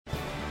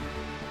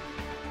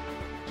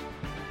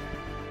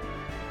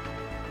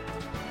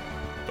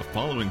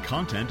following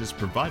content is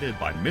provided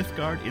by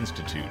Mythgard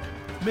Institute.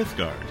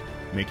 Mythgard,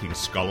 making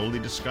scholarly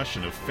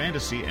discussion of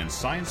fantasy and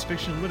science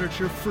fiction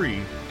literature free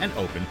and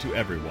open to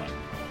everyone.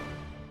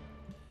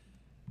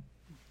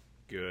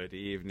 Good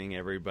evening,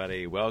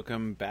 everybody.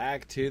 Welcome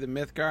back to the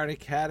Mythgard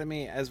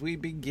Academy as we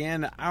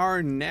begin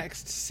our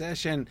next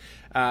session.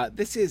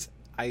 This is,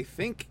 I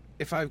think,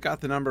 if I've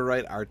got the number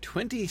right, our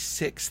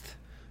 26th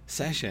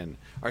session.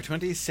 Our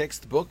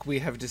 26th book we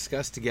have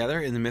discussed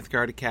together in the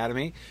Mythgard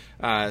Academy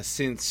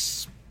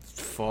since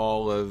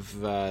fall of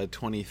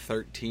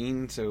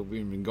 2013, so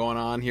we've been going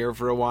on here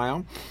for a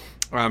while.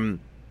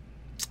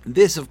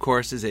 This, of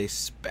course, is a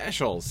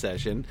special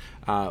session,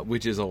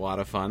 which is a lot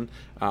of fun,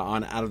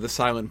 on Out of the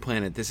Silent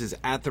Planet. This is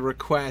at the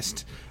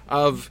request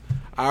of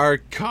our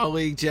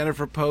colleague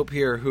Jennifer Pope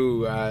here,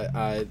 who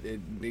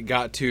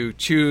got to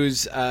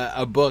choose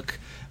a book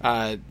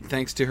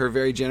thanks to her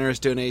very generous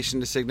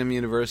donation to Signum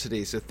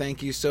University. So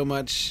thank you so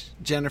much,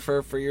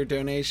 Jennifer, for your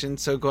donation.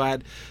 So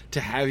glad to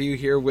have you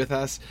here with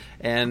us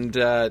and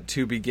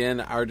to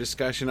begin our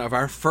discussion of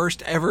our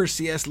first ever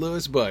C.S.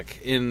 Lewis book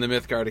in the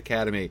Mythgard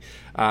Academy,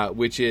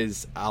 which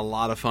is a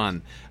lot of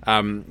fun.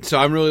 So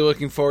I'm really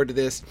looking forward to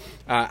this.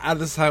 Out of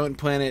the Silent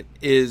Planet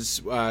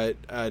is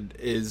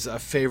a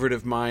favorite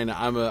of mine.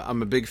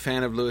 I'm a big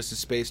fan of Lewis's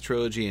space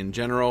trilogy in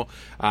general,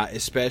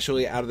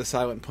 especially Out of the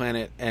Silent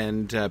Planet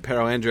and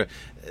Peroandra.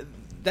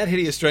 That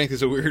Hideous Strength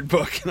is a weird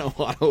book in a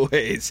lot of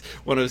ways.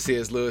 One of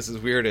C.S. Lewis's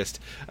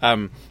weirdest.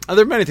 There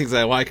are many things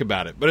I like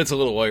about it, but it's a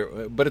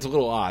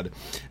little odd.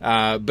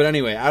 But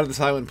anyway, Out of the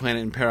Silent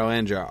Planet and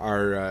Peroandra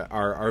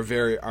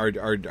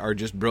are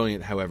just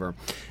brilliant. However,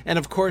 and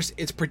of course,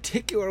 it's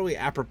particularly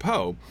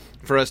apropos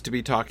for us to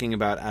be talking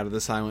about Out of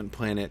the Silent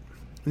Planet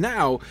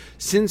now,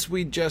 since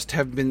we just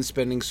have been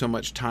spending so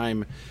much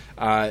time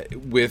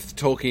with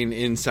Tolkien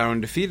in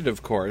Sauron Defeated,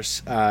 of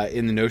course,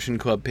 in the Notion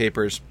Club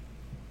papers.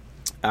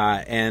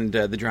 And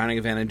The Drowning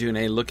of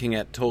Anadune, looking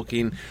at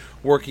Tolkien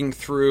working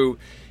through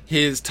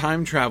his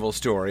time travel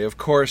story. Of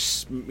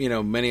course, you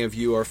know, many of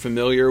you are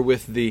familiar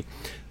with the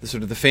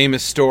sort of the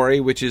famous story,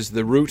 which is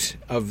the root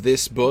of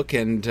this book,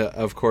 and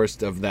of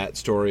course of that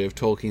story of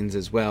Tolkien's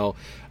as well.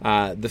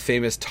 The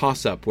famous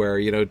toss-up where,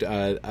 you know,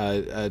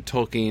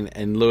 Tolkien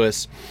and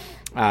Lewis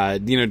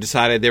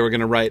decided they were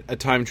going to write a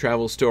time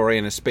travel story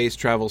and a space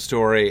travel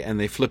story, and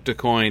they flipped a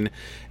coin,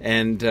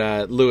 and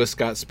Lewis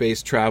got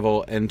space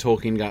travel and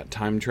Tolkien got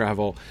time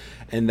travel,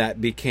 and that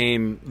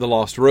became The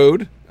Lost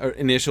Road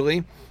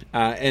initially,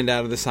 and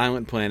Out of the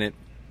Silent Planet.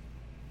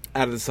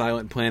 Out of the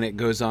Silent Planet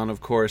goes on,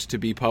 of course, to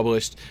be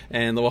published,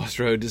 and The Lost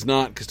Road does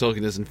not, because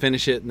Tolkien doesn't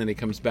finish it, and then he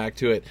comes back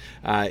to it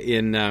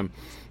in the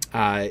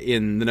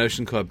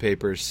Notion Club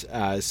papers.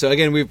 So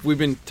again, we've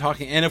been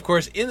talking, and of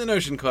course, in the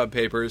Notion Club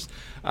papers,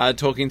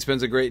 Tolkien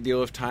spends a great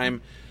deal of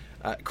time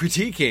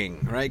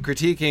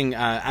critiquing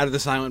Out of the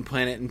Silent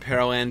Planet and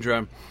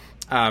Peroandra,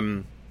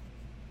 and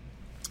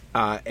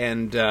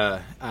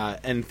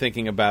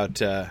thinking about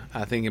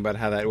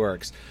how that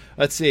works.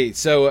 Let's see.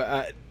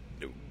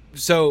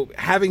 So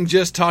having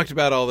just talked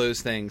about all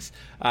those things,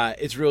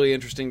 it's really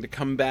interesting to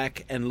come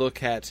back and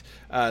look at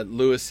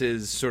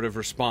Lewis's sort of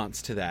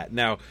response to that.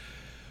 Now,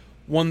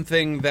 one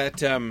thing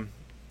to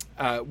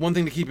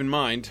keep in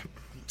mind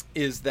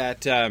is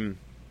that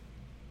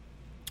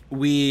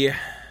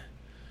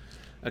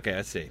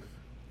let's see.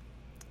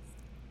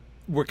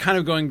 We're kind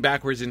of going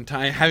backwards in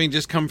time. Having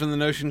just come from the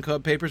Notion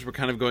Club papers, we're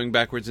kind of going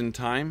backwards in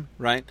time,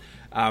 right?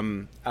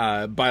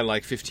 By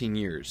like 15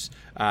 years.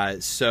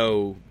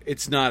 So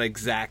it's not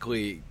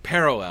exactly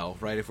parallel,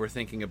 right? If we're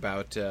thinking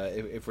about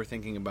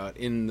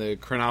in the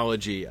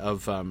chronology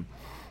of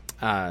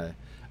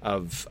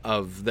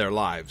their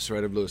lives,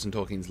 right? Of Lewis and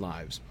Tolkien's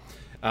lives.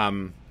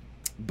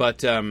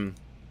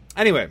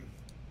 Anyway.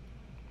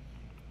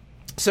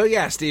 So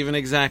yeah, Stephen,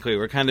 exactly.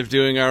 We're kind of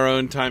doing our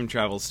own time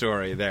travel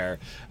story there.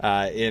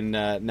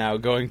 Now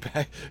going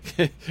back,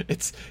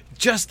 it's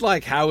just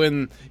like how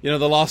in The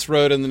Lost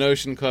Road and the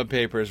Notion Club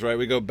papers, right?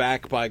 We go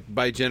back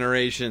by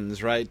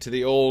generations, right, to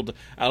the old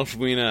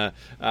Alfwina,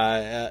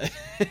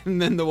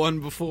 and then the one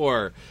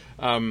before.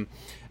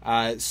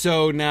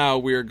 So now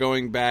we're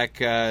going back,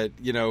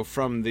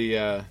 from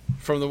the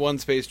one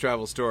space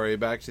travel story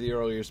back to the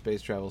earlier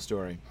space travel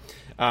story.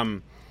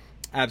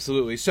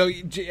 Absolutely. So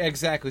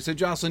exactly. So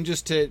Jocelyn,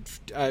 just to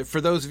for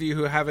those of you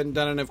who haven't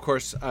done it, of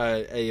course,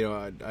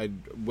 I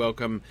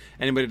welcome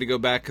anybody to go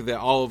back.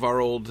 All of our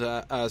old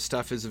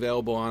stuff is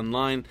available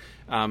online.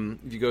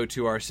 If you go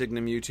to our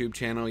Signum YouTube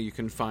channel, you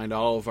can find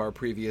all of our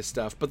previous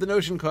stuff. But the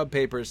Notion Club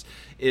papers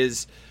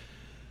is,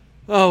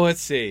 let's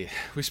see,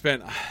 we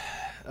spent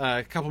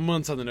a couple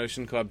months on the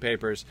Notion Club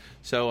papers.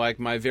 So, like,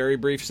 my very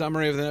brief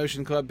summary of the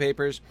Notion Club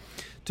papers.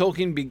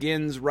 Tolkien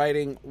begins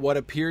writing what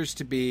appears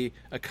to be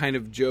a kind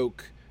of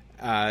joke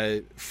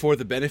for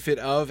the benefit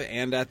of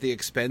and at the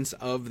expense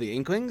of the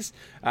Inklings.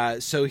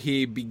 So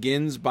he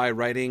begins by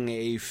writing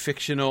a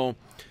fictional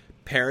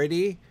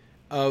parody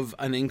of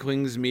an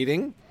Inklings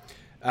meeting,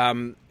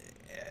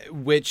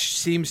 which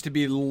seems to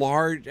be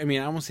large. I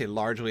mean, I won't say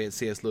largely at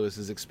C.S.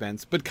 Lewis's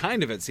expense, but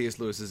kind of at C.S.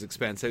 Lewis's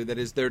expense. That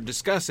is, they're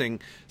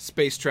discussing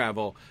space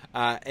travel,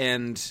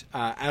 and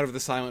Out of the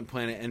Silent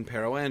Planet and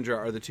Perelandra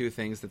are the two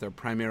things that they're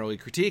primarily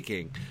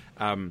critiquing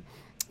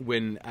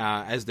when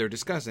as they're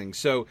discussing.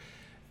 So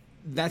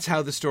that's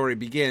how the story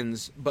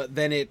begins, but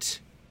then it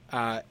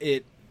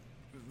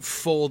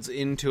folds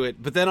into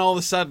it. But then all of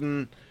a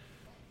sudden,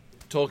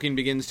 Tolkien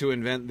begins to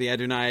invent the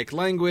Adunaic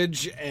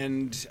language,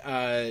 and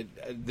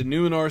the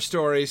Numenor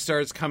story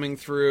starts coming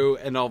through,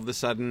 and all of a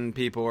sudden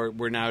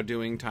we're now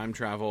doing time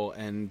travel,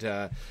 and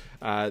the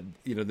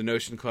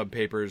Notion Club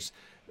papers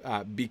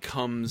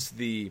becomes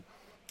the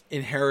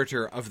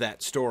inheritor of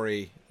that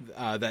story,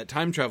 that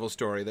time travel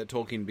story that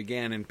Tolkien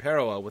began in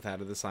parallel with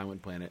Out of the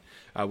Silent Planet,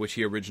 which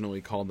he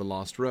originally called The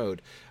Lost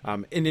Road,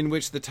 and in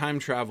which the time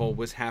travel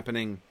was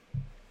happening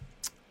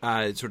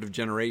sort of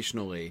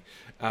generationally.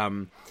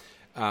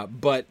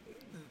 But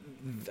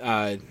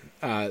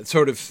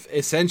sort of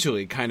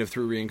essentially kind of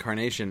through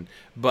reincarnation,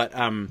 but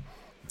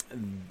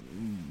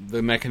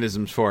the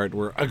mechanisms for it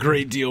were a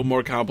great deal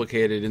more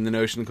complicated in the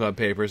Notion Club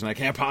papers, and I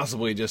can't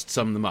possibly just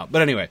sum them up.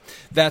 But anyway,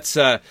 that's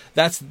the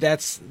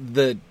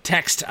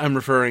text I'm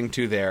referring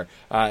to there,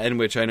 in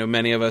which I know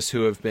many of us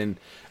who have been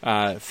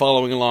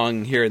following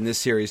along here in this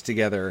series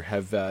together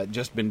have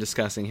just been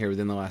discussing here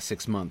within the last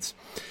 6 months.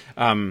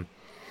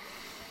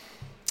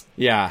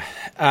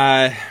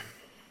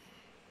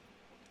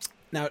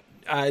 Now,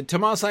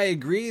 Tomas, I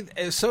agree.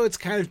 So it's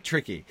kind of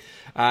tricky.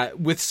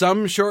 With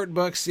some short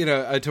books,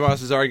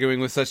 Tomas is arguing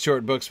with such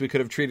short books, we could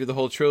have treated the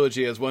whole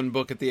trilogy as one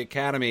book at the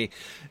Academy.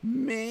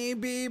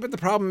 Maybe, but the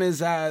problem is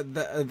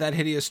that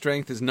Hideous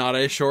Strength is not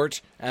as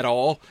short at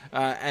all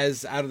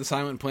as Out of the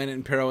Silent Planet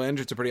and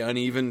Perelandra. It's a pretty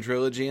uneven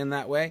trilogy in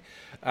that way.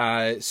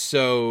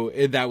 So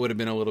that would have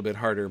been a little bit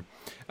harder.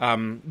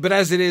 But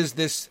as it is,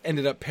 this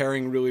ended up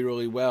pairing really,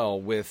 really well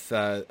with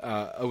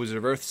A Wizard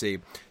of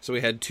Earthsea. So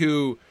we had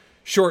two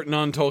short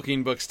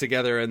non-Tolkien books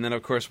together, and then,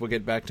 of course, we'll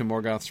get back to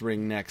Morgoth's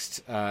Ring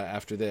next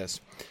after this.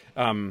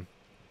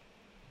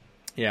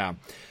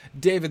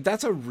 David,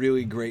 that's a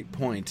really great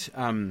point.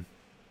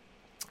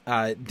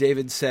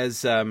 David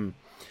says he'd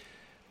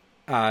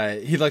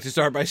like to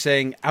start by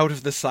saying Out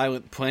of the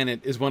Silent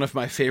Planet is one of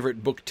my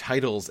favorite book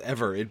titles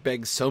ever. It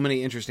begs so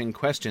many interesting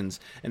questions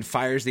and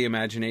fires the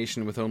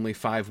imagination with only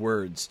 5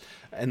 words.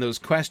 And those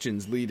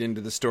questions lead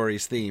into the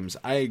story's themes.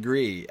 I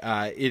agree.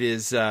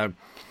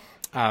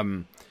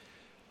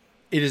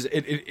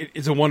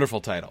 It's a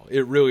wonderful title.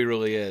 It really,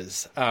 really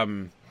is.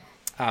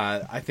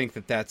 I think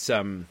that's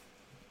a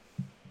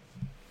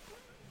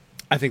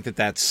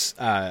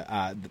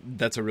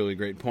really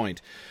great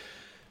point.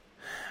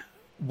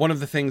 One of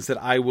the things that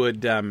I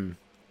would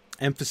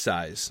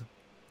emphasize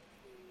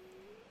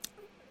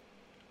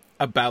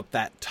about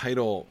that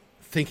title,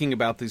 thinking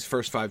about these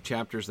first 5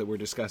 chapters that we're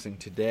discussing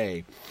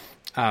today,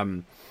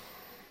 out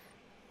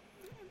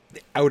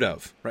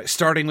of, right?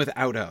 Starting with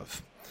out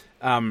of.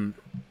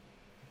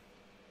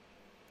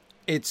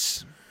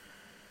 It's,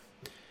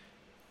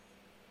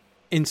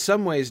 in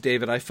some ways,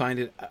 David, I find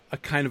it a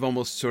kind of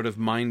almost sort of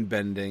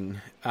mind-bending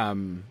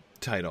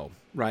title,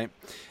 right?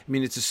 I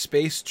mean, it's a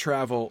space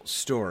travel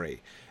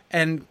story,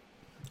 and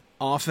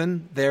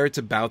often there it's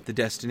about the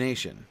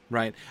destination,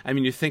 right? I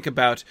mean, you think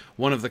about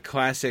one of the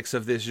classics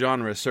of this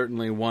genre,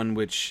 certainly one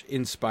which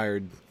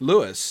inspired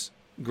Lewis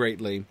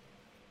greatly,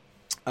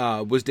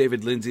 was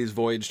David Lindsay's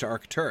Voyage to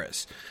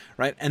Arcturus,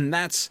 right? And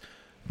that's,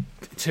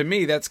 to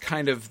me, that's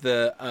kind of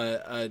the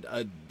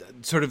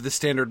sort of the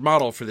standard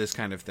model for this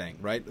kind of thing,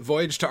 right?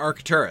 Voyage to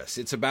Arcturus.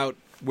 It's about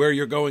where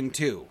you're going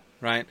to,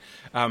 right?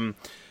 I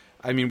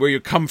mean, where you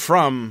come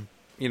from,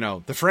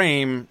 the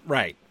frame,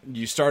 right?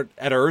 You start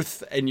at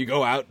Earth and you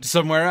go out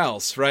somewhere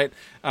else, right?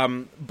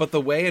 But the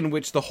way in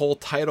which the whole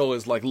title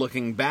is like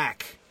looking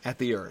back at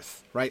the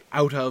Earth, right?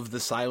 Out of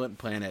the Silent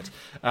Planet.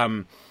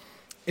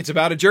 It's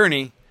about a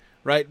journey,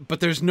 right?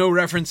 But there's no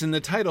reference in the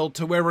title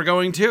to where we're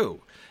going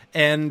to.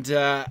 And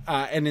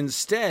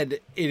instead,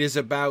 it is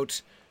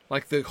about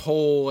like the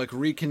whole like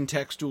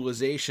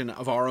recontextualization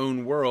of our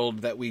own world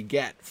that we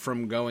get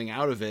from going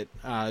out of it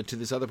to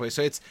this other place.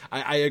 So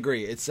I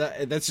agree. It's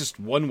that's just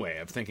one way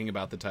of thinking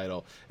about the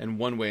title, and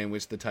one way in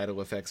which the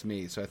title affects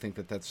me. So I think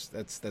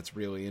that's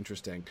really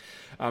interesting.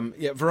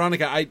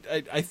 Veronica, I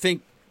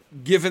think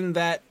given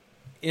that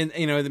in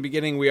the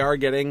beginning we are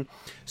getting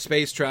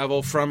space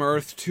travel from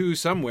Earth to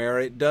somewhere,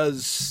 it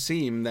does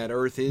seem that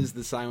Earth is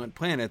the Silent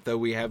Planet, though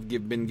we have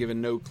been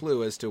given no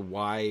clue as to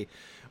why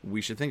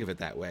we should think of it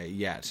that way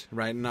yet,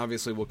 right? And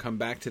obviously we'll come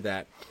back to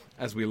that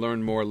as we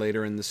learn more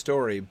later in the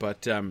story,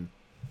 but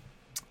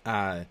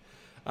yeah,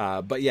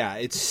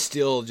 it's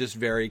still just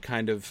very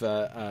kind of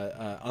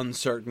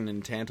uncertain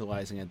and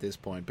tantalizing at this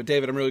point. But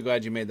David, I'm really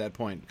glad you made that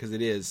point, because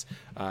it is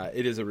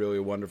a really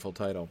wonderful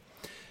title.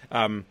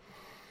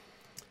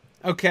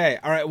 Okay,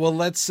 all right. Well,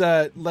 let's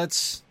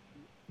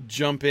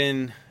jump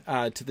in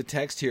to the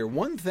text here.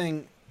 One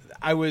thing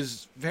I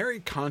was very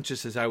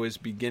conscious as I was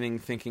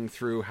thinking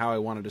through how I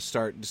wanted to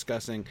start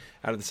discussing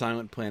Out of the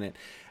Silent Planet.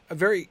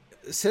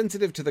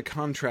 sensitive to the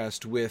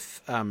contrast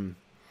with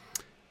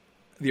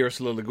the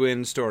Ursula Le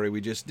Guin story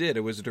we just did,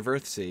 A Wizard of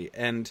Earthsea,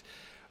 and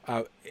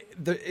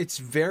it's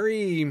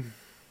very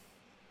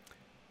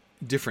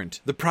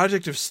different. The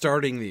project of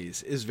starting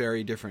these is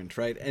very different,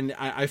 right? And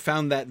I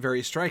found that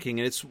very striking,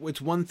 and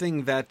it's one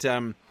thing that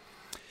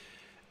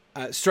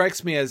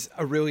strikes me as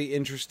a really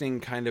interesting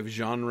kind of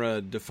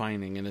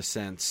genre-defining, in a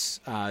sense,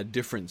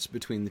 difference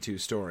between the two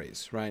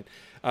stories, right?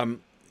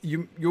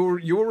 You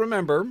will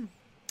remember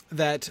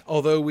that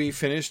although we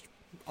finished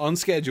on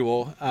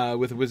schedule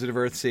with Wizard of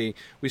Earthsea,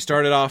 we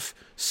started off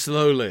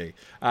slowly,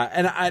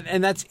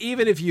 and that's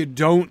even if you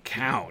don't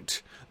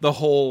count the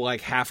whole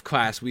like half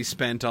class we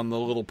spent on the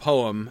little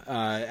poem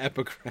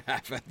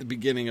epigraph at the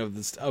beginning of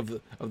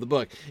the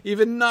book.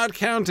 Even not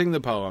counting the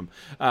poem,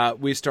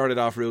 we started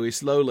off really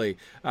slowly,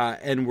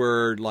 and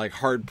we're like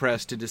hard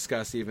pressed to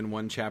discuss even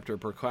one chapter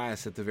per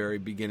class at the very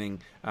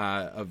beginning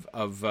of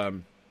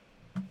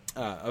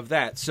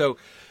that. So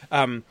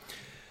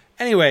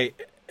anyway,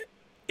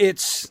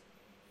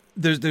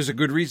 there's a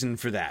good reason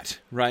for that,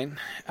 right?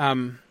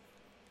 And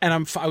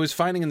I was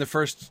finding in the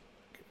first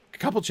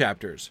couple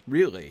chapters,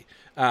 really,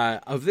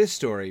 of this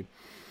story,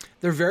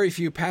 there are very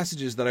few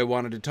passages that I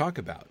wanted to talk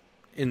about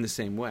in the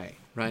same way,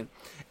 right?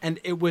 And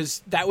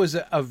that was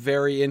a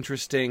very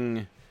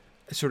interesting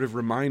sort of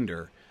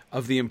reminder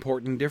of the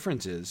important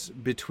differences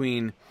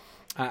between,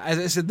 as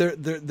I said,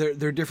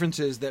 they're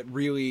differences that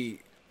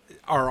really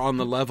are on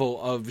the level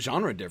of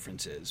genre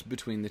differences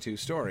between the two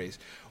stories.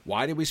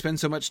 Why did we spend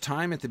so much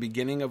time at the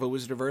beginning of A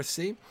Wizard of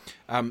Earthsea?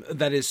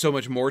 That is so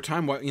much more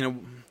time.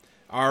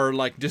 Our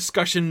like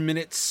discussion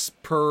minutes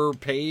per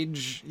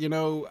page,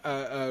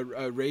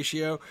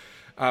 ratio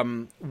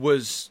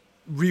was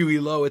really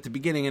low at the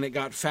beginning, and it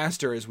got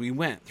faster as we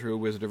went through A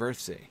Wizard of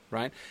Earthsea,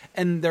 right?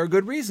 And there are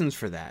good reasons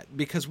for that,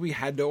 because we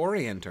had to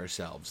orient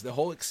ourselves. The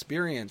whole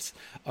experience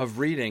of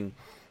reading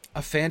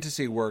a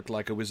fantasy work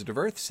like A Wizard of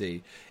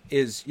Earthsea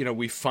is,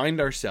 we find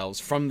ourselves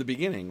from the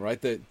beginning,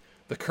 right? The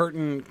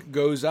curtain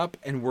goes up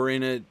and we're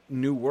in a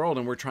new world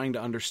and we're trying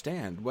to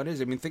understand what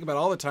is it. I mean, think about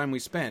all the time we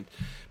spent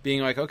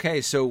being like, okay,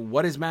 so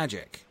what is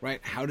magic, right?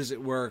 How does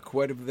it work?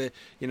 What of the,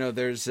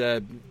 there's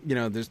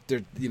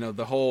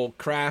the whole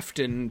craft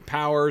and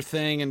power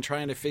thing, and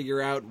trying to figure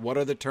out what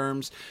are the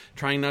terms,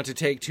 trying not to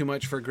take too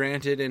much for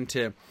granted, and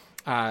to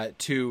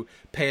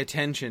pay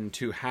attention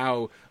to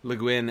how Le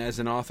Guin as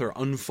an author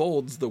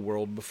unfolds the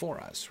world before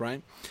us,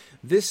 right?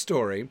 This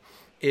story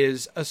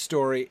is a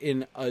story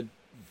in a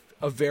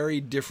very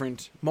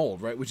different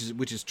mold, right?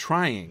 Which is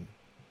trying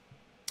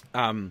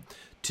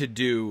to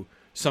do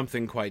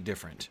something quite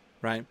different,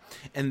 right?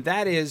 And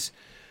that is,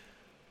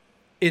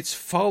 it's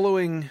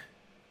following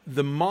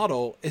the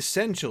model,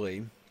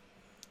 essentially,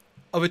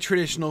 of a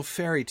traditional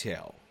fairy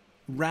tale,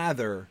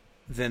 rather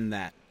than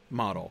that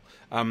model.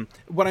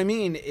 What I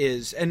mean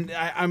is, and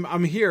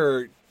I'm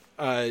here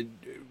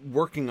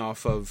working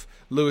off of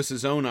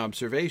Lewis's own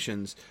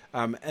observations,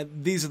 and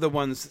these are the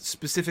ones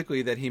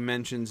specifically that he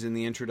mentions in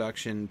the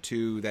introduction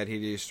to That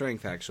Hideous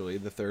Strength, actually,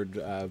 the third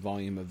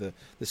volume of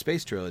the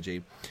Space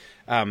Trilogy.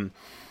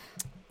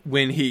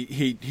 When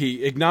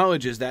he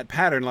acknowledges that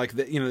pattern, like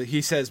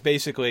he says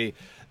basically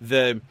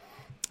in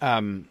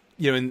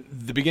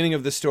the beginning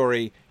of the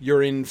story,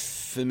 you're in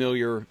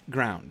familiar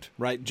ground,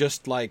 right?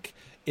 Just like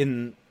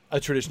in a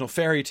traditional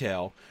fairy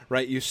tale,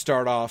 right? You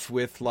start off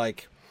with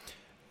like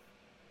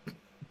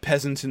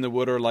peasants in the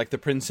wood, or like the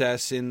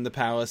princess in the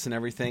palace and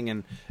everything,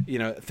 and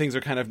things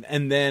are kind of,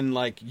 and then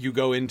like you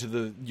go into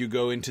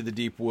the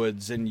deep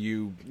woods, and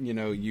you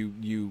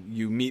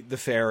meet the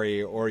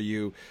fairy, or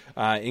you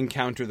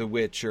encounter the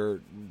witch,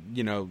 or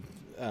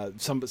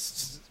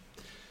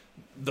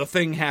the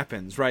thing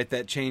happens, right?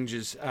 That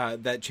changes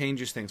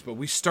things. But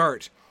we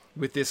start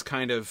with this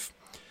kind of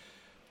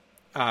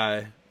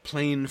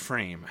plain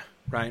frame,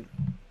 right?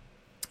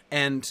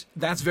 And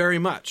that's very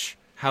much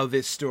how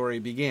this story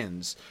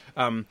begins.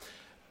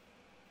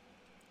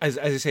 As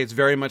I say, it's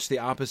very much the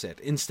opposite.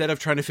 Instead of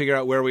trying to figure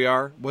out where we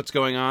are, what's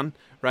going on,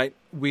 right?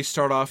 We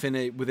start off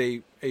with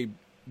a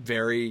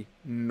very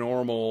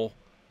normal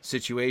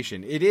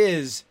situation. It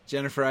is,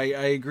 Jennifer, I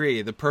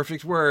agree, the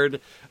perfect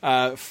word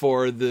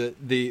for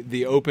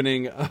the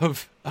opening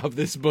of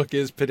this book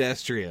is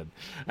pedestrian.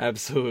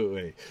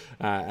 Absolutely.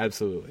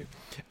 Absolutely.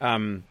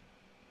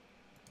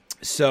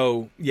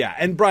 So yeah,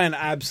 and Brian,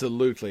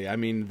 absolutely. I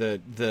mean,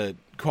 the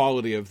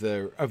quality of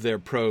their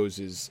prose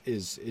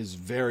is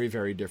very,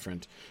 very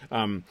different.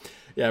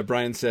 Yeah,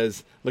 Brian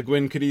says Le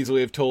Guin could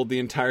easily have told the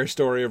entire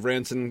story of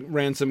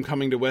Ransom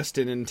coming to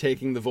Weston and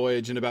taking the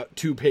voyage in about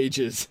 2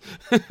 pages,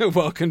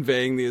 while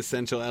conveying the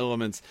essential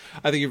elements.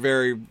 I think you're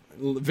very,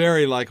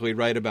 very likely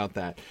right about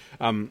that.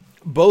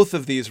 Both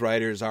of these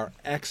writers are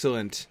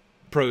excellent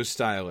prose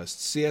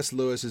stylists. C.S.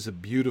 Lewis is a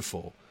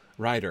beautiful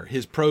writer.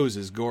 His prose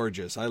is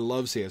gorgeous. I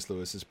love C.S.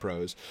 Lewis's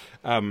prose.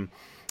 And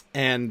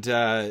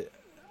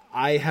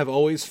I have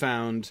always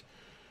found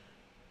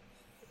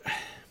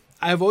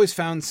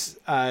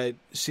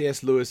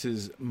C.S.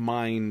 Lewis's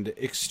mind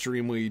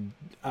extremely,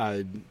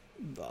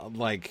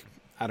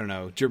 I don't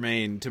know,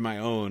 germane to my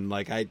own.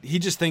 Like he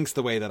just thinks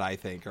the way that I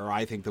think, or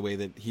I think the way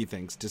that he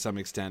thinks to some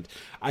extent.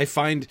 I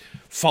find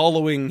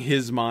following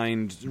his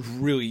mind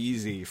really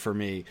easy for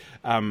me.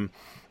 There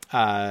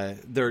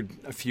are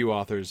a few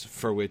authors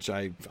for which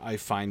I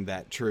find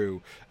that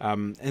true,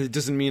 and it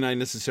doesn't mean I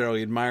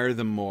necessarily admire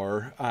them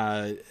more.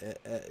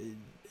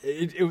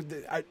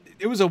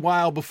 It was a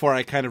while before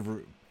I kind of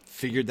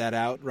figured that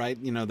out, right?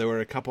 You know, there were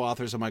a couple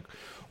authors I'm like,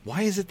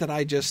 why is it that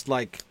I just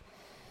like,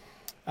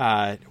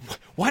 why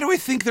do I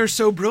think they're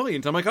so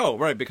brilliant? I'm like, oh,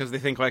 right, because they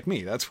think like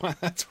me. That's why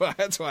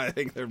I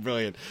think they're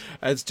brilliant.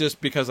 It's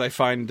just because I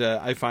find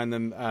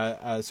them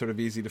sort of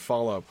easy to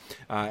follow,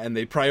 and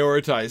they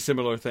prioritize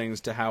similar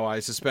things to how I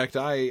suspect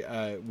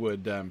I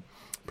would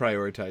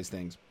prioritize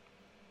things.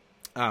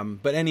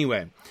 But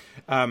anyway,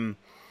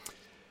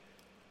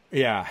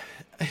 yeah,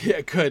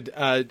 good.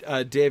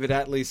 David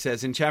Atlee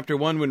says, in Chapter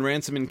 1, when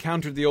Ransom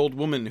encountered the old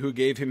woman who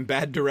gave him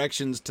bad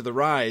directions to the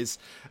rise,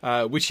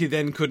 which he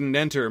then couldn't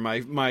enter,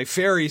 my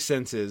fairy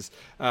senses,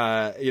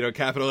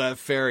 capital F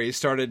fairy,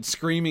 started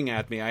screaming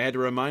at me. I had to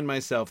remind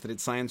myself that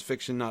it's science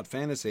fiction, not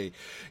fantasy.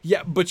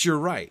 Yeah, but you're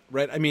right?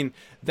 I mean,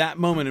 that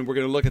moment, and we're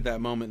going to look at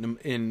that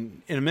moment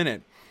in a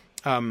minute,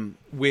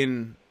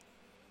 when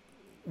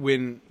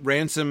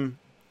Ransom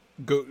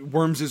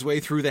worms his way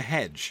through the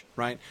hedge,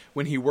 right?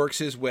 When he works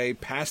his way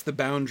past the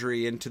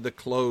boundary into the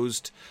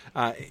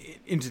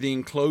into the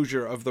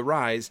enclosure of the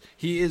rise,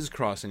 he is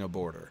crossing a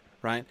border,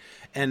 right?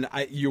 And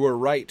you were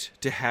right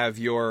to have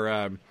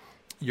your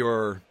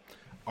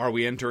are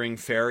we entering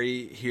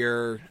fairy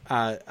here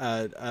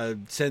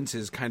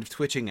senses kind of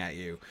twitching at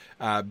you,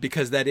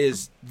 because that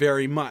is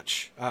very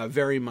much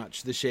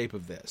the shape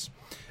of this.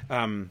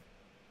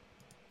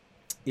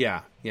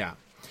 Yeah.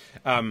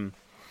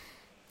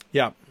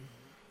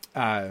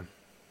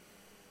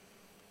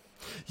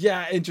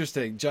 Yeah,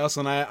 interesting,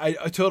 Jocelyn. I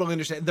totally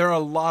understand. There are a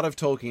lot of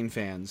Tolkien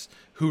fans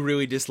who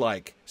really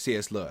dislike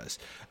C.S. Lewis.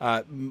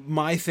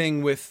 My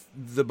thing with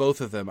the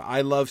both of them,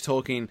 I love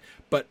Tolkien,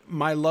 but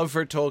my love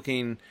for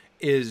Tolkien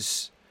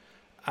is,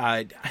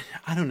 I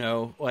don't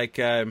know, like,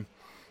 my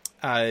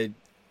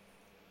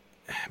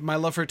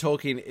love for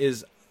Tolkien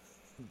is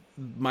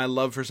my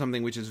love for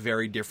something which is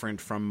very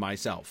different from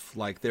myself.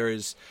 Like there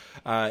is,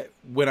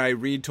 when I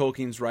read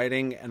Tolkien's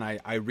writing and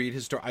I read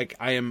his story,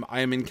 I am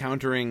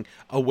encountering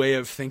a way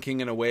of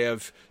thinking and a way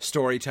of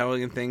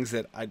storytelling and things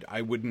that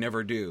I would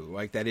never do.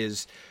 Like that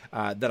is,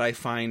 that I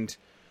find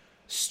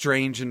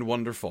strange and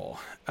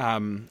wonderful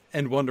in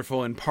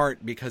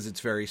part because it's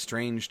very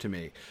strange to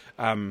me.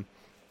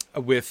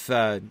 With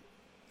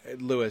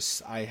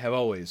Lewis, I have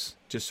always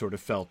just sort of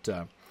felt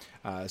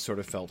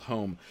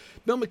home.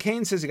 Bill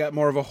McCain says he got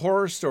more of a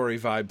horror story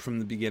vibe from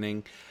the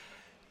beginning.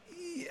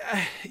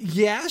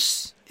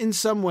 Yes, in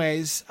some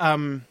ways.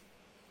 Well,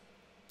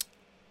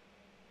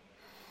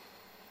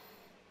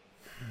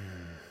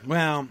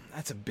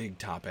 that's a big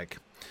topic.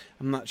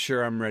 I'm not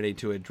sure I'm ready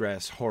to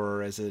address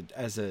horror as a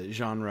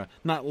genre,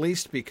 not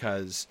least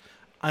because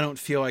I don't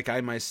feel like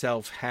I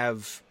myself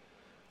have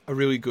a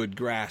really good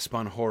grasp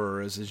on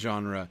horror as a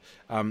genre.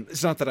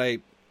 It's not that I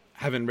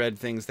haven't read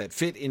things that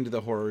fit into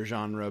the horror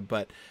genre,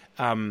 but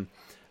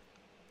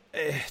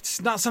it's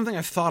not something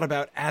I've thought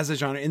about as a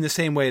genre in the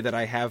same way that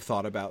I have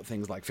thought about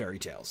things like fairy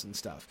tales and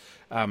stuff.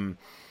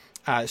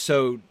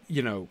 So,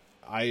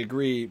 I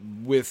agree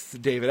with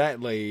David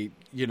Atlee.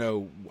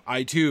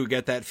 I too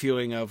get that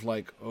feeling of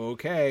like,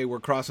 okay, we're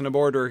crossing a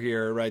border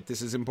here, right?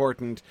 This is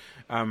important.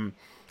 I'm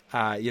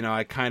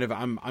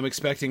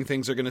expecting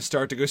things are going to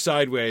start to go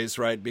sideways,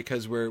 right?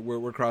 Because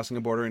we're crossing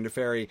a border into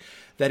fairy.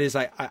 That is,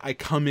 I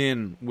come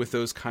in with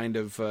those kind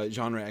of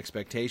genre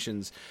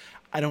expectations.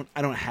 I don't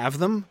have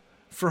them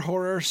for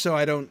horror,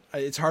 so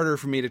it's harder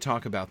for me to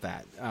talk about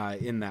that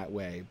in that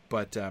way.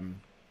 But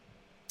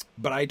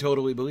I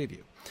totally believe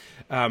you.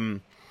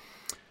 Takako,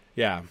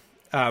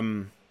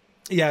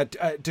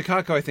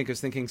 I think,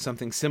 is thinking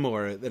something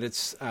similar, that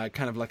it's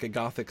kind of like a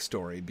gothic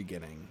story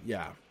beginning.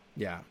 Yeah.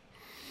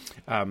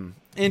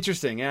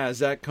 Interesting. Yeah,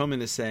 Zach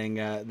Komen is saying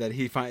that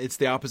it's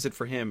the opposite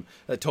for him.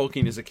 That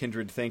Tolkien is a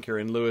kindred thinker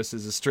and Lewis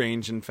is a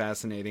strange and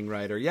fascinating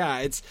writer.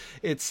 Yeah,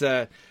 it's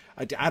I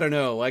don't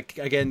know. Like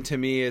again, to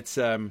me, it's.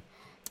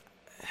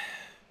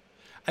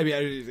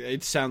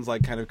 It sounds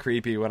like kind of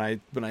creepy when I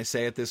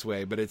say it this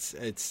way, but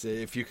it's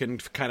if you can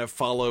kind of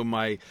follow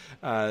my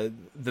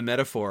the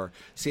metaphor.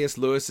 C.S.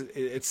 Lewis,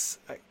 it's.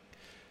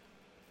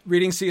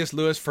 Reading C.S.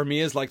 Lewis for me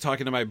is like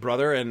talking to my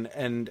brother, and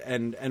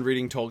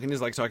reading Tolkien is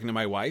like talking to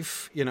my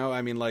wife.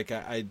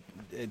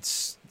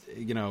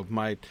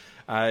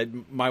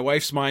 My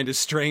wife's mind is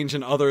strange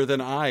and other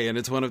than I, and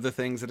it's one of the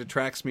things that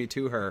attracts me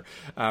to her.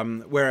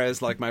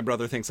 Whereas like my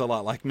brother thinks a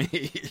lot like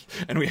me,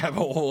 and we have a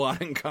whole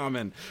lot in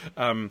common.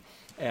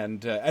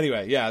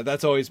 Anyway, yeah,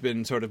 that's always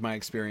been sort of my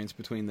experience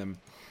between them.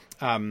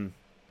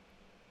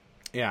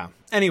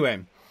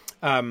 Anyway.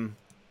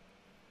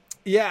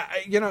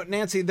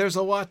 Nancy, there's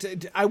a lot.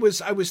 I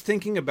was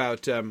thinking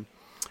about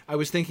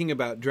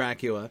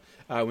Dracula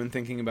when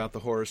thinking about the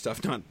horror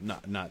stuff.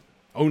 Not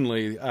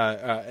only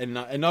and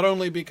not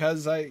only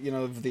because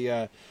of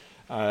the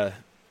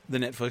the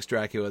Netflix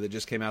Dracula that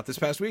just came out this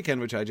past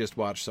weekend, which I just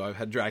watched. So I've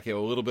had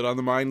Dracula a little bit on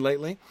the mind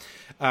lately.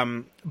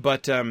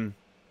 But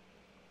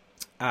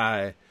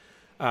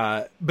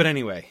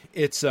anyway,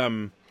 it's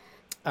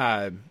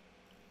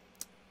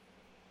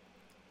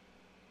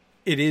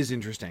it is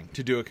interesting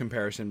to do a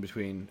comparison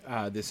between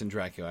this and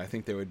Dracula. I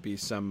think there would be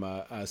some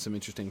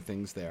interesting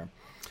things there.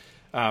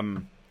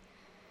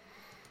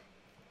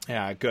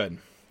 Yeah, good.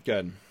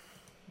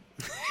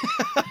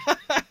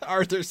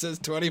 Arthur says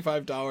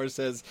 $25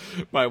 says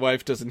my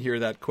wife doesn't hear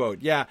that quote.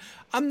 Yeah,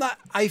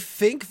 I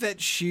think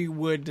that she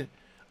would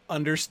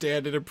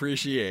understand and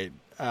appreciate,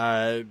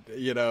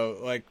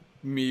 like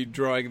me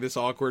drawing this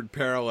awkward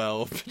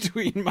parallel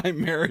between my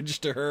marriage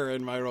to her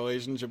and my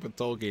relationship with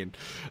Tolkien.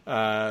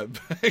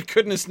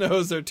 Goodness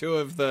knows they're two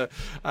of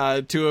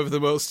the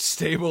most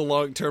stable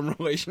long-term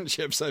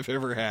relationships I've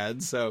ever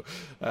had. So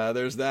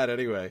there's that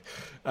anyway.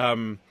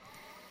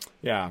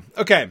 Yeah.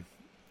 Okay.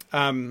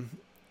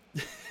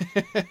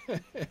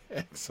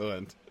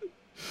 Excellent.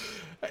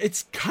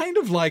 It's kind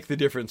of like the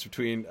difference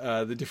between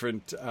the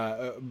different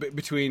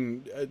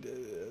between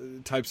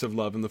types of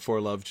love in the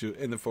Four Loves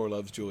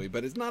Julie,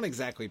 but it's not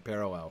exactly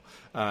parallel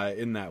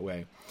in that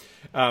way.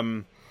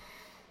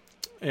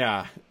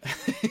 Yeah.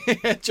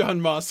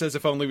 John Moss says,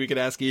 if only we could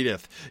ask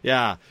Edith.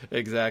 Yeah,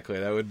 exactly.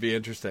 That would be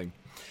interesting.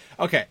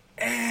 Okay.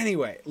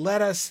 Anyway,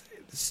 let us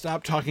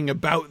stop talking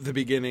about the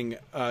beginning.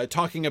 Let's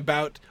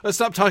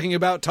stop talking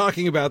about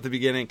the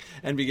beginning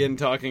and begin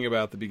talking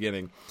about the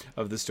beginning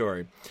of the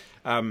story.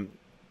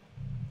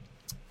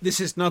 This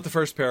is not the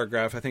first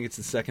paragraph. I think it's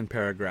the second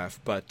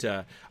paragraph, but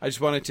I just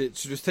wanted to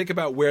just think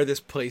about where this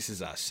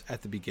places us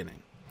at the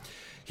beginning.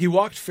 He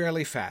walked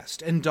fairly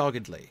fast and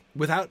doggedly,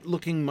 without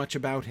looking much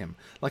about him,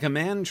 like a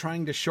man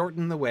trying to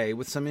shorten the way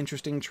with some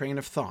interesting train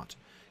of thought.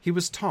 He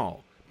was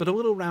tall, but a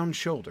little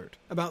round-shouldered,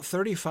 about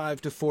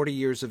 35 to 40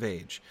 years of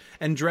age,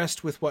 and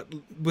dressed with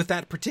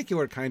that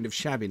particular kind of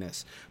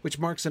shabbiness which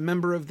marks a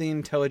member of the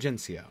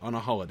intelligentsia on a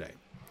holiday.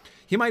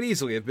 He might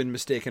easily have been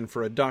mistaken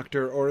for a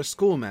doctor or a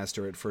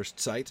schoolmaster at first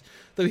sight,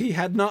 though he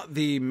had not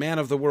the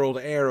man-of-the-world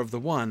air of the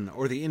one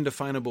or the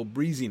indefinable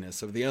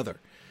breeziness of the other.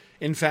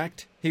 In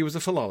fact, he was a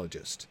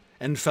philologist,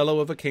 and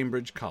fellow of a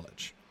Cambridge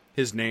college.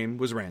 His name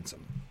was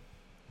Ransom.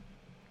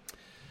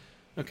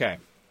 Okay.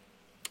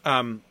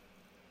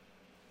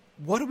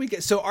 What do we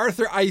get? So,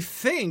 Arthur, I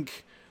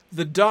think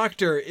the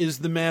doctor is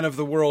the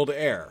man-of-the-world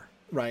air,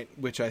 right?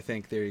 Which I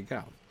think, there you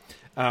go.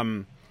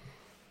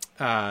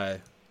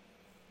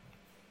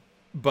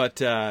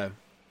 But I'm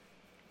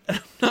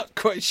not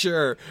quite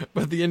sure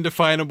about the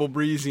indefinable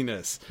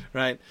breeziness,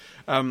 right?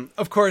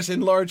 Of course,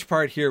 in large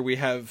part here we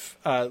have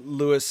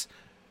Lewis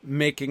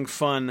making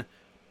fun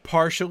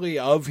partially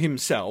of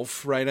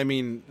himself, right? I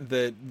mean,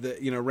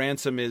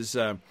 Ransom is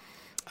a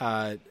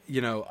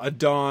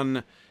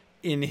don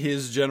in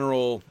his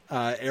general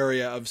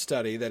area of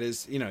study. That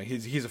is,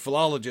 he's a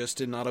philologist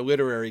and not a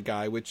literary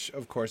guy, which,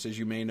 of course, as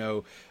you may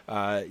know,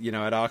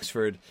 at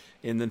Oxford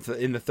in the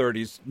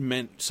 30s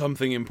meant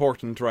something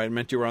important, right? It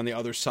meant you were on the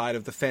other side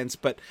of the fence,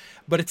 but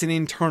it's an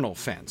internal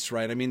fence,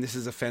 right? I mean, this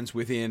is a fence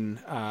within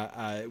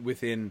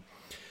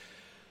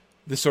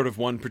the sort of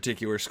one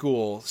particular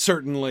school.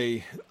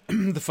 Certainly,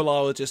 the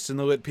philologists and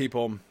the lit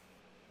people,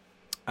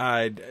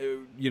 had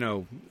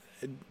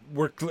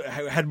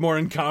more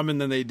in common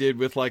than they did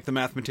with, like, the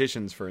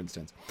mathematicians, for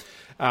instance.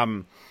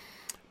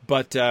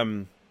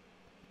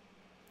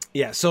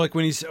 Yeah, so like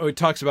when he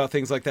talks about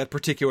things like that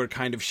particular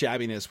kind of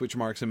shabbiness, which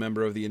marks a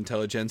member of the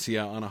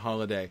intelligentsia on a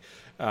holiday,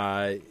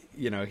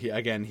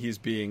 he's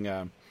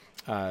being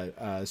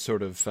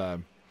sort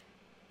of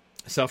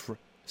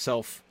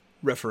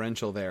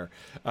self-referential there.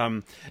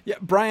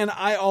 Brian,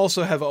 I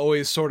also have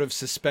always sort of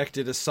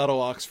suspected a subtle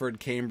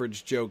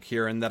Oxford-Cambridge joke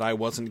here, and that I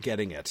wasn't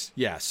getting it.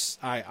 Yes,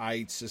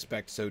 I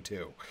suspect so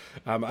too.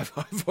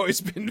 I've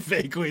always been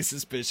vaguely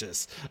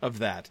suspicious of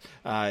that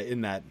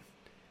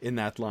in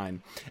that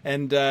line.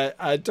 And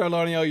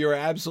Darlonio, you're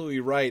absolutely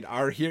right.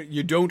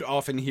 You don't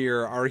often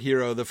hear our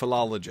hero, the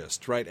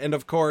philologist, right? And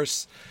of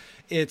course,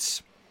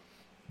 it's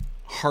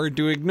hard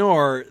to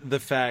ignore the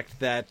fact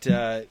that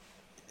the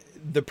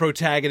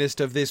protagonist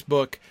of this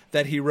book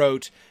that he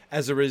wrote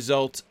as a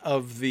result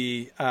of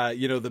the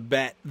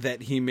bet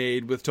that he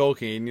made with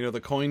Tolkien,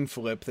 the coin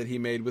flip that he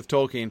made with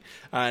Tolkien,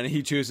 and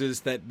he chooses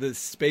that the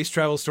space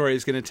travel story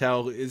is going to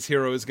tell his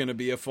hero is going to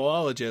be a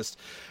philologist.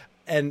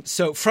 And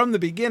so from the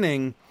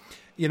beginning,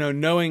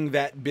 knowing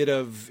that bit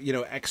of,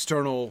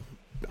 external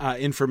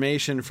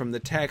information from the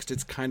text,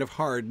 it's kind of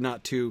hard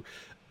not to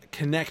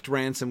connect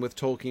Ransom with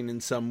Tolkien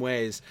in some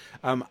ways.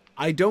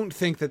 I don't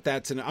think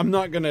that's I'm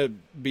not going to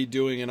be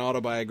doing an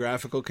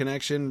autobiographical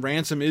connection.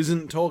 Ransom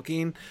isn't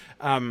Tolkien.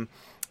 Again,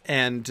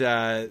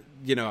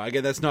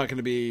 that's not going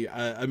to be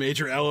a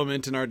major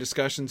element in our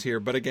discussions here.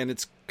 But again,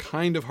 it's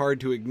kind of hard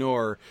to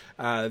ignore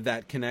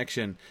that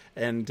connection.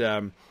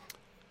 And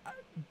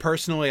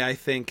personally, I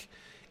think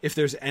if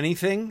there's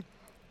anything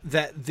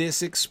that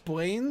this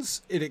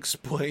explains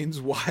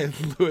why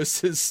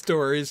Lewis's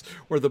stories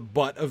were the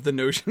butt of the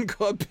Notion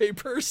Club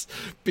papers,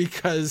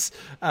 because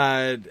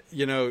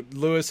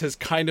Lewis has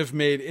kind of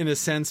made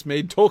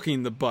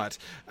Tolkien the butt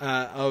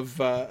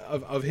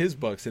of his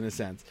books in a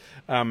sense.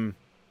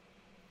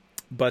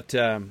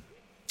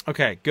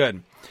 Okay,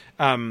 good.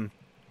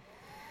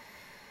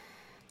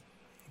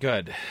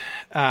 Good.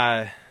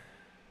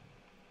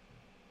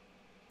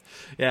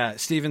 Yeah,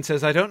 Stephen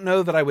says, I don't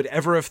know that I would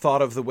ever have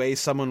thought of the way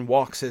someone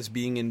walks as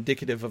being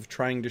indicative of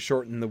trying to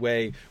shorten the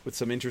way with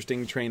some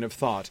interesting train of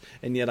thought,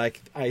 and yet I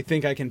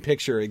think I can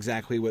picture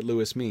exactly what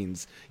Lewis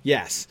means.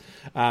 Yes,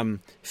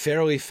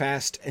 fairly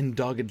fast and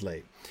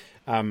doggedly.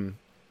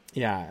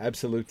 Yeah,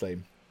 absolutely.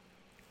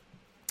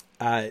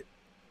 I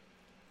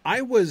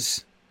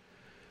was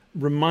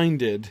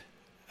reminded,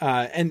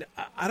 and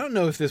I don't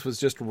know if this was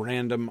just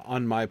random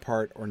on my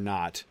part or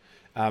not.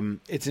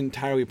 It's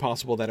entirely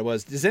possible that it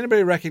was. Does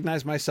anybody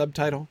recognize my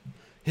subtitle?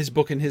 His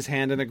book in his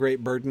hand and a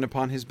great burden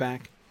upon his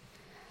back.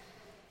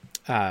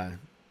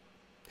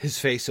 His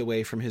face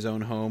away from his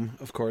own home,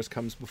 of course,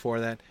 comes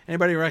before that.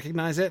 Anybody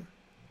recognize it?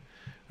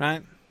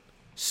 Right?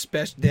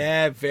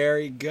 Yeah,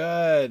 very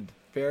good.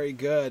 Very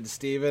good.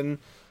 Stephen,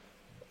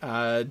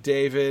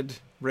 David,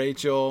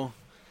 Rachel,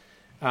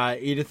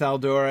 Edith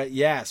Aldora.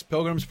 Yes,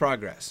 Pilgrim's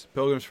Progress.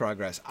 Pilgrim's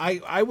Progress.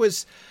 I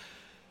was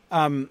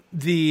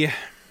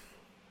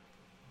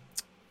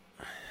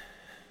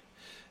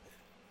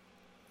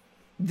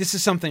This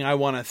is something I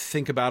want to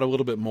think about a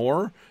little bit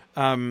more.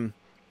 Not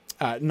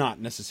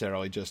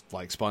necessarily just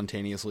like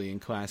spontaneously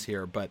in class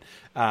here, but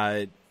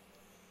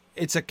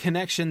it's a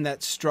connection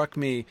that struck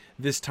me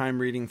this time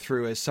reading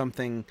through as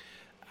something.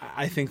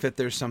 I think that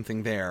there's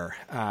something there,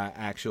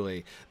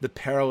 actually. The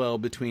parallel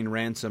between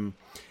Ransom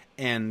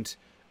and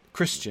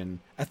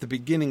Christian at the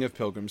beginning of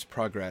Pilgrim's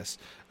Progress.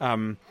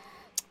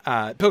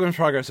 Pilgrim's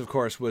Progress, of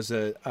course, was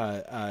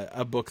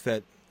a book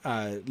that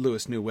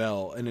Lewis knew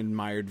well and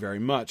admired very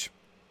much.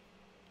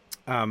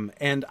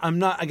 And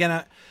I'm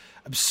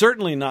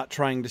certainly not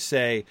trying to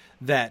say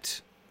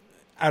that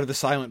Out of the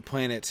Silent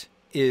Planet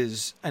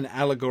is an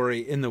allegory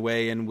in the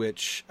way in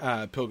which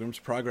Pilgrim's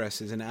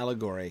Progress is an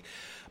allegory.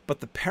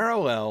 But the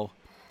parallel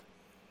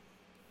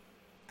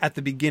at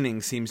the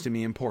beginning seems to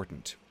me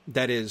important.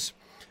 That is,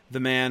 the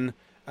man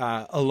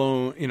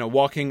alone,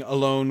 walking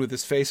alone with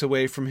his face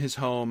away from his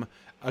home,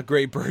 a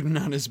great burden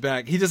on his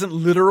back. He doesn't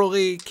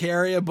literally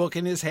carry a book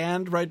in his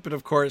hand, right? But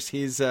of course,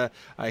 he is a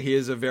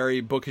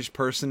very bookish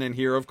person, and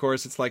here, of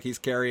course, it's like he's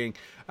carrying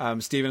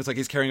Stephen. It's like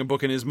he's carrying a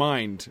book in his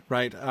mind,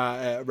 right,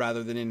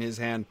 rather than in his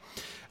hand.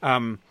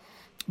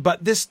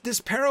 But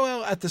this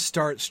parallel at the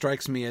start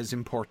strikes me as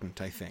important.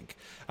 I think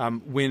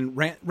when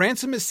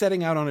Ransom is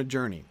setting out on a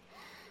journey,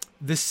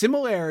 the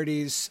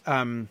similarities,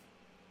 the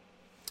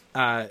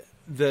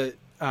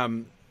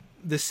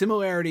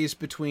similarities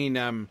between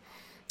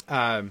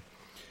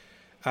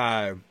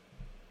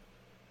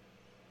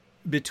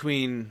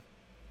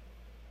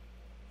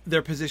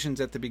their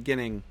positions at the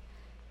beginning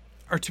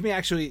are, to me,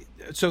 actually,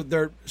 so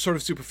they're sort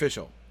of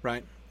superficial,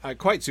 right?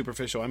 Quite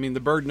superficial. I mean, the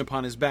burden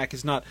upon his back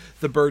is not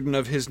the burden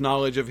of his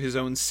knowledge of his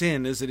own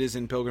sin as it is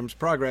in Pilgrim's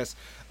Progress,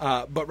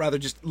 but rather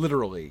just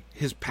literally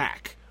his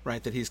pack,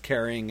 right, that he's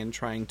carrying and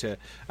trying to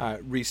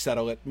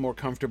resettle it more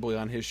comfortably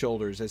on his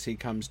shoulders as he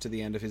comes to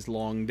the end of his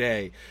long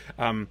day.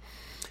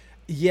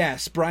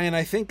 Yes, Brian,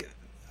 I think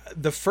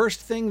the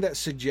first thing that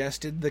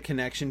suggested the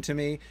connection to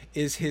me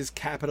is his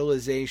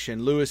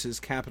capitalization, Lewis's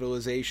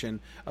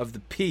capitalization of the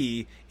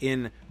P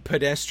in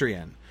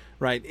pedestrian,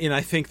 right? In,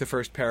 I think, the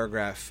first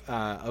paragraph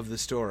of the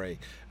story.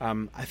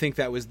 I think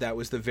that was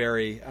the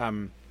very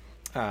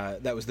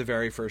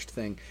first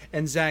thing.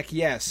 And Zach,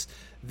 yes,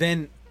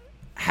 then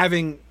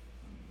having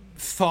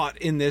thought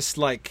in this,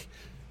 like,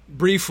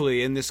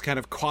 briefly in this kind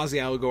of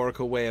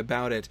quasi-allegorical way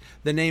about it,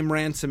 the name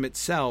Ransom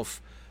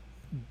itself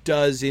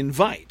does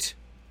invite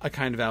a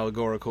kind of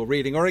allegorical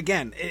reading, or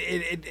again,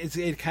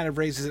 it kind of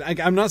raises it.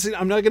 I'm not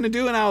going to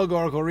do an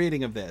allegorical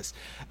reading of this,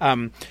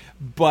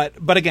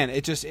 but again,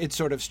 it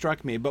sort of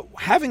struck me. But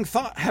having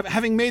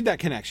made that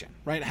connection,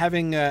 right,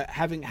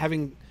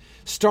 having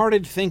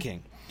started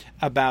thinking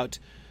about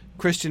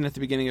Christian at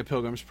the beginning of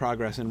Pilgrim's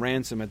Progress and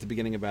Ransom at the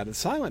beginning of Out of the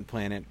Silent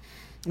Planet,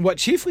 what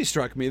chiefly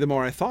struck me, the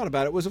more I thought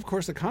about it, was, of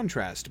course, the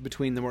contrast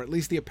between them, or at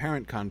least the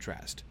apparent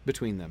contrast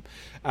between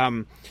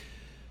them.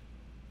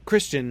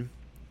 Christian,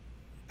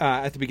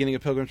 at the beginning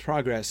of Pilgrim's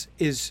Progress,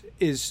 is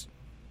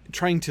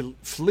trying to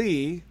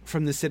flee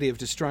from the city of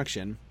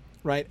destruction,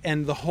 right?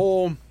 And the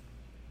whole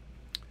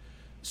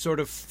sort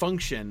of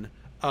function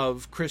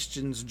of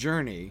Christian's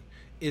journey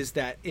is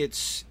that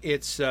it's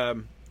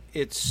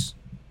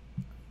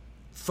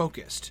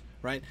focused,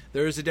 right?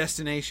 There is a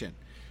destination.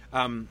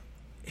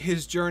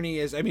 His journey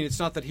is, I mean, it's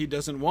not that he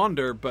doesn't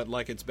wander, but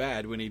like it's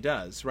bad when he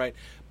does, right?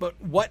 But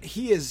what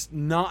he is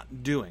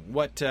not doing,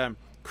 what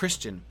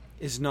Christian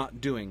is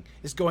not doing,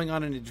 is going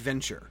on an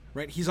adventure,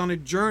 right? He's on a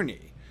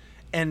journey,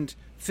 and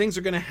things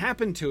are going to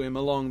happen to him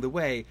along the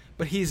way,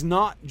 but he's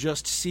not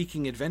just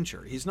seeking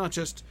adventure. He's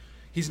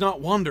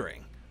not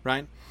wandering,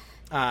 right?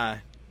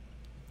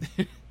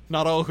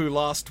 Not all who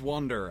lost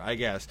wander, I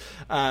guess.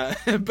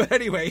 But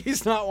anyway,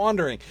 he's not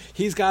wandering.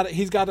 He's got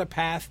a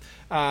path.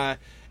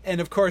 And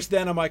of course,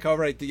 then I'm like, all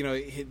right,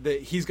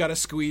 he's got to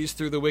squeeze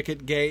through the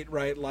wicket gate,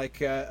 right?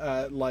 Like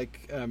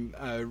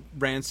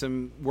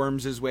Ransom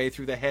worms his way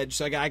through the hedge.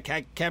 So I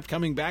kept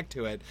coming back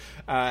to it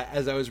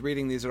as I was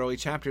reading these early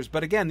chapters.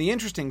 But again, the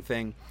interesting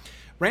thing,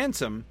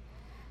 Ransom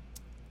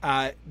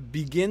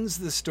begins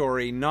the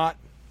story not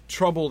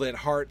troubled at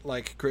heart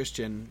like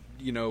Christian,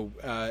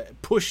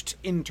 pushed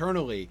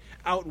internally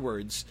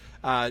outwards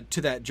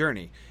to that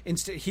journey.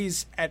 Instead,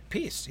 he's at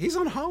peace. He's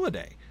on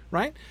holiday,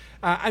 right?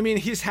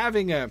 He's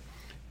having a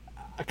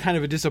kind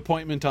of a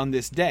disappointment on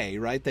this day,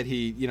 right? That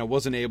he,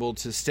 wasn't able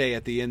to stay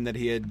at the inn that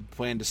he had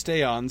planned to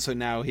stay on. So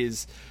now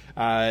he's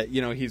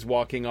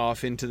walking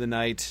off into the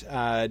night,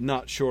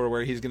 not sure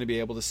where he's going to be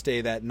able to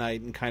stay that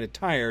night and kind of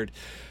tired.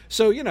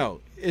 So,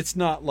 it's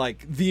not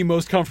like the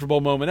most comfortable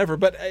moment ever,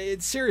 but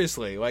it's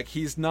seriously like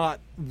he's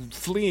not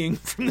fleeing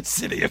from the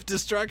city of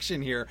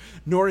destruction here,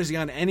 nor is he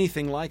on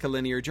anything like a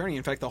linear journey.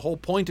 In fact, the whole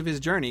point of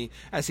his journey,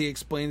 as he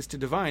explains to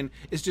Divine,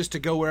 is just to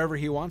go wherever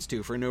he wants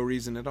to for no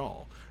reason at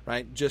all,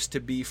 right? Just to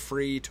be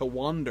free to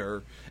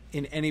wander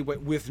in any way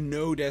with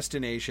no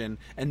destination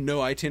and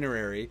no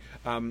itinerary,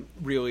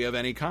 really of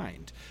any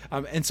kind.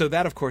 And so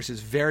that, of course,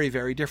 is very,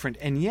 very different.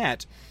 And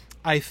yet,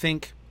 I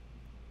think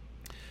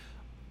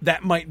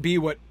that might be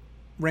what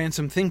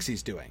Ransom thinks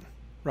he's doing,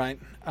 right?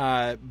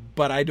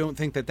 But I don't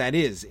think that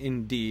is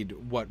indeed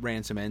what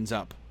Ransom ends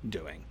up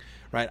doing,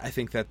 right? I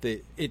think that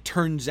it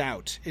turns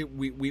out,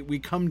 we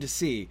come to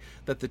see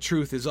that the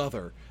truth is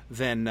other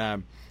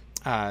than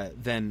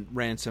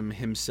Ransom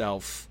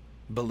himself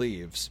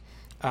believes,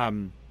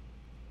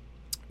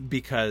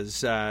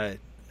 because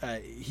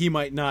he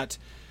might not...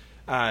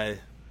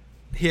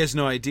 he has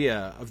no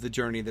idea of the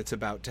journey that's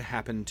about to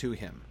happen to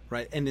him,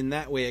 right? And in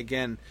that way,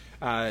 again,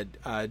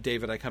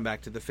 David, I come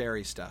back to the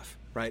fairy stuff,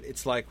 right?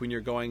 It's like when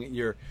you're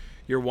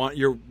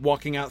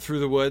walking out through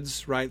the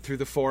woods, right, through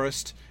the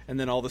forest, and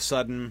then all of a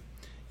sudden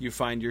you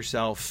find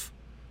yourself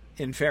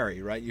in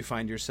fairy, right? You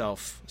find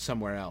yourself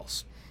somewhere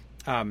else.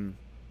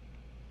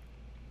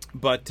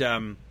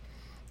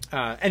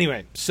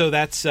 Anyway, so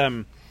that's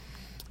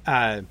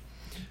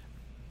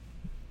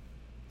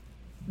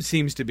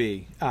seems to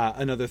be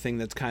another thing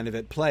that's kind of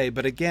at play.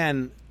 But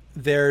again,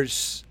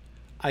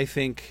 I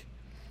think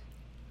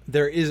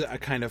there is a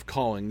kind of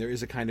calling, there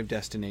is a kind of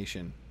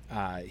destination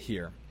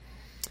here.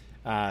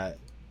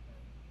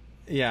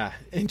 Yeah,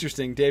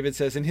 interesting. David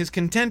says, in his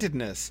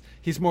contentedness,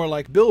 he's more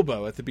like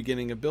Bilbo at the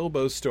beginning of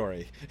Bilbo's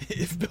story,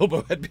 if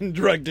Bilbo had been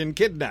drugged and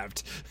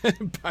kidnapped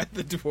by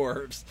the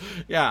dwarves.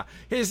 Yeah,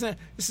 he's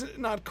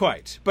not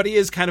quite, but he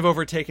is kind of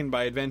overtaken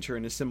by adventure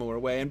in a similar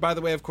way. And by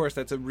the way, of course,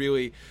 that's a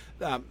really...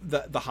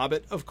 The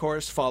Hobbit, of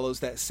course, follows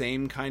that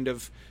same kind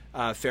of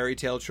fairy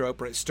tale trope,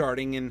 right?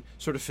 Starting in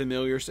sort of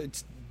familiar...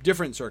 It's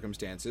different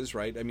circumstances,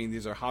 right? I mean,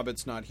 these are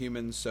hobbits, not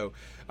humans, so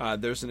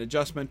there's an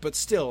adjustment, but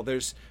still,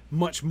 there's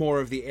much more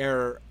of the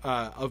air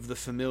of the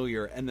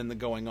familiar, and then the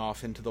going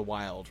off into the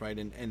wild, right?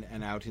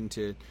 And out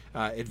into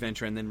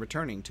adventure, and then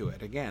returning to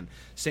it again.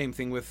 Same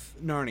thing with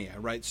Narnia,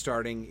 right?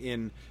 Starting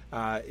in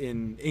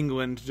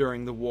England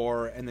during the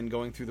war, and then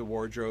going through the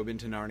wardrobe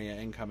into Narnia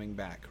and coming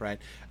back, right?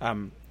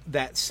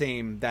 That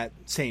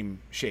same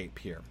shape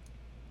here.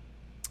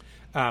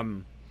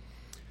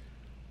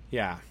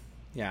 Yeah.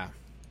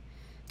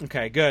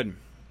 Okay, good.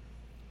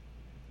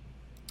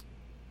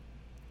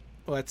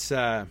 Let's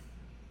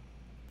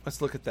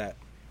look at that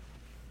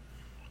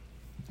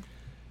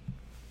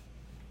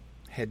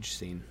hedge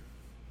scene.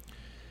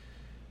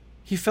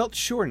 He felt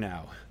sure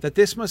now that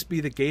this must be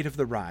the gate of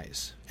the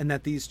rise, and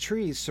that these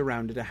trees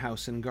surrounded a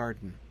house and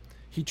garden.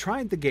 He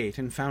tried the gate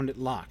and found it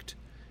locked.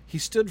 He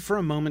stood for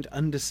a moment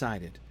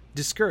undecided,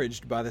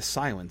 discouraged by the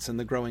silence and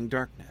the growing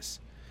darkness.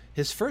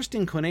 His first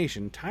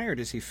inclination, tired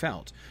as he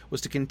felt, was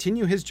to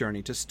continue his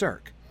journey to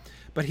Stirk,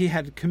 but he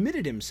had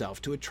committed himself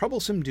to a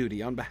troublesome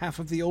duty on behalf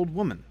of the old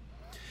woman.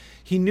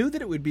 He knew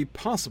that it would be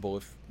possible,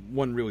 if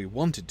one really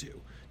wanted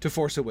to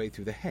force a way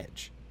through the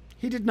hedge.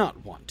 He did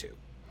not want to.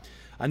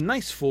 A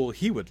nice fool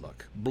he would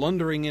look,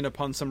 blundering in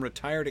upon some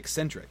retired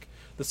eccentric,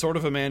 the sort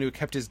of a man who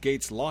kept his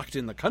gates locked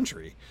in the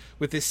country,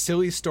 with this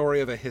silly story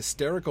of a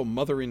hysterical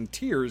mother in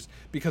tears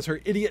because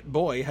her idiot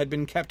boy had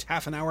been kept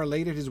half an hour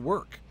late at his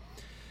work.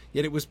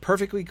 Yet it was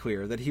perfectly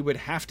clear that he would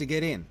have to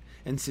get in,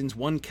 and since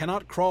one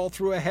cannot crawl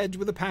through a hedge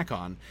with a pack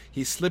on,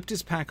 he slipped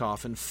his pack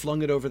off and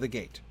flung it over the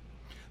gate.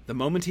 The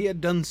moment he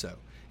had done so,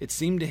 it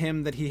seemed to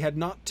him that he had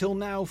not till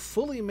now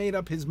fully made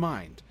up his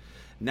mind,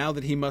 now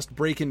that he must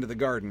break into the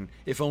garden,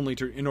 if only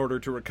in order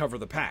to recover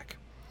the pack.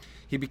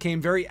 He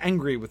became very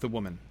angry with the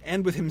woman,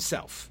 and with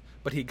himself,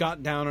 but he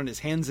got down on his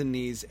hands and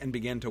knees and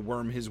began to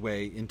worm his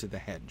way into the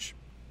hedge.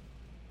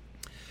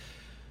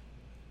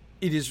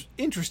 It is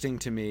interesting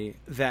to me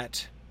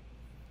that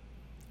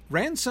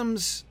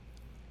Ransom's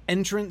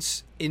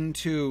entrance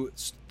into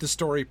the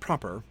story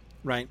proper,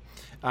 right?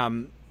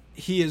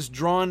 He is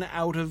drawn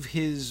out of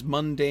his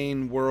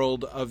mundane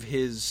world of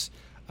his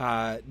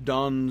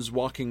Don's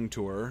walking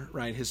tour,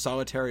 right, his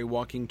solitary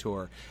walking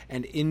tour,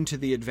 and into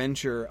the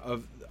adventure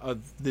of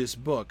this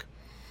book,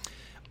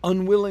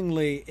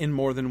 unwillingly in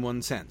more than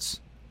one sense,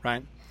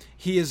 right?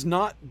 He is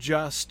not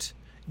just,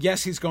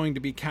 yes, he's going to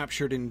be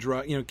captured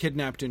and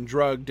kidnapped and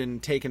drugged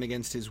and taken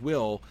against his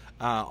will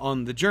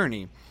on the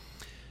journey.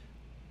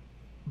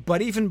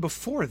 But even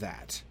before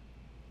that,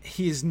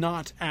 he is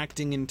not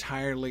acting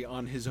entirely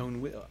on his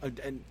own will,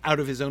 out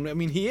of his own. I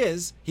mean, he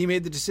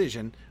made the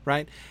decision,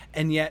 right?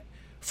 And yet,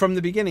 from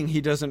the beginning,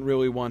 he doesn't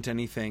really want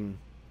anything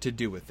to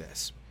do with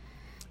this.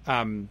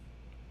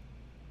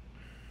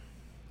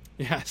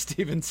 Yeah,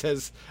 Stephen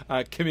says,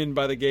 come in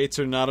by the gates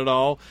or not at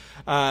all.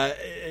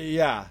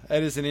 Yeah,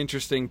 that is an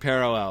interesting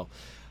parallel.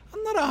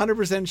 I'm not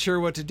 100% sure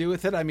what to do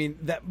with it. I mean,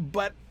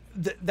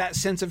 that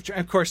sense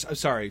of course,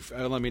 sorry,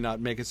 let me not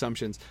make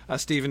assumptions.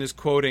 Stephen is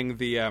quoting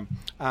the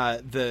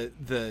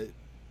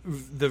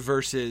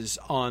verses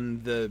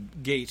on the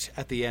gate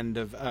at the end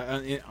of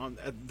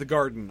at the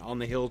garden on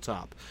the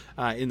hilltop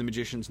in The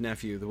Magician's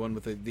Nephew, the one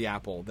with the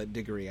apple that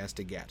Diggory has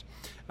to get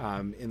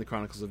in the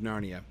Chronicles of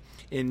Narnia,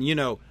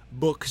 in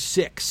book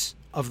 6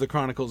 of the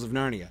Chronicles of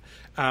Narnia.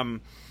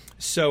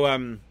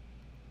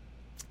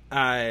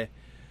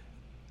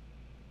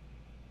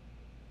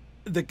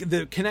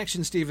 The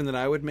connection, Stephen, that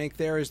I would make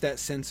there is that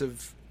sense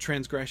of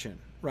transgression,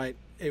 right?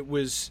 It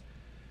was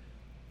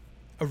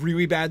a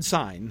really bad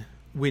sign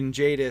when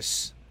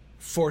Jadis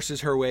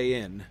forces her way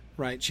in,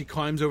 right? She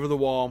climbs over the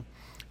wall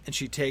and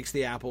she takes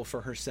the apple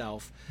for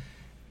herself,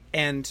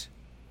 and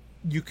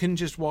you can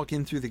just walk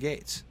in through the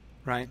gates,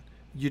 right?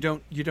 You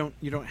don't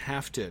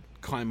have to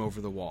climb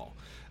over the wall.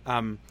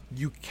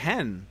 You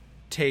can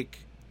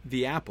take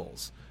the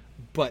apples,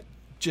 but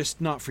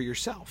just not for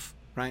yourself,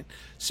 right?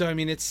 So I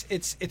mean,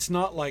 it's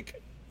not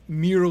like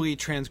merely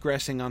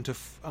transgressing onto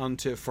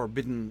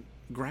forbidden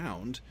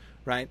ground,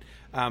 right?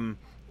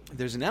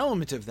 There's an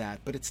element of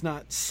that, but it's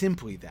not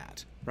simply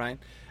that, right?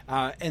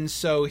 And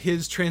so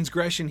his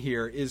transgression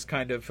here is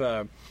kind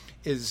of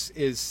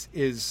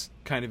is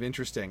kind of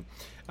interesting.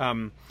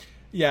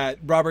 Yeah,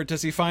 Robert,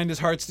 does he find his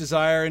heart's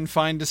desire and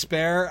find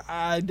despair?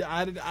 I'm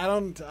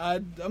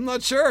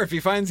not sure if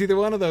he finds either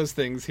one of those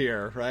things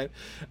here, right?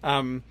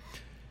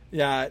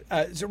 Yeah.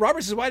 So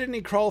Robert says, why didn't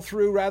he crawl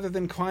through rather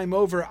than climb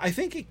over? I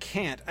think he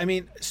can't. I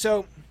mean,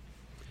 so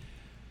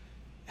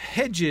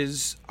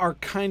hedges are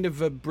kind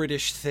of a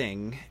British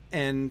thing,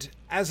 and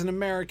as an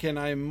American,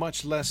 I'm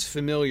much less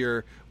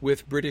familiar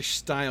with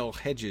British-style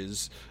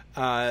hedges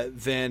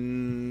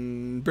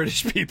than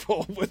British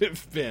people would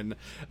have been.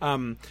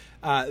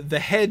 The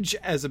hedge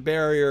as a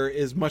barrier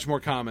is much more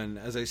common,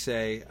 as I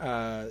say,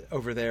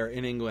 over there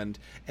in England,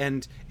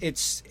 and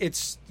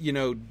it's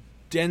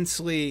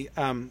densely.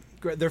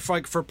 They're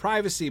like for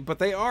privacy, but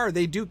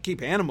they do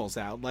keep animals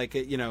out, like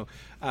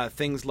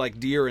things like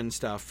deer and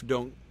stuff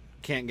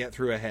can't get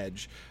through a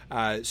hedge,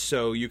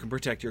 so you can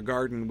protect your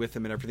garden with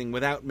them and everything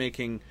without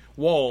making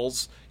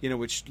walls,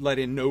 which let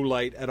in no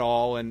light at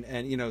all, and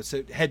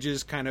so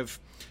hedges kind of,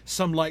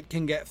 some light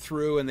can get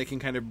through and they can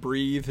kind of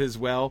breathe as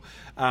well,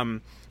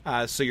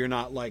 so you're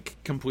not like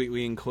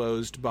completely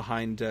enclosed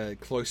behind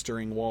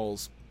cloistering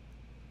walls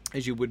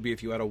as you would be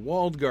if you had a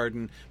walled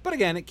garden. But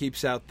again, it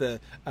keeps out the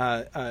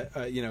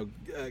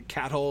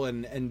cattle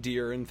and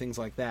deer and things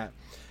like that,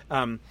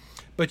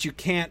 but you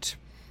can't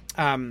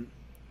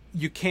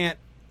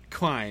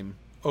climb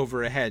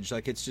over a hedge.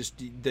 Like, it's just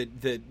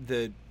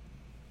the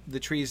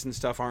trees and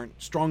stuff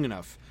aren't strong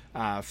enough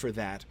for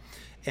that,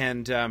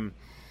 and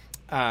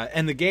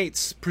the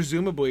gates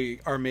presumably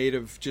are made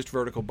of just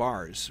vertical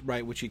bars,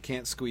 right, which you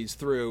can't squeeze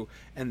through,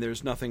 and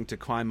there's nothing to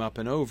climb up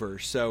and over.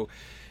 So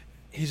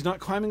he's not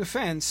climbing a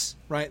fence,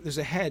 right? There's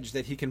a hedge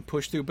that he can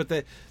push through, but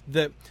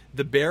the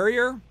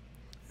barrier.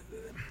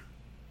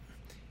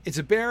 It's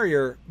a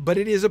barrier, but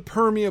it is a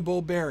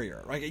permeable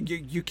barrier. Right?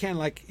 You can,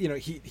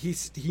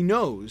 he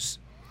knows.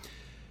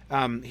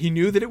 He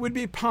knew that it would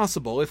be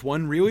possible, if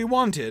one really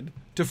wanted,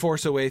 to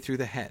force a way through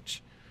the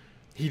hedge.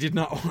 He did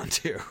not want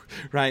to,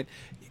 right?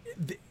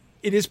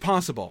 It is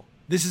possible.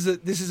 This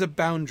is a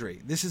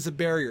boundary. This is a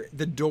barrier.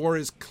 The door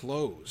is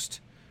closed,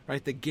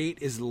 right? The gate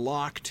is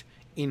locked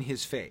in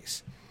his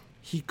face.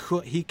 He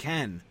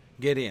can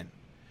get in.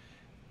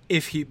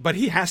 But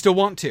he has to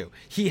want to.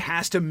 He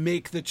has to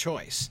make the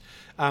choice.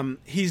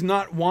 He's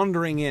not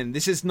wandering in.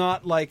 This is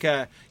not like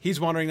he's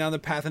wandering down the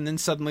path and then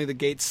suddenly the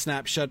gates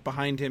snap shut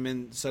behind him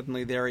and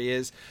suddenly there he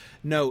is.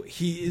 No,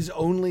 he is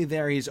only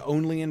there. He's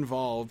only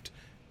involved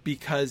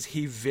because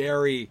he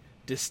very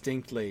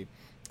distinctly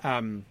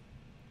has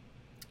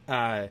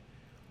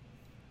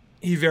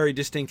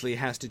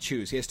to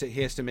choose. He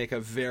has to make a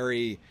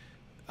very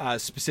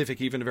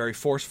specific, even a very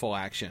forceful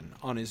action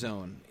on his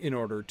own in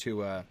order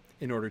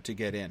to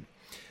get in.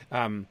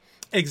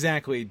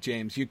 Exactly,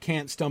 James. You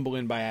can't stumble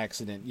in by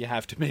accident. You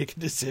have to make a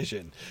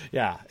decision.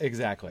 Yeah,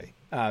 exactly.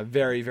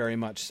 Very, very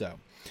much so.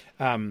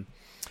 And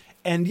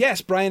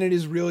yes, Brian, it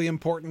is really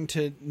important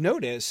to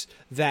notice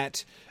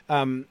that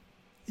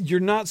you're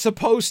not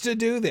supposed to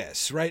do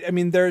this, right? I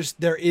mean, there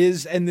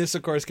is, and this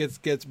of course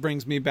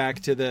brings me back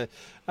to the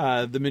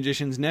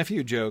magician's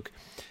nephew joke.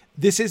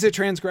 This is a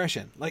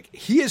transgression. Like,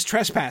 he is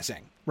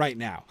trespassing right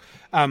now.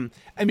 I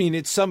mean,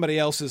 it's somebody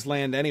else's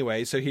land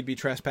anyway, so he'd be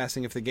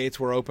trespassing if the gates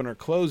were open or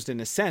closed in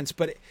a sense.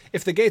 But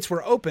if the gates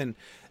were open,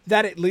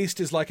 that at least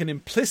is like an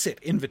implicit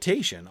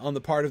invitation on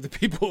the part of the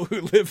people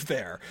who live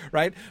there,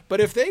 right? But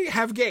if they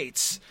have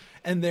gates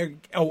and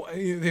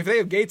if they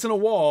have gates in a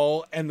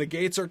wall and the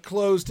gates are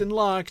closed and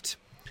locked,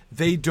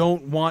 they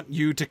don't want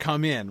you to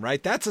come in,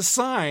 right? That's a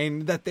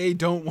sign that they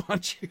don't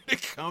want you to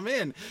come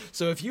in.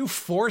 So if you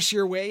force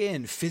your way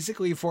in,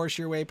 physically force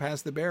your way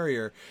past the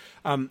barrier,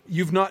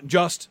 you've not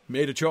just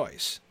made a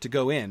choice to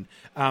go in,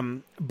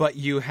 but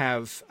you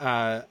have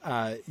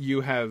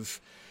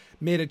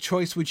made a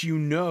choice which you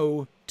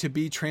know to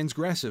be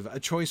transgressive, a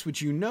choice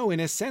which you know, in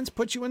a sense,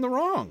 puts you in the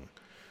wrong,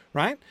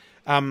 right?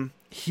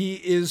 He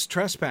is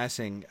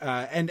trespassing,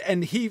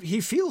 and he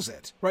feels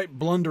it, right?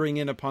 Blundering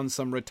in upon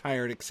some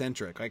retired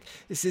eccentric. Like,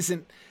 this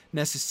isn't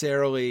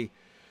necessarily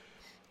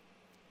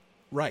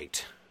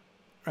right?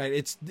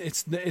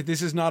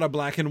 This is not a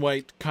black and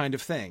white kind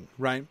of thing,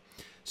 right?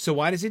 So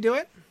why does he do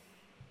it?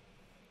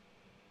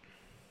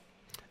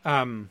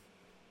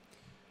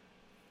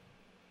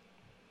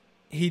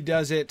 He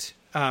does it.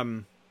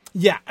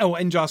 Yeah. Oh,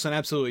 and Jocelyn,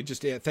 absolutely.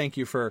 Just thank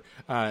you for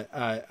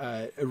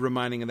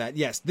reminding of that.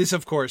 Yes, this,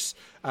 of course,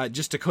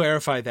 just to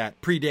clarify,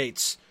 that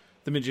predates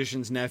The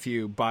Magician's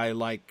Nephew by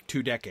like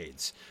 2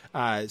 decades.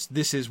 If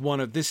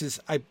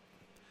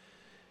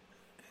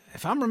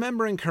I'm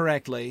remembering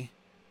correctly,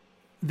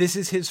 this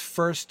is his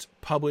first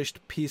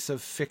published piece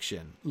of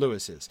fiction.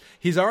 Lewis's.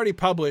 He's already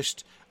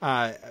published.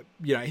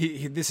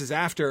 This is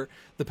after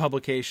the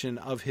publication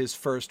of his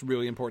first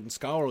really important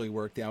scholarly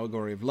work, The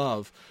Allegory of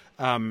Love.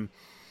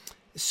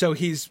 So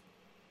he's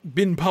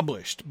been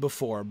published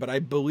before, but I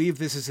believe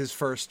this is his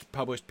first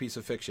published piece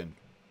of fiction.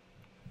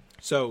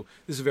 So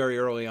this is very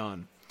early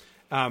on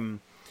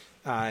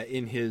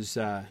in his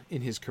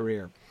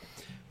career.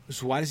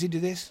 So why does he do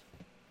this?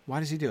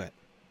 Why does he do it?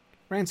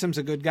 Ransom's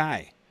a good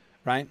guy,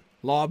 right?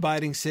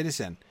 Law-abiding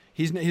citizen.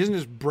 He doesn't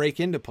just break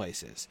into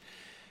places.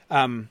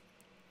 And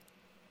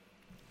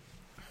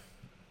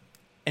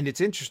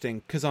it's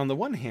interesting because on the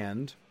one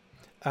hand,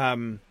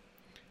 he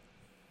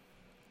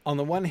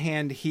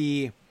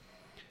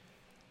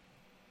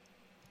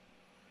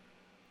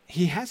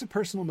has a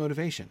personal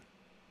motivation,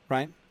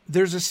 right?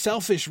 There's a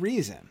selfish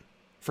reason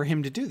for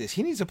him to do this.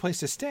 He needs a place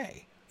to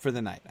stay for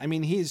the night. I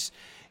mean,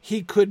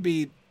 he could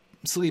be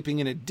sleeping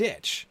in a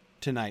ditch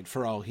tonight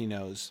for all he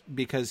knows,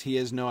 because he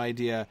has no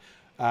idea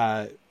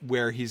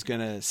where he's going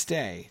to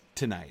stay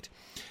tonight.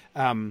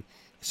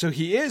 So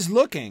he is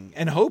looking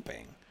and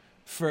hoping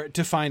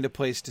to find a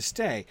place to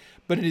stay,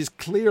 but it is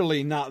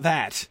clearly not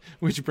that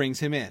which brings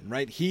him in,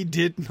 right? He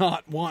did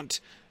not want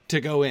to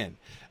go in.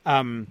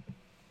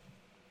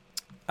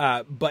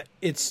 But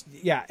it's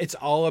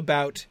all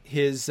about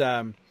his,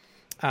 it's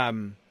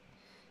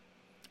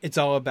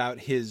all about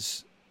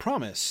his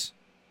promise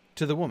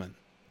to the woman,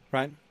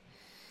 right?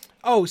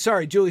 Oh,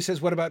 sorry. Julie says,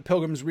 what about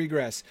Pilgrim's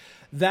Regress?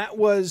 That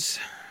was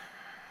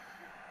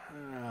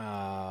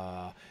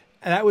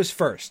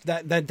first.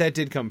 That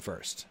did come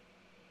first.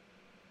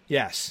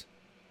 Yes,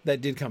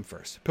 that did come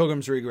first.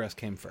 Pilgrim's Regress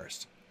came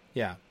first.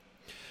 Yeah.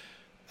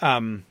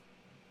 And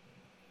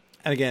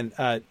again,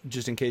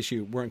 just in case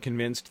you weren't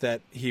convinced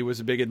that he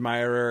was a big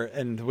admirer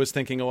and was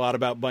thinking a lot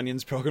about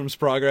Bunyan's Pilgrim's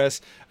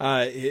Progress,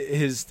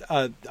 his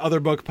other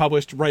book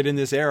published right in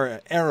this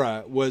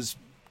era was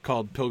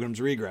called Pilgrim's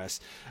Regress,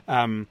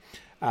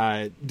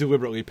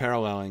 deliberately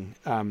paralleling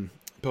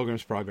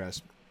Pilgrim's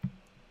Progress.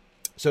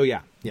 So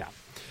yeah.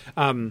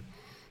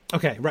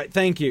 Okay, right.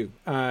 Thank you,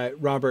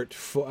 Robert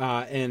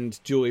and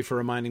Julie, for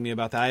reminding me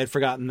about that. I had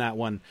forgotten that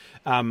one.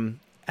 I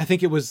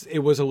think it was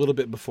a little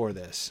bit before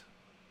this,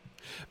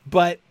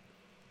 but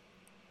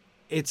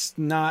it's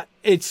not.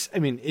 It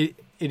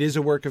is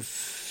a work of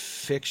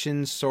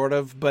fiction, sort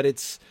of, but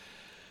it's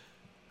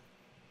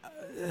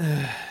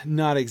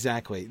not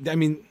exactly. I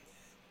mean,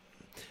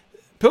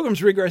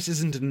 Pilgrim's Regress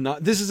this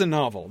is a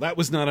novel. That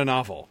was not a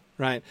novel,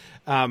 right?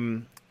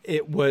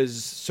 It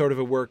was sort of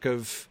a work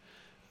of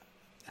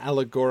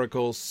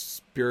allegorical,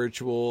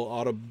 spiritual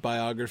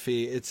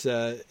autobiography. It's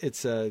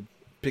a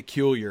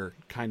peculiar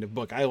kind of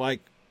book. I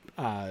like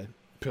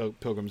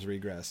Pilgrim's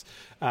Regress.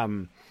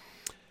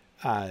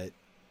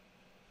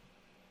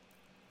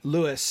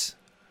 Lewis,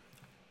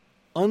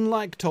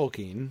 unlike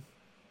Tolkien,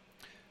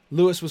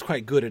 Lewis was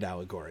quite good at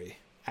allegory,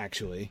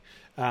 actually.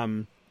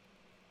 Tolkien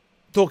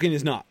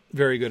is not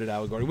very good at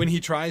allegory. When he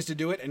tries to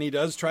do it, and he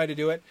does try to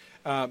do it,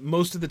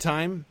 most of the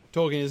time,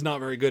 Tolkien is not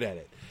very good at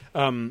it.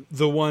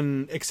 The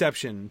one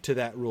exception to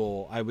that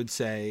rule, I would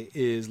say,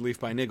 is Leaf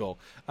by Niggle.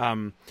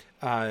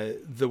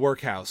 The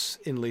workhouse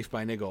in Leaf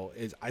by Niggle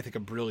is, I think, a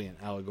brilliant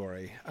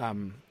allegory.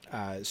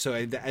 So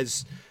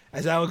as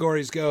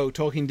allegories go,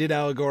 Tolkien did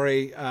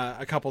allegory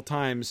a couple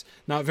times,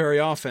 not very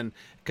often,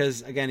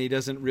 because again he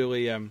doesn't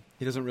really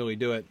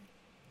do it.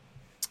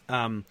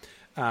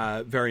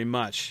 very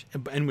much.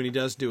 And when he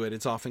does do it,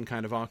 it's often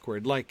kind of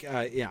awkward. Like,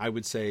 I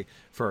would say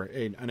for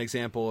an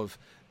example of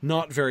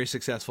not very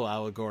successful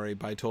allegory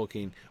by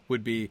Tolkien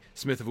would be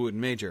Smith of Wootton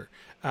Major.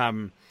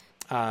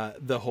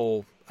 The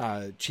whole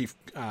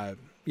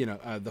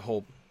the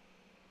whole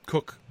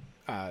cook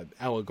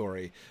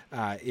allegory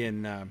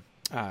in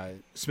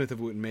Smith of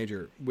Wootton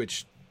Major,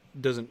 which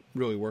doesn't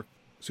really work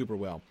super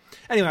well.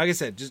 Anyway, like I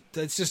said,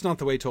 it's just not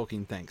the way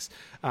Tolkien thinks,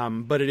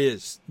 but it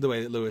is the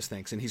way that Lewis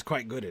thinks, and he's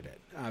quite good at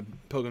it.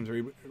 Pilgrim's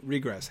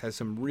Regress has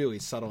some really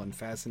subtle and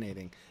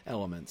fascinating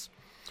elements.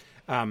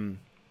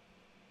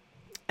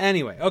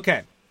 Anyway,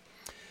 okay.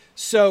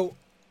 So,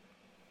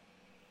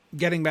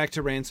 getting back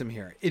to Ransom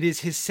here, it is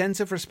his sense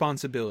of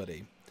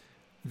responsibility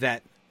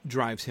that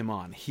drives him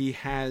on. He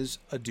has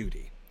a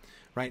duty,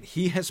 right?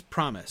 He has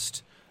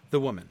promised the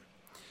woman,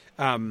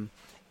 and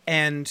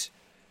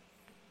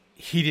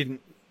he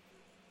didn't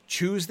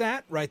choose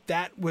that, right?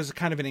 That was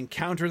kind of an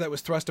encounter that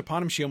was thrust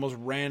upon him. She almost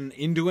ran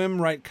into him,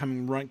 right?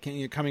 Coming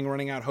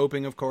running out,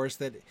 hoping, of course,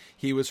 that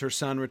he was her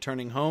son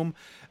returning home.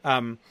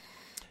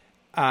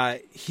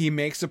 He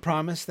makes a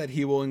promise that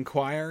he will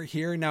inquire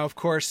here. Now, of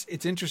course,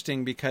 it's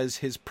interesting because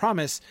his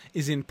promise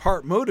is in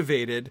part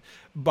motivated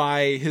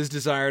by his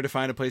desire to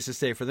find a place to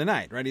stay for the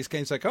night, right? He's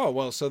kind of like, oh,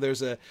 well, so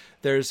there's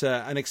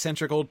an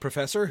eccentric old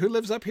professor who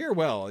lives up here.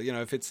 Well,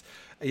 if it's,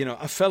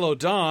 a fellow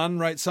Don,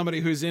 right?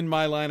 Somebody who's in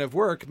my line of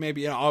work,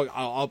 maybe,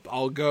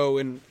 I'll go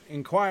and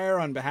inquire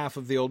on behalf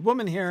of the old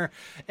woman here.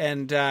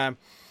 And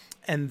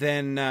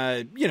then,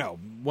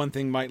 one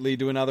thing might lead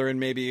to another, and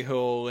maybe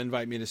he'll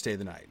invite me to stay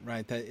the night,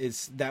 right?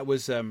 That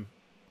was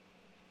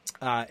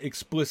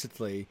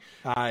explicitly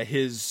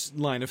his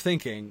line of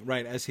thinking,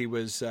 right? As he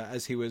was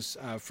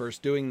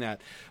first doing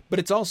that. But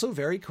it's also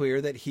very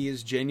clear that he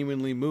is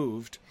genuinely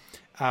moved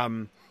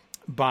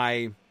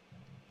by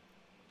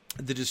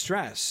the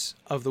distress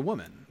of the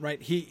woman,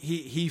 right?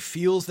 He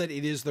feels that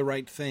it is the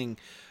right thing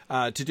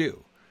to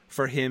do,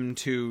 for him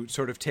to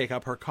sort of take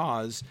up her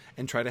cause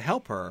and try to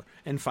help her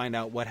and find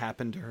out what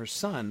happened to her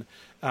son.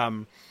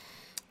 And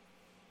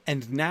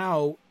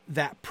now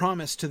that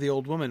promise to the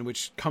old woman,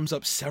 which comes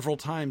up several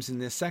times in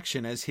this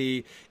section as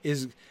he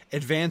is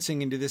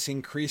advancing into this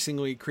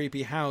increasingly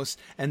creepy house,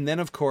 and then,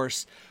 of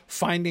course,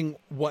 finding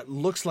what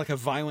looks like a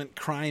violent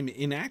crime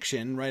in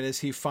action, right, as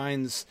he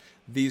finds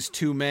these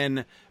two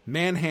men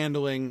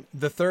manhandling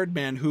the third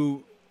man,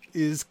 who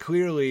is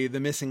clearly the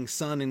missing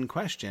son in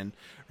question,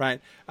 right?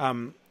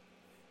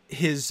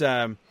 His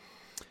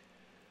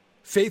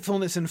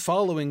faithfulness in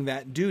following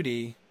that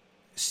duty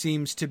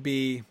seems to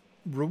be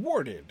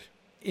rewarded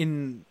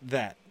in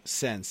that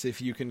sense,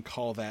 if you can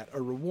call that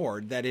a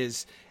reward. That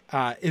is,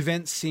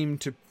 events seem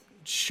to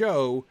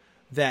show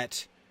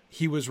that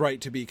he was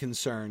right to be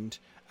concerned,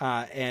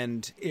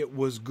 and it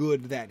was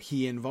good that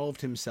he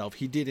involved himself.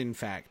 He did, in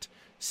fact,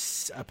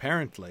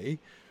 apparently,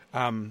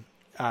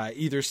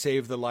 either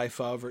save the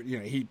life of, or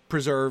he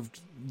preserved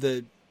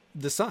the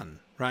son,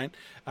 right?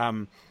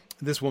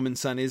 This woman's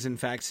son is, in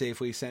fact,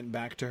 safely sent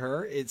back to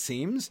her, it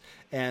seems,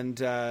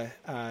 and it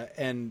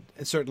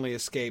certainly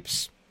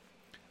escapes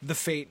the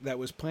fate that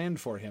was planned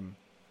for him.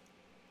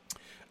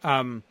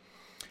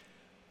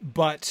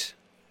 But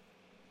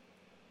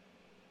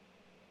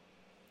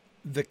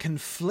the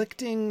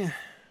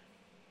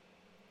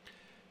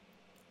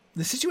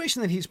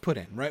situation that he's put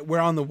in, right, where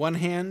on the one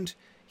hand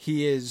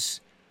he is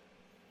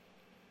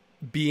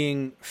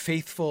being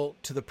faithful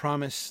to the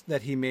promise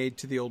that he made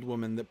to the old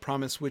woman, the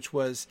promise which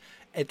was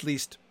at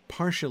least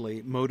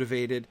partially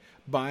motivated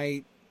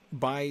by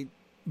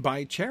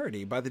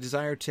charity, by the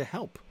desire to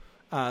help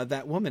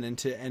that woman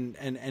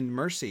and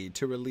mercy,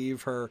 to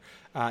relieve her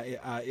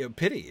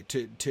pity,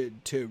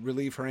 to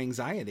relieve her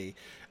anxiety,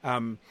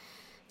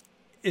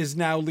 is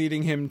now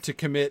leading him to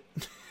commit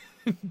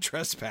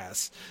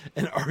trespass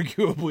and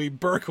arguably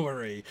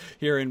burglary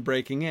here in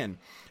breaking in.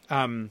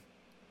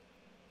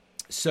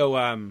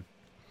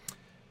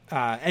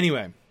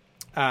 Anyway,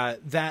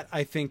 that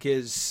I think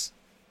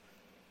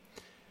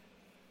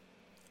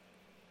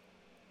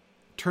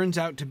turns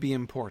out to be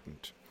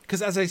important.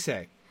 Because as I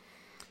say,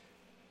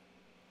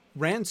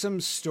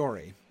 Ransom's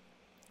story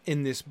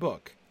in this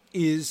book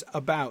is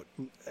about,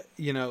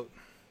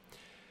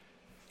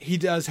 he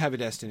does have a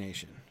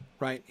destination,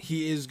 right?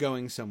 He is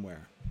going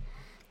somewhere.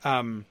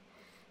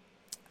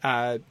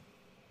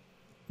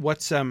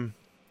 What's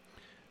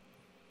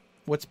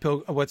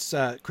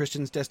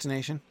Christian's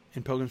destination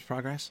in Pilgrim's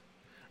Progress?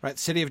 Right,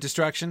 City of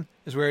Destruction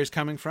is where he's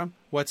coming from.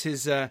 What's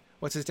his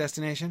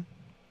destination?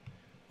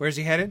 Where's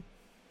he headed?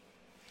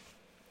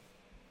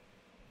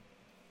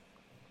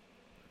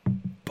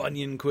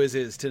 Bunyan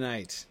quizzes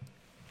tonight.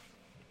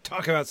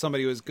 Talk about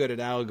somebody who is good at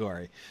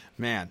allegory.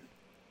 Man,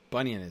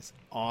 Bunyan is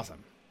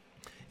awesome.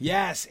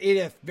 Yes,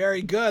 Edith,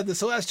 very good. The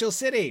Celestial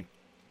City.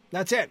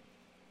 That's it.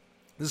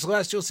 The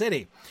Celestial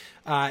City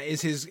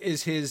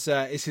is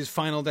his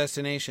final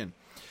destination.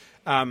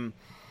 And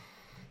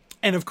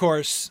of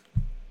course,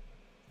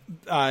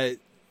 not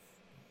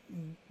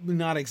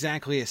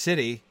exactly a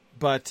city,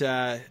 but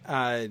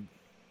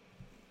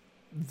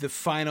the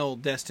final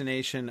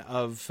destination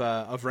of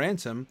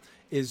Ransom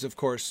is, of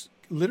course,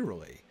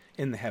 literally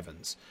in the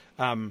heavens.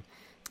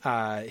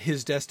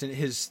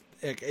 It's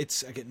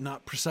again,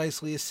 not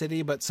precisely a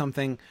city, but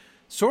something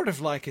sort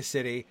of like a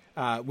city,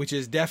 which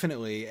is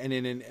definitely, and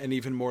in an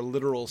even more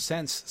literal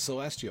sense,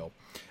 celestial.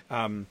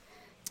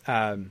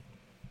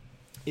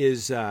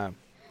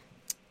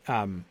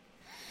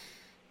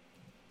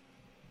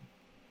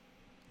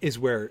 Is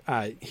where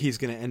he's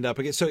going to end up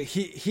again. So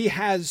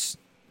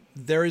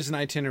there is an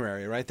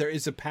itinerary, right? There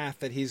is a path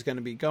that he's going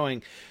to be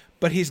going,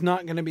 but he's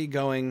not going to be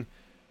going.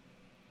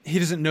 He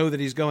doesn't know that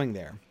he's going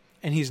there,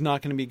 and he's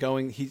not going to be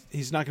going.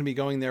 He's not going to be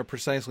going there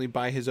precisely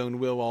by his own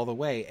will all the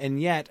way.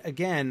 And yet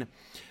again,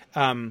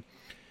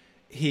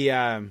 he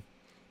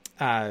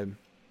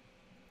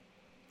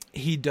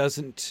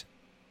doesn't.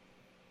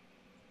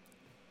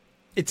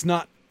 It's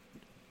not.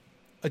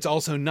 It's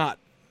also not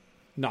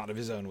of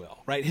his own will,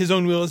 right? His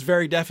own will is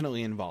very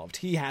definitely involved.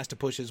 He has to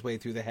push his way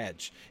through the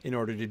hedge in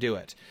order to do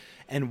it.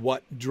 And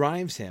what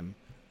drives him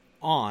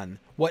on,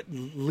 what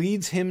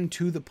leads him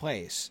to the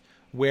place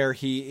where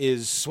he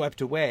is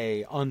swept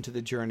away onto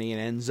the journey and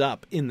ends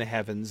up in the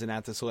heavens and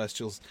at the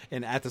celestial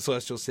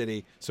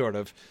city, sort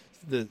of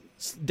the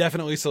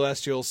definitely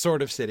celestial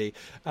sort of city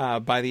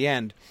by the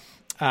end,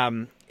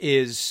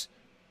 is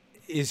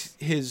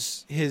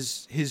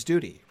his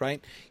duty,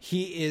 right?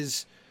 He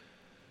is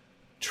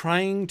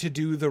trying to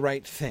do the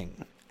right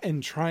thing,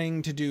 and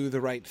trying to do the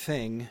right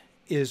thing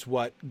is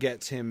what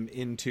gets him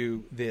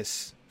into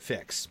this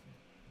fix.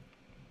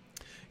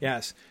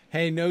 Yes.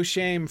 Hey, no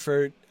shame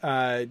for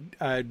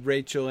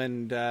Rachel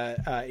and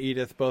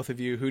Edith, both of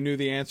you, who knew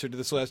the answer to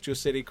the Celestial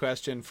City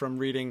question from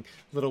reading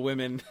Little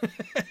Women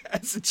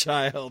as a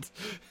child.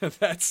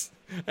 That's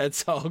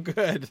all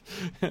good.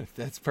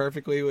 That's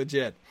perfectly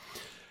legit.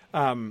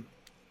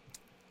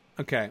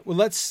 Okay, well,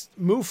 let's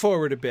move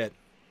forward a bit.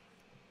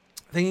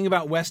 Thinking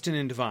about Weston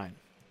and Devine.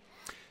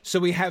 So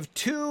we have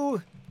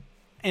two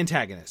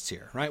antagonists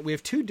here, right? We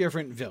have two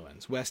different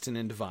villains, Weston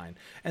and Devine.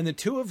 And the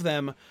two of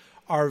them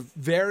are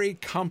very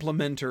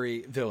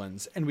complementary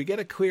villains. And we get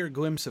a clear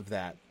glimpse of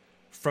that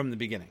from the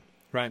beginning,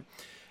 right?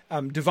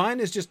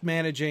 Devine is just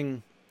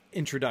managing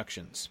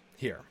introductions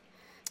here.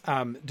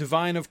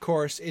 Devine, of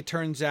course, it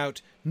turns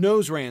out,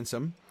 knows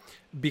Ransom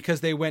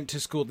because they went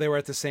to school. They were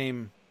at the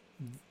same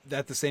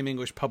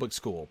English public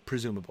school,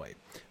 presumably,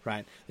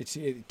 right?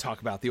 It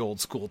talk about the old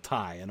school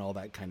tie and all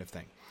that kind of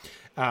thing.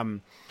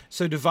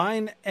 So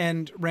Devine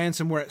and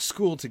Ransom were at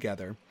school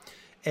together,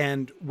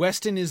 and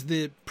Weston is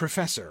the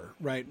professor,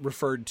 right?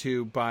 Referred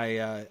to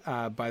by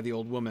the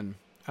old woman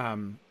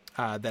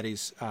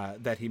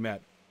that he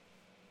met.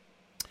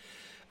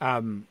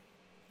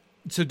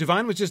 So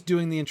Devine was just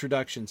doing the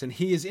introductions, and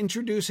he is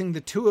introducing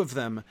the two of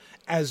them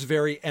as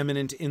very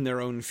eminent in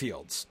their own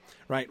fields,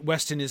 right?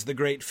 Weston is the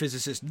great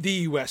physicist,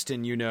 the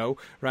Weston,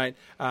 right?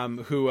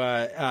 Who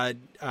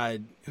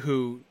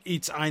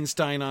eats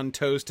Einstein on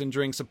toast and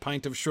drinks a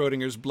pint of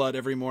Schrodinger's blood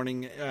every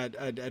morning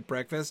at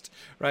breakfast,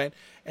 right?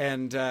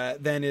 And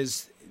then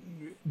is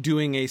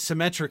doing a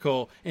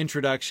symmetrical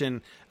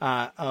introduction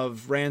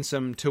of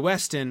Ransom to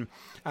Weston,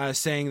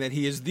 saying that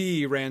he is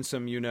the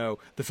Ransom,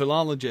 the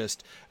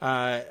philologist,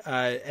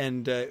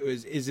 and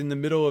is in the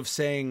middle of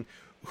saying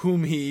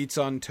whom he eats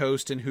on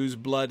toast and whose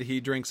blood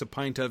he drinks a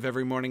pint of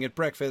every morning at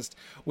breakfast,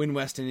 when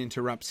Weston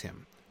interrupts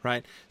him,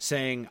 right?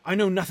 Saying, "I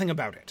know nothing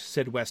about it,"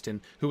 said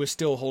Weston, who was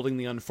still holding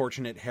the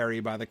unfortunate Harry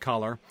by the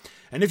collar.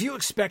 "And if you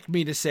expect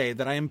me to say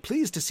that I am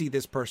pleased to see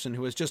this person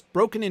who has just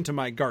broken into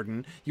my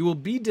garden, you will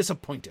be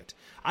disappointed.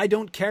 I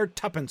don't care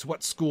tuppence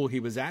what school he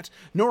was at,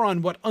 nor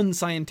on what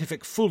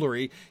unscientific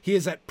foolery he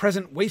is at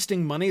present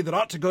wasting money that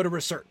ought to go to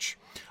research.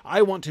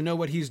 I want to know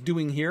what he's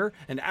doing here,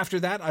 and after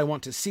that I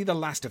want to see the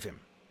last of him."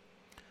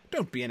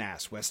 "Don't be an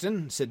ass,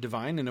 Weston," said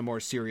Devine in a more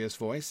serious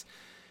voice.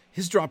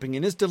 "His dropping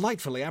in is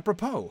delightfully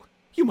apropos.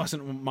 You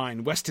mustn't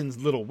mind Weston's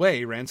little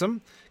way, Ransom.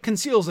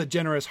 Conceals a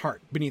generous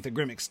heart beneath a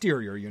grim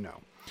exterior,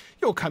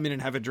 You'll come in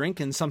and have a drink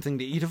and something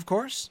to eat, of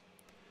course?"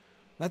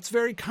 "That's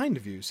very kind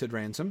of you," said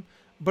Ransom.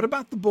 "But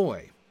about the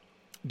boy?"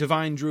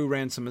 Devine drew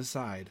Ransom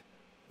aside.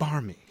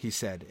 "Barmy," he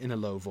said in a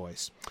low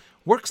voice.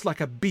 "Works like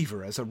a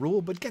beaver as a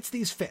rule, but gets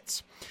these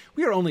fits.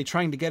 We are only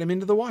trying to get him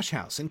into the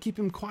wash-house and keep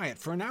him quiet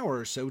for an hour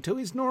or so till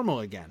he's normal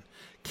again.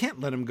 Can't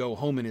let him go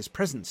home in his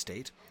present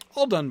state.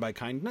 All done by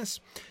kindness.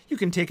 You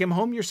can take him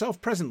home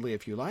yourself presently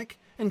if you like,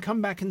 and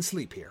come back and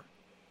sleep here."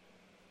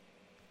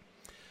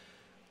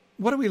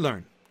 What do we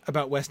learn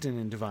about Weston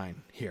and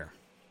Devine here?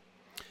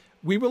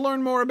 We will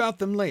learn more about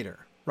them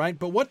later, right?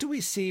 But what do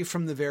we see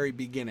from the very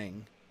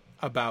beginning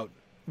about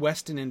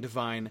Weston and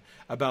Devine,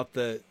 about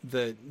the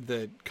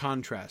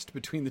contrast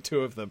between the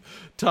two of them?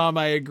 Tom,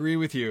 I agree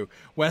with you.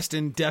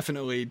 Weston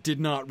definitely did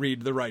not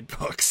read the right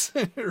books,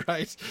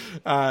 right?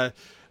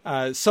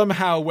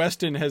 Somehow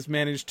Weston has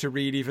managed to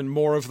read even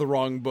more of the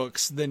wrong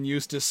books than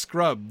Eustace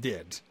Scrubb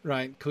did,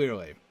 right?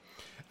 Clearly.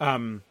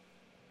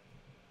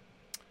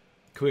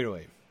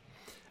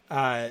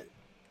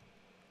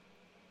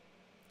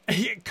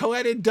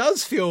 Colette, it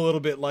does feel a little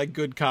bit like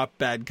good cop,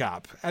 bad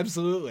cop.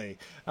 Absolutely.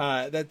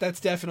 That's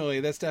definitely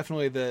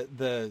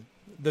the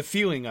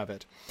feeling of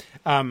it.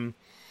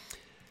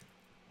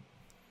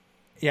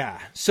 Yeah.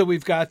 So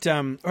we've got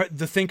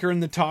the thinker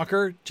and the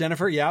talker,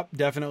 Jennifer. Yep,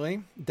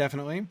 definitely.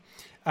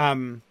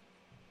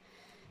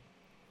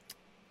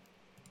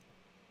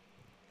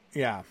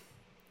 Yeah.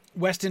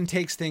 Weston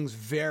takes things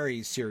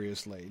very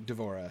seriously,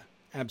 Devora.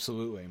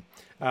 Absolutely.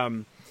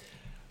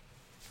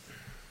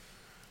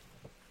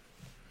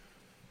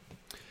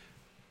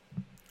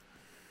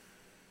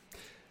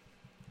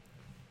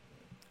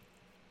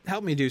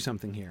 Help me do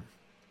something here.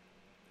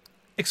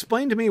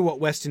 Explain to me what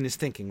Weston is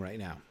thinking right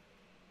now.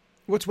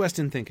 What's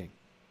Weston thinking?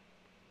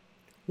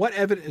 What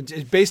evidence,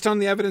 based on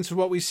the evidence of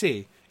what we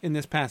see in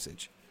this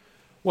passage,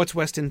 what's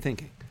Weston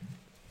thinking?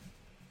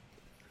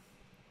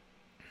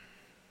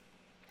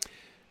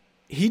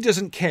 He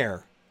doesn't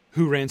care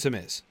who Ransom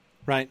is,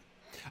 right?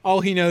 All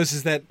he knows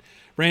is that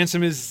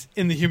Ransom is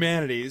in the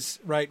humanities,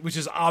 right? Which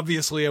is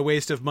obviously a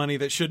waste of money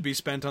that should be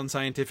spent on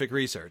scientific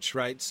research,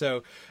 right?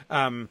 So,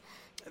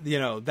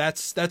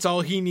 that's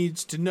all he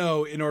needs to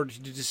know in order to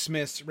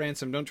dismiss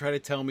Ransom. Don't try to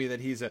tell me that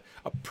he's a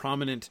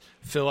prominent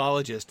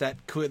philologist.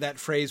 That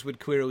phrase would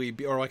clearly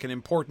be, or like an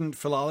important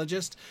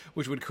philologist,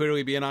 which would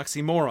clearly be an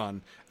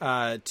oxymoron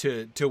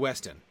to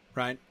Weston,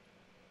 right?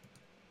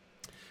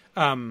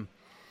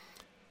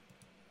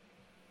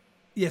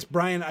 Yes,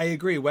 Brian, I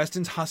agree.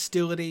 Weston's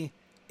hostility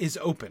is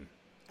open.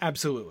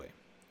 Absolutely.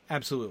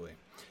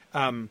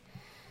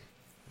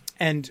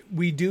 And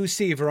we do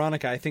see,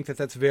 Veronica, I think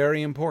that's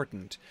very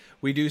important.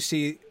 We do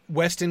see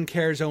Weston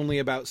cares only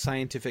about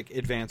scientific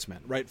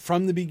advancement, right?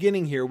 From the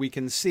beginning here, we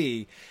can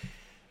see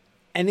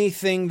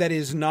anything that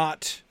is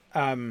not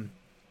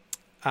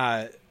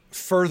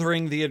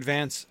furthering the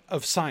advance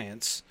of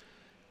science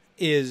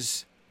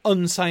is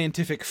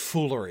unscientific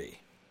foolery,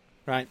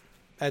 right?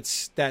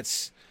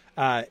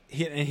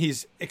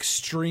 He's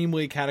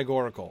extremely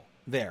categorical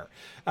there.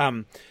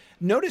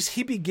 Notice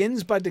he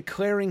begins by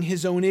declaring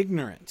his own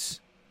ignorance.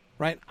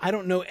 Right, I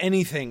don't know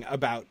anything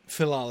about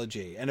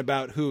philology and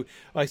about who,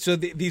 like, so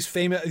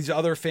these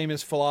other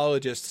famous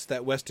philologists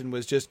that Weston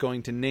was just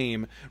going to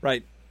name,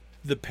 right?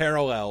 The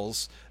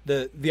parallels,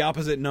 the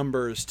opposite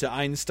numbers to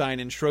Einstein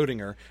and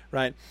Schrodinger,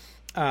 right?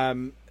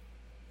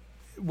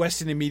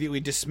 Weston immediately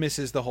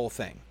dismisses the whole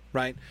thing,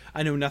 right?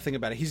 I know nothing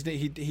about it.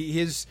 He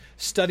has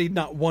studied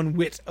not one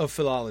whit of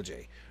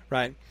philology,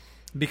 right?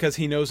 Because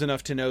he knows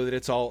enough to know that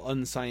it's all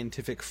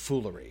unscientific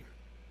foolery.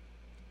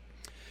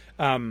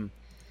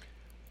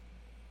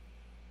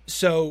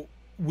 So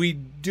we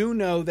do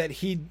know that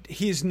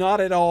he's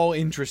not at all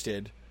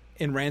interested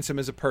in Ransom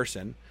as a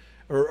person,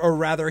 or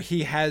rather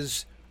he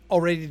has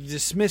already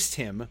dismissed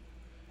him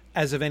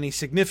as of any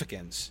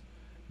significance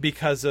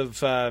because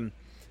of how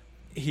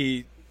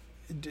he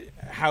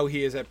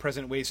is at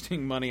present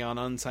wasting money on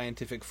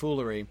unscientific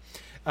foolery.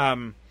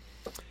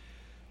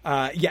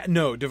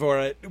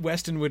 Devora,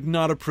 Weston would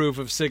not approve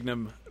of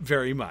Signum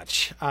very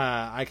much.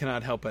 I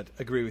cannot help but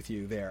agree with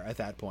you there at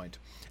that point.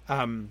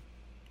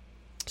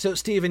 So,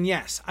 Stephen,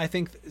 yes, I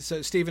think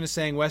so. Stephen is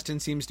saying Weston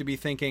seems to be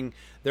thinking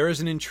there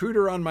is an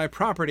intruder on my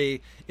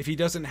property. If he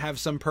doesn't have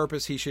some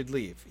purpose, he should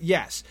leave.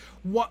 Yes.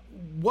 What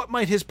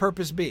might his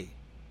purpose be?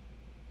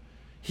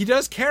 He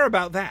does care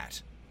about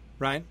that,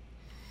 right?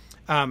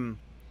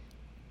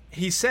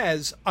 He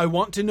says, I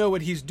want to know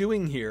what he's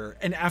doing here,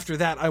 and after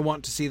that, I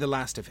want to see the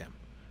last of him,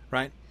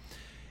 right?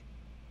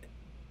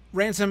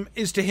 Ransom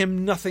is to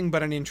him nothing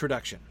but an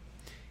introduction.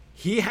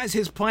 He has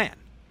his plan,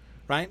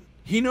 right?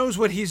 He knows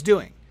what he's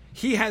doing.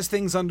 He has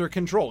things under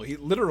control.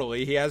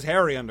 He has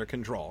Harry under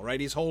control, right?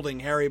 He's holding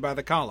Harry by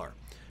the collar,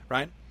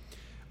 right?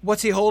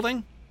 What's he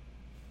holding?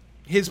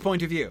 His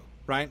point of view,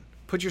 right?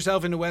 Put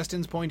yourself into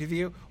Weston's point of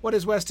view. What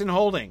is Weston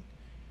holding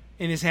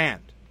in his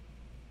hand?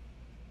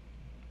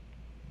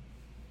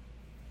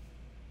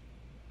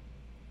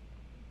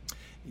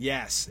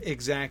 Yes,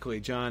 exactly,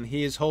 John.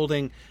 He is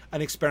holding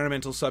an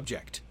experimental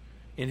subject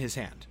in his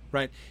hand,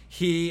 right?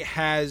 He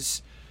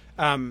has...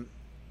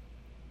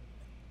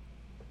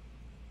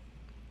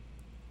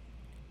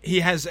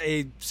 he has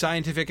a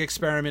scientific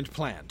experiment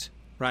planned,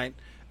 right?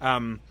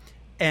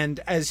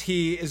 And as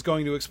he is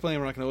going to explain,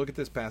 we're not going to look at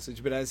this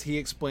passage, but as he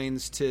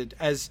explains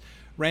as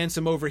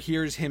Ransom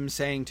overhears him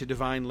saying to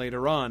Divine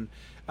later on,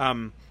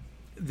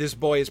 this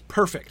boy is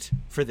perfect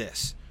for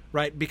this,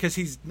 right? Because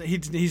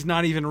he's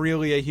not even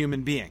really a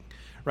human being,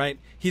 right?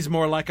 He's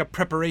more like a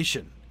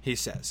preparation, he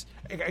says.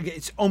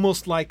 It's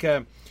almost like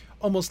a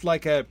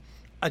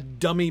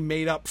dummy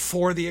made up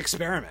for the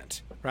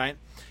experiment, right?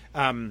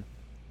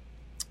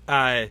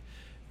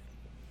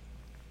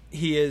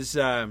 He's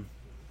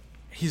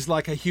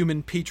like a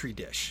human petri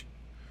dish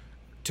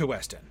to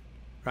Weston,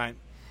 right?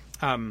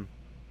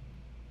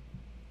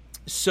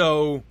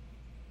 So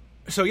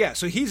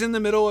he's in the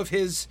middle of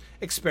his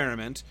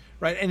experiment,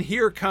 right? And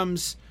here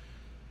comes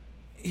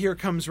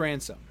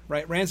Ransom,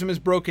 right? Ransom is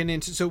broken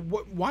into. So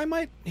why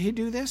might he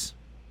do this?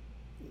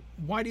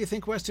 Why do you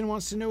think Weston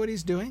wants to know what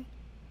he's doing?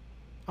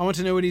 I want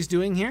to know what he's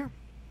doing here.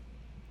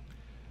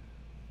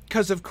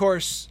 Because, of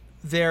course,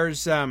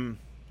 there's there's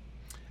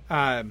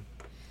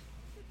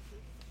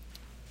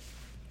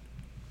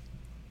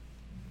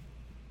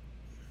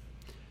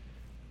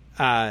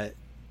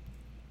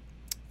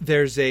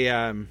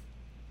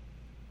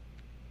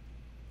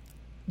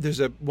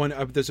a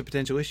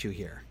potential issue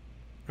here,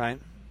 right?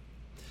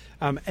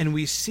 And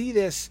we see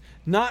this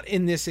not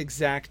in this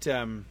exact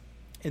in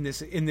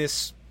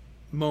this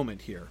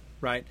moment here,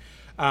 right?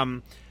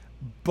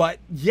 But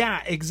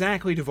yeah,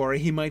 exactly, Devore.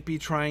 He might be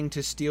trying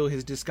to steal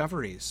his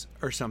discoveries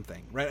or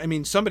something, right? I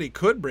mean, somebody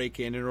could break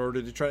in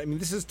order to try. I mean,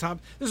 this is top.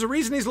 There's a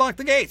reason he's locked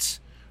the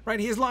gates, right?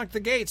 He has locked the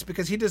gates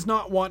because he does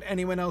not want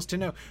anyone else to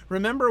know.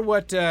 Remember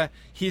what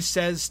he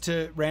says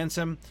to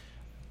Ransom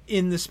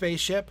in the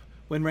spaceship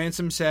when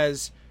Ransom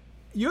says,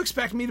 "You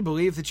expect me to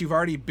believe that you've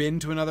already been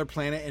to another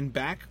planet and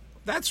back?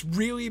 That's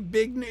really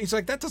big news." He's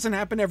like, that doesn't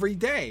happen every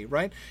day,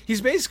 right?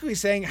 He's basically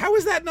saying, how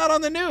is that not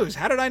on the news?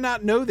 How did I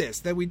not know this?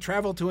 That we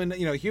travel to,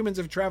 humans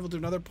have traveled to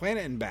another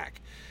planet and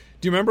back.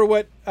 Do you remember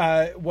what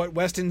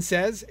Weston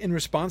says in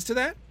response to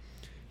that?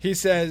 He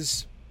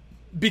says,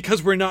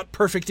 because we're not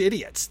perfect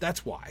idiots.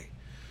 That's why,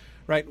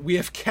 right? We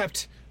have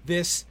kept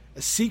this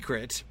a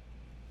secret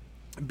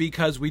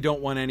because we don't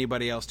want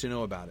anybody else to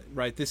know about it,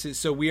 right?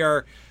 We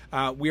are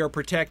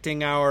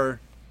protecting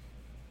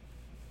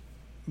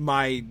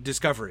my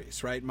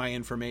discoveries, right? My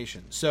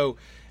information. So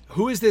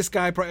who is this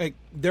guy?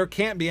 There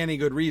can't be any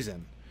good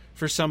reason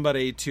for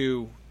somebody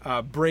to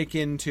break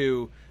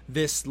into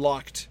this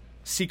locked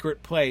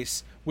secret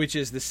place, which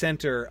is the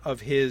center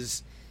of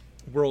his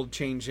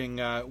world-changing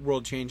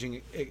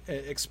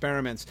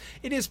experiments.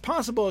 It is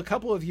possible a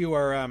couple of you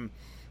are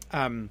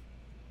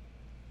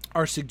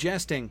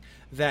suggesting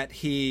that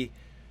he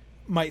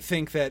might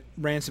think that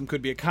Ransom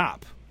could be a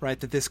cop, right?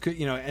 That this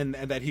could, and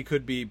that he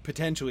could be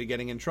potentially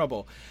getting in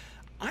trouble.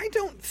 I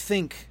don't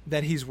think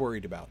that he's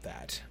worried about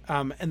that.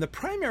 And the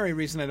primary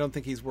reason I don't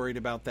think he's worried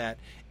about that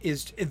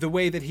is the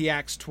way that he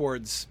acts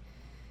towards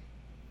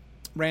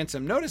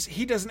Ransom. Notice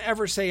he doesn't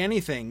ever say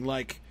anything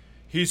like,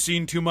 he's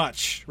seen too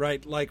much,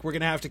 right? Like, we're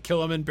going to have to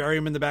kill him and bury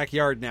him in the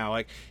backyard now.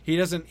 Like, he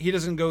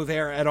doesn't go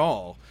there at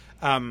all.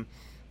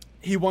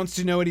 He wants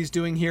to know what he's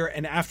doing here,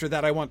 and after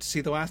that, I want to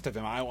see the last of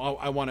him.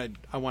 I want to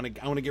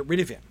get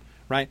rid of him.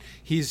 Right?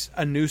 He's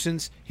a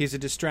nuisance. He's a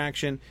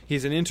distraction.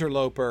 He's an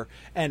interloper.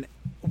 And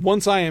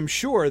once I am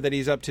sure that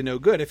he's up to no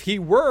good, if he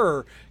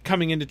were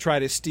coming in to try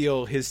to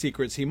steal his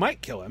secrets, he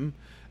might kill him.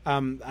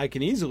 I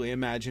can easily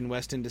imagine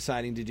Weston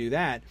deciding to do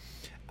that.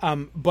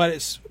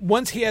 But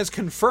once he has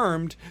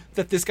confirmed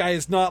that this guy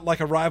is not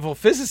like a rival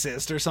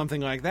physicist or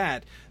something like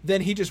that,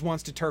 then he just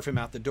wants to turf him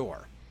out the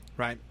door.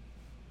 Right?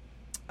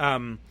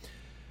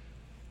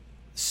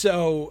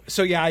 So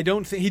yeah, I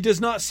don't think he does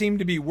not seem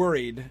to be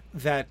worried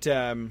that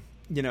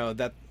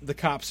that the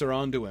cops are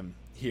onto him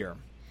here.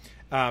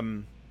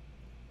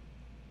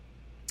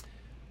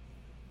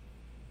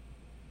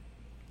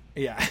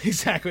 Yeah,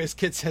 exactly. As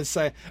Kit says,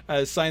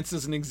 science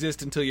doesn't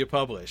exist until you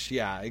publish.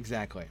 Yeah,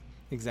 exactly.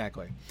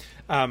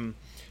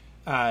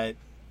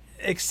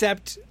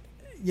 Except,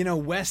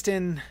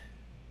 Weston.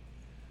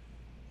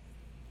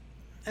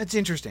 That's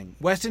interesting.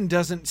 Weston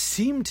doesn't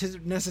seem to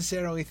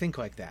necessarily think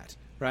like that,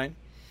 right?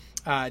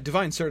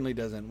 Divine certainly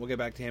doesn't. We'll get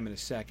back to him in a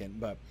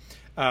second, but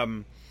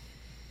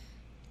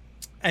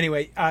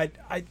anyway,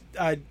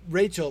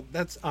 Rachel,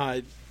 that's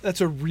a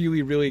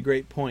really, really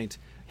great point.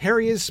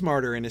 Harry is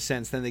smarter in a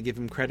sense than they give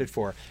him credit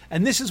for,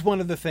 and this is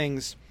one of the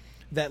things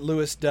that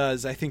Lewis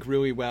does, I think,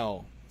 really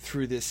well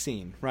through this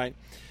scene. Right?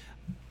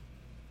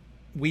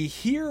 We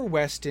hear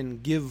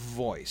Weston give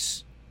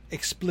voice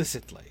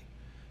explicitly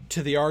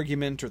to the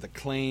argument or the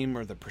claim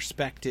or the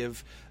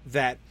perspective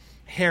that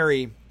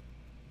Harry,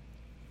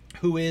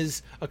 who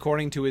is,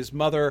 according to his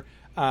mother,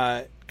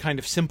 kind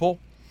of simple,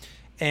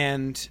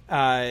 and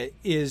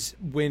is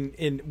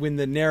when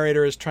the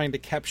narrator is trying to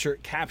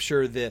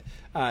capture the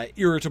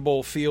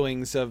irritable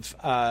feelings of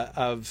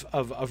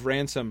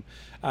Ransom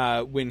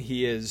when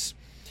he is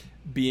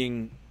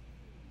being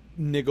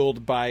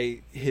niggled by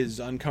his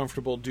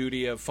uncomfortable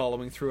duty of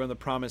following through on the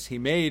promise he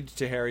made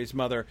to Harry's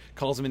mother,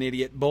 calls him an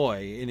idiot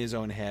boy in his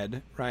own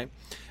head, right?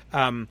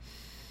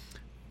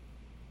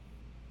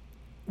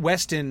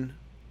 Weston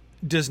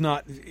does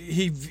not,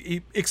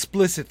 he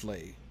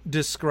explicitly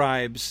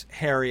describes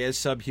Harry as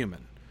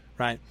subhuman,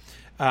 right?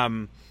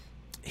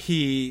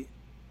 He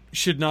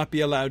should not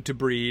be allowed to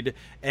breed,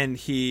 and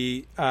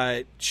he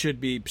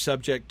should be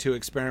subject to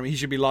experiment. He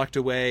should be locked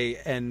away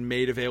and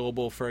made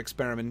available for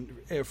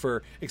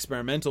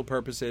experimental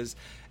purposes.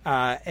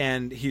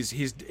 And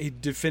he's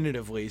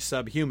definitively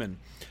subhuman.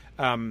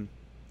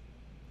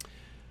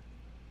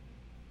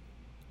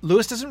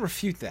 Lewis doesn't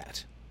refute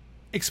that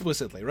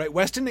explicitly, right?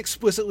 Weston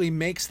explicitly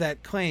makes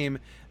that claim.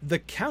 The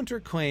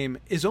counterclaim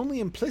is only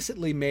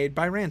implicitly made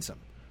by Ransom,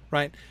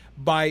 right?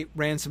 By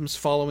Ransom's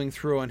following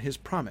through on his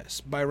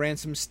promise, by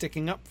Ransom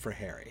sticking up for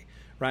Harry,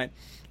 right?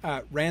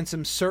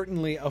 Ransom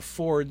certainly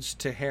affords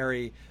to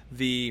Harry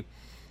the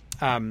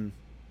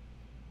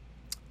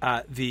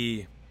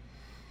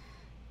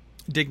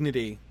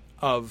dignity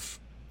of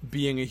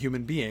being a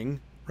human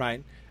being,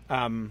 right?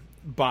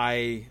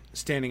 by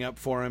standing up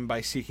for him,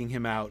 by seeking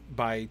him out,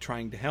 by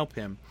trying to help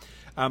him.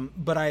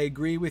 But I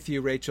agree with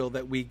you, Rachel,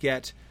 that we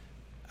get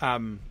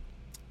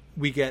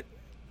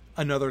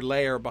another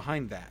layer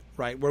behind that,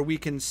 right? Where we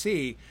can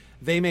see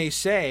they may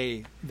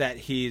say that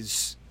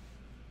he's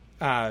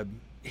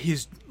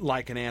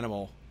like an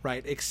animal,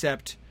 right?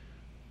 Except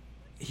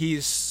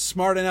he's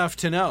smart enough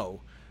to know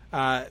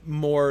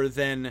more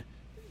than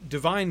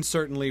Divine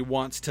certainly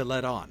wants to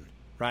let on,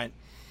 right?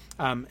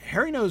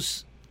 Harry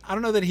knows. I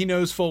don't know that he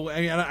knows full.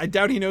 I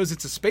doubt he knows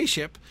it's a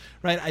spaceship,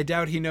 right? I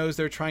doubt he knows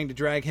they're trying to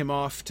drag him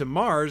off to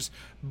Mars,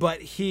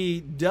 but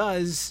he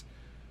does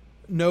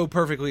know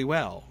perfectly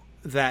well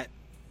that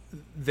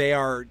they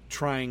are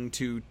trying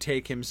to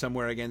take him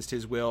somewhere against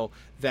his will.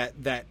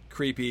 That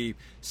creepy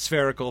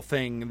spherical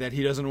thing that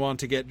he doesn't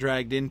want to get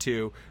dragged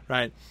into,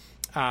 right?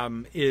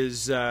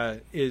 Is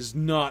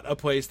not a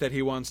place that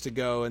he wants to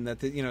go, and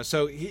that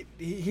so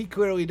he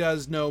clearly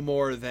does know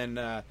more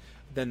than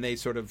they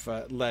sort of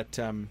let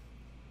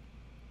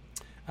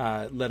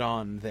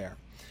on there.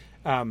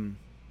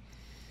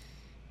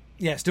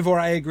 Yes, Devore,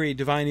 I agree.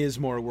 Divine is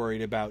more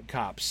worried about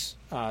cops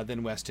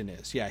than Weston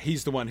is. Yeah,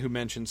 he's the one who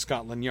mentioned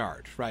Scotland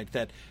Yard, right?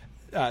 That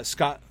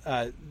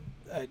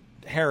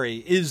Harry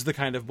is the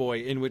kind of boy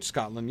in which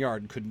Scotland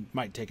Yard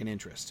might take an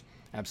interest.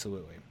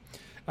 Absolutely.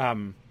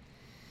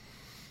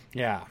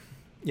 Yeah.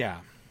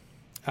 Yeah.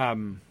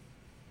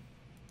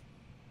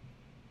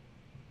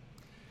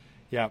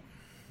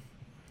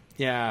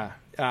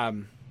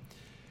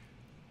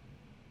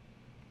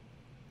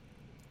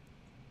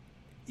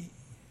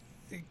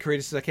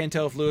 Creator says, I can't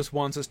tell if Lewis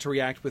wants us to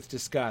react with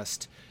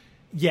disgust.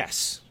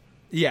 Yes,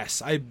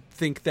 I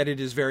think that it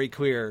is very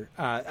clear.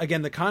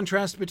 Again, the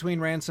contrast between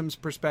Ransom's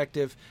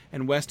perspective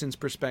and Weston's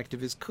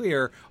perspective is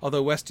clear,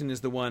 although Weston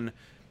is the one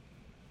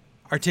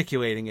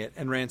articulating it,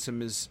 and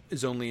Ransom is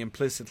only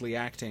implicitly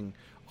acting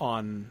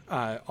on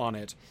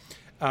it.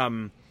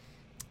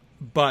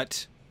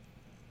 But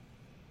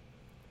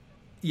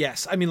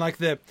yes, I mean, like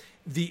the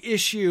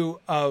issue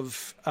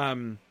of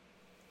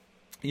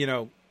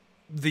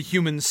the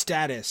human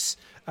status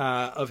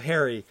of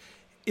Harry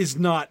is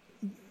not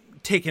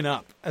taken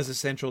up as a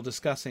central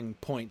discussing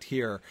point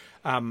here.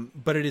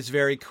 But it is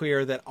very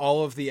clear that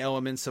all of the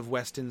elements of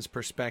Weston's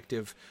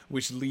perspective,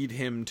 which lead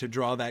him to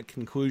draw that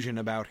conclusion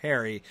about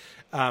Harry,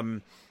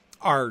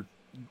 are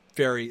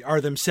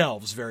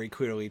themselves very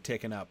clearly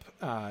taken up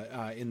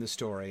in the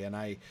story. And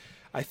I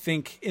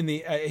think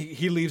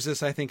he leaves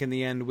us, I think, in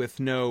the end with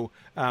no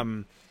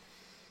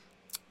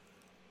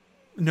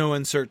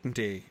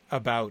uncertainty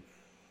about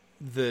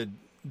the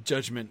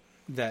judgment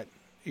that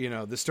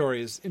the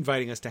story is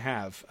inviting us to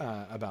have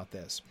about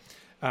this.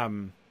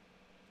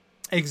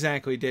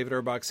 Exactly. David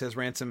Urbach says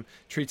Ransom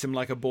treats him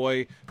like a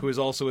boy who is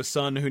also a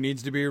son who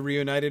needs to be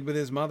reunited with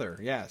his mother.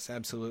 Yes,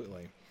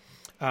 absolutely.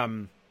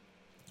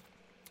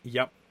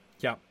 Yep.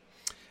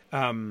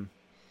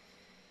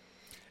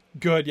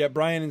 Good. Yeah,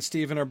 Brian and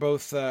Stephen are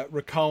both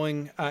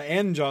recalling,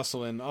 and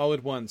Jocelyn all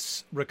at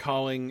once,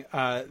 recalling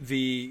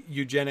the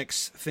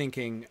eugenics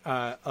thinking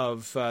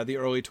of the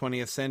early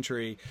 20th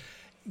century.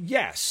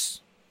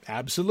 Yes,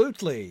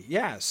 absolutely.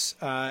 Yes.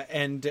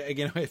 And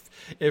again,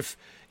 if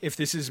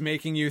this is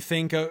making you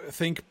think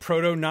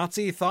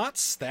proto-Nazi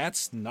thoughts,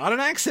 that's not an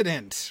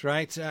accident,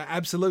 right?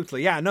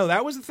 Absolutely. Yeah, no,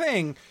 that was the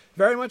thing.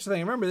 Very much the thing.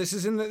 Remember, this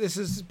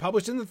is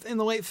published in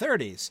the late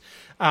 30s.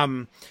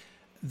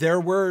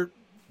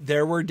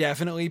 There were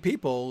definitely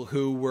people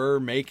who were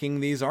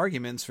making these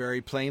arguments very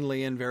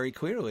plainly and very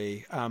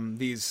clearly,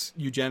 these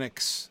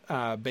eugenics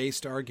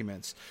based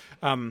arguments.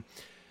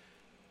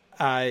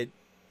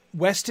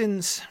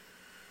 Weston's,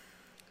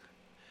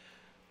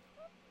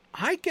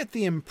 I get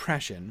the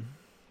impression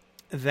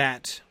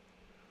that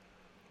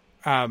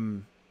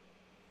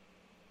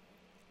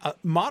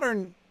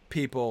modern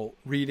people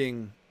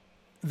reading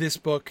this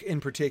book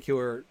in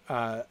particular,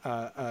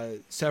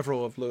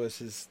 several of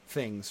Lewis's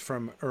things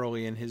from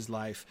early in his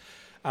life,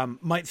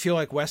 might feel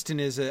like Weston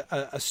is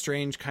a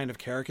strange kind of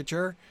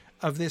caricature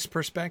of this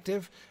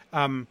perspective.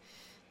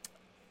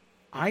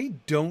 I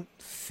don't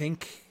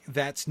think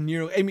that's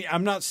nearly... I mean,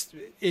 I'm not...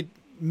 It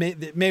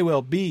may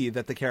well be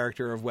that the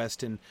character of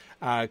Weston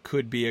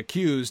could be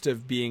accused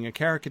of being a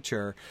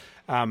caricature.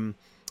 I'm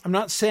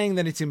not saying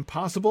that it's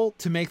impossible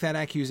to make that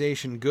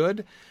accusation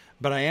good,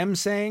 but I am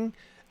saying...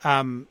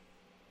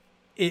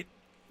 it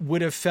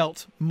would have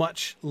felt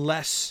much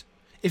less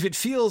if it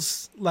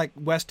feels like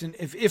Weston,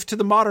 if to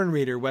the modern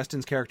reader,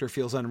 Weston's character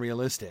feels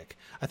unrealistic,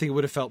 I think it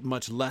would have felt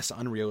much less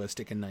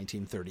unrealistic in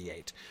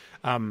 1938.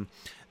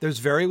 There's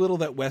very little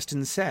that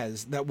Weston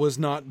says that was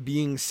not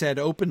being said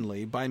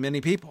openly by many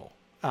people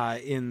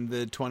in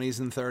the 20s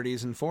and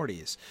 30s and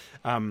 40s.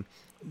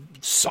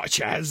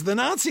 Such as the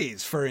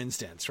Nazis, for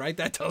instance, right?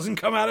 That doesn't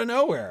come out of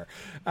nowhere.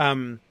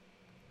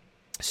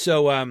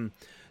 So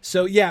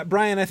So yeah,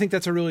 Brian, I think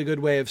that's a really good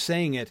way of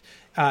saying it.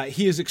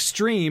 He is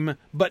extreme,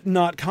 but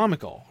not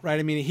comical, right?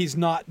 I mean, he's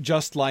not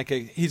just like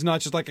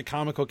a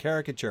comical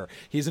caricature.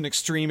 He's an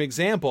extreme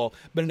example,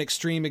 but an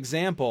extreme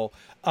example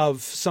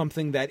of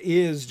something that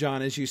is,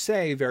 John, as you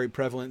say, very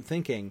prevalent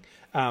thinking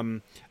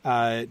at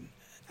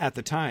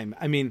the time.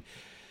 I mean,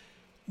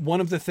 one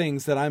of the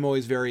things that I'm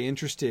always very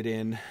interested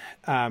in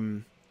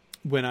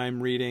when I'm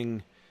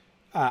reading,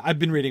 I've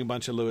been reading a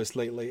bunch of Lewis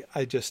lately.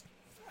 I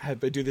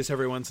do this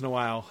every once in a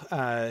while.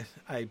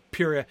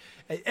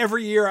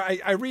 Every year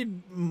I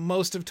read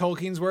most of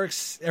Tolkien's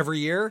works every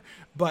year,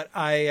 but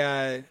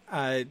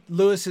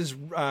Lewis's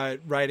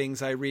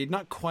writings I read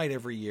not quite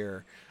every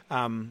year,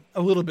 a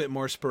little bit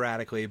more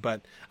sporadically,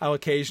 but I'll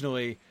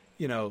occasionally,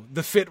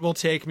 the fit will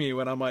take me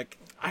when I'm like,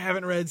 I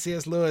haven't read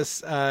C.S.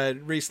 Lewis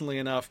recently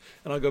enough,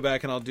 and I'll go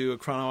back and I'll do a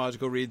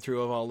chronological read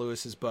through of all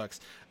Lewis's books.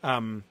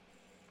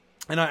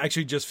 And I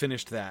actually just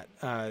finished that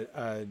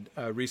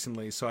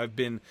recently, so I've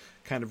been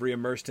kind of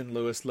re-immersed in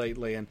Lewis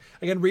lately. And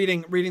again,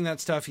 reading that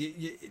stuff,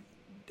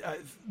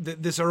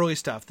 this early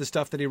stuff, the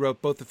stuff that he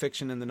wrote, both the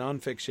fiction and the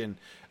nonfiction,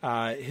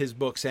 his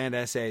books and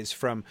essays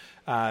from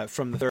the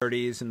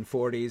 30s and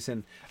 40s,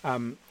 and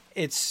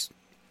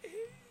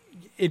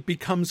it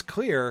becomes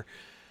clear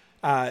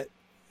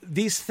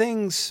these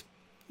things,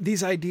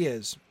 these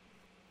ideas,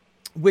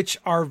 which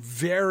are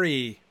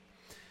very,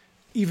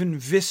 even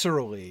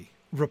viscerally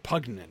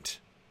repugnant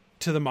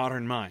to the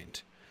modern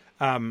mind.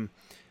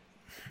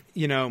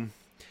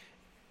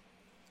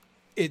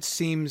 It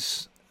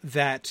seems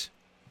that,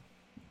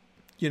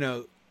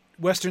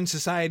 Western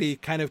society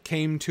kind of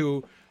came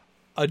to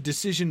a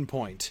decision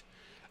point,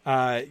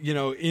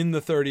 in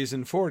the 30s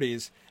and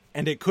 40s,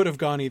 and it could have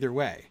gone either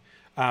way.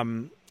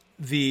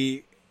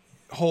 The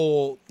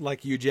whole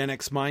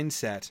eugenics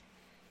mindset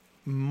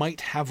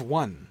might have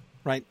won,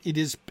 right? It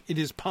is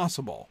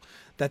possible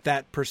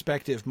that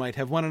perspective might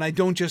have won. And I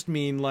don't just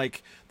mean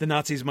the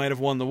Nazis might have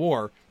won the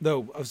war,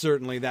 though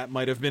certainly that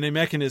might have been a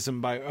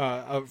mechanism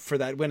for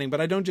that winning.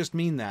 But I don't just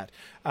mean that.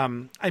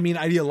 I mean,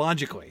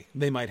 ideologically,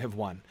 they might have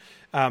won.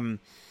 Our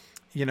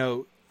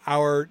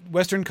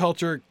Western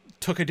culture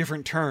took a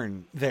different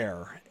turn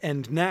there.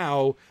 And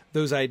now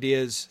those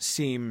ideas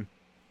seem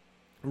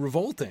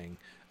revolting,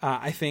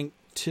 I think,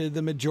 to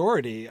the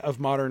majority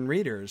of modern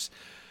readers.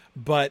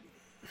 But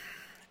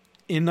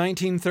in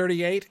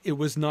 1938, it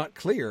was not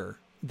clear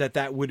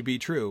that would be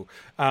true.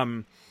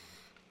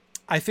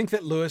 I think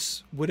that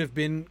Lewis would have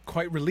been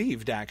quite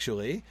relieved,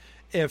 actually,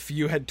 if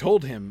you had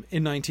told him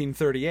in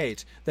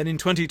 1938 that in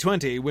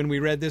 2020, when we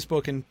read this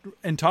book and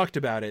talked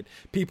about it,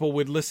 people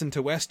would listen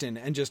to Weston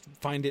and just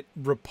find it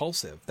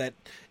repulsive, that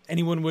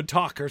anyone would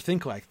talk or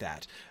think like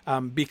that.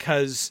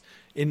 Because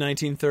in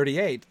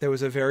 1938, there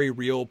was a very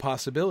real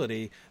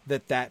possibility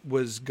that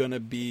was going to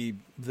be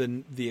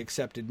the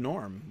accepted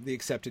norm, the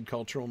accepted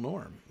cultural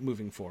norm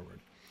moving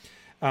forward.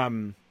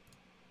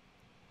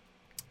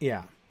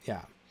 Yeah.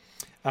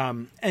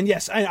 And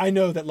yes, I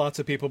know that lots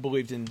of people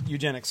believed in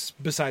eugenics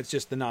besides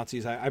just the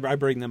Nazis. I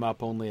bring them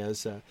up only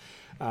as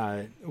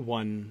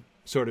one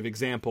sort of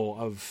example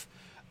of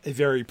a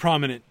very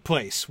prominent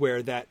place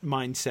where that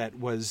mindset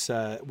was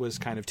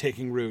kind of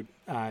taking root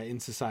in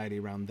society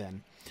around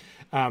then.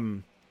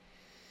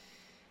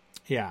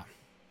 Yeah,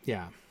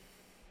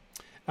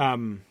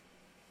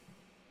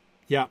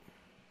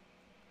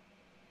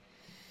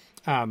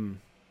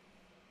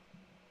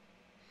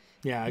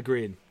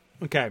 agreed.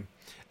 Okay.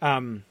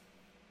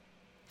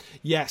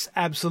 Yes,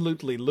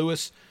 absolutely.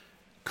 Lewis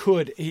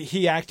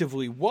he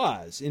actively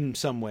was, in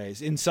some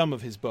ways, in some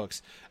of his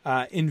books,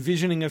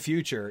 envisioning a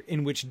future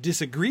in which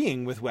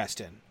disagreeing with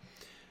Weston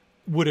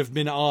would have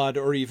been odd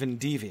or even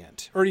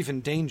deviant or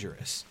even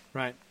dangerous,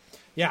 right?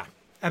 Yeah,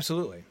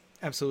 absolutely.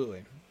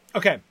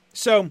 Okay,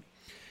 so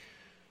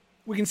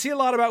we can see a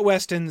lot about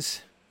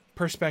Weston's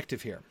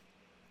perspective here.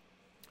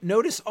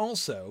 Notice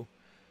also,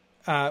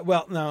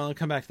 I'll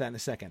come back to that in a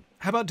second.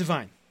 How about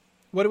divine?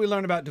 What do we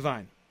learn about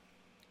divine?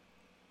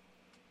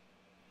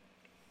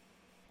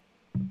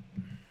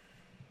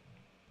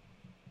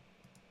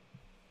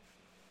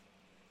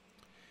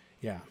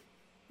 Yeah.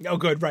 Oh,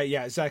 good. Right.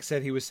 Yeah. Zach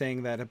said he was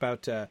saying that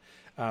about that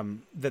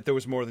there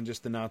was more than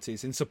just the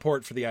Nazis, in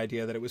support for the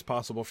idea that it was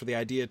possible for the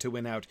idea to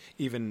win out,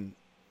 even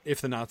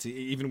with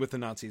the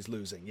Nazis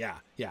losing. Yeah.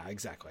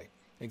 Exactly.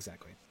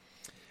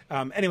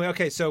 Anyway.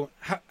 Okay. So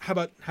how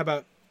about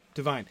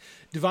divine?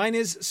 Divine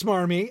is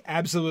smarmy.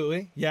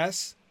 Absolutely.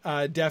 Yes.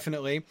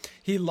 Definitely.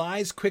 He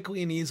lies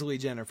quickly and easily,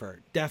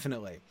 Jennifer.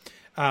 Definitely.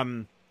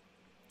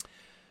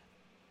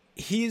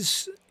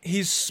 He's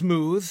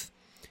smooth.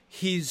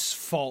 He's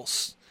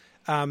false.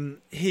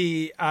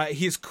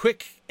 He's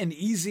quick and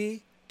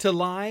easy to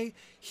lie.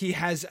 He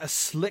has a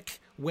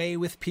slick way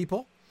with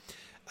people.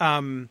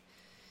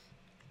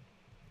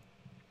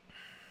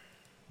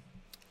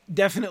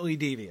 Definitely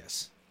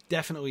devious.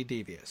 Yes,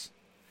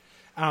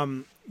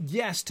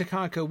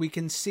 Takako, we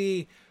can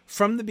see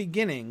from the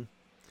beginning,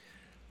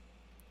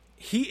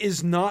 he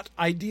is not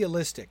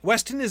idealistic.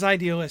 Weston is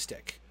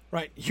idealistic,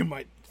 right? You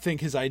might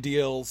think his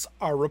ideals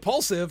are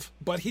repulsive,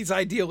 but he's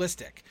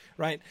idealistic,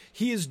 right?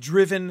 He is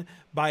driven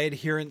by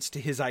adherence to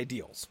his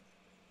ideals.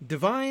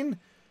 Divine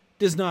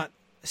does not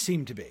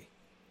seem to be,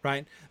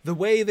 right? The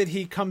way that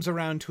he comes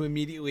around to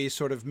immediately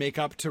sort of make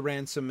up to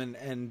Ransom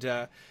and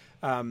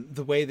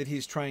the way that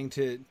he's trying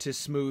to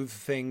smooth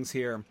things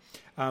here,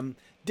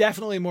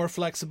 definitely more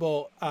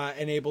flexible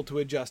and able to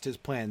adjust his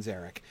plans,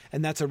 Eric.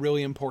 And that's a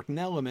really important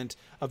element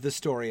of the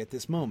story at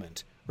this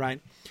moment, right?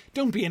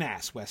 Don't be an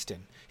ass,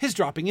 Weston. His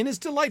dropping in is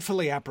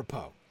delightfully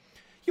apropos.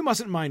 You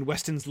mustn't mind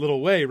Weston's little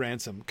way,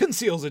 Ransom.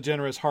 Conceals a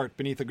generous heart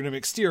beneath a grim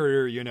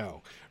exterior, you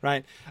know,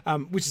 right?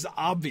 Which is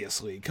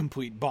obviously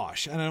complete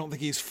bosh, and I don't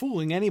think he's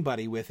fooling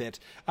anybody with it.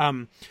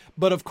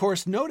 But of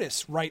course,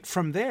 notice right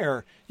from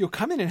there, you'll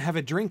come in and have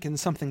a drink and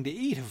something to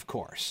eat, of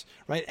course,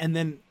 right? And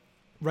then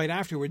right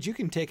afterwards, you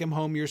can take him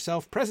home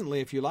yourself presently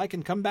if you like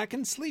and come back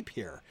and sleep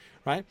here,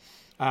 right?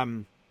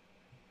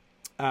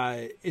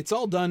 It's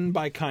all done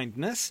by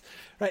kindness,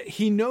 right?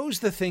 He knows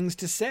the things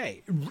to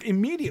say,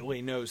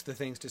 immediately knows the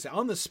things to say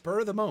on the spur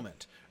of the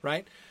moment,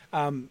 right?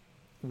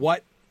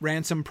 What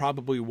Ransom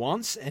probably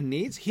wants and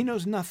needs, he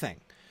knows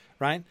nothing,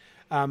 right?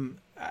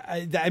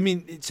 I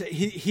mean,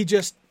 he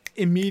just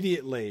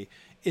immediately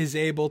is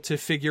able to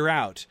figure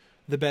out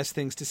the best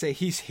things to say.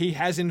 He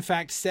has in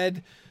fact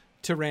said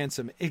to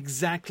Ransom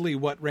exactly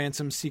what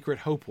Ransom's secret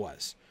hope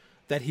was.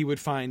 That he would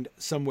find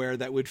somewhere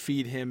that would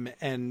feed him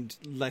and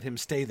let him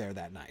stay there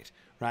that night,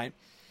 right?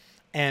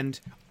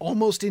 And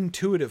almost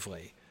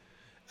intuitively,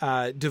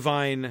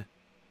 Divine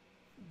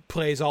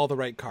plays all the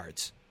right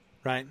cards,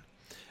 right?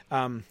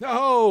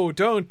 Oh,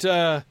 don't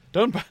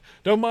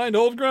mind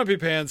old Grumpy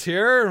Pants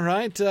here,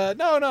 right?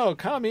 No,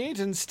 come eat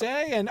and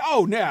stay. And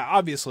oh, yeah,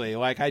 obviously,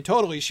 like I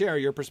totally share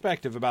your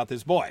perspective about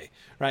this boy,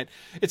 right?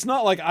 It's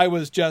not like I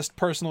was just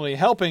personally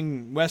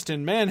helping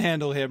Weston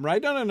manhandle him,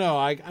 right? No.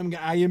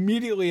 I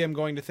immediately am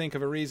going to think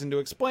of a reason to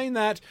explain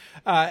that,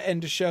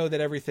 and to show that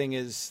everything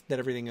is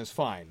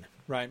fine,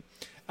 right?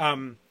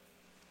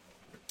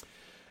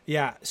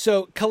 Yeah.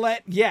 So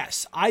Colette,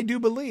 yes, I do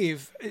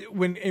believe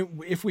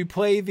if we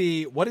play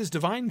the what is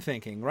Divine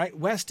thinking, right?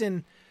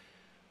 Weston's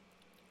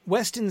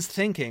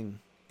thinking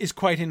is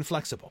quite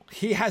inflexible.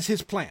 He has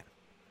his plan,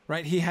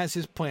 right? He has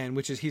his plan,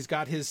 which is he's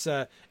got his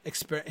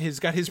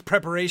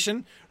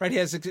preparation, right? He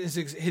has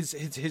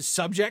his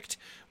subject,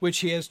 which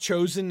he has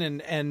chosen,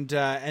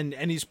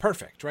 and he's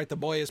perfect, right? The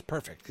boy is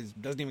perfect because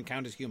he doesn't even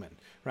count as human,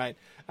 right?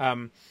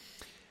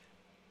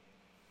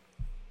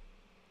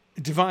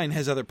 Divine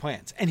has other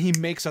plans, and he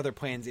makes other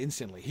plans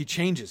instantly. He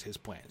changes his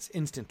plans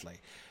instantly.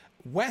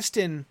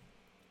 Weston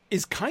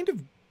is kind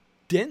of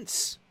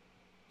dense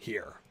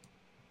here,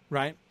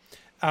 right?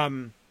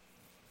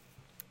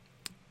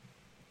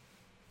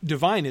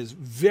 Divine is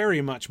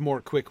very much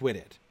more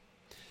quick-witted.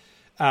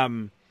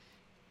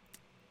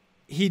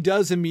 He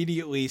does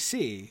immediately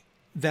see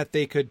that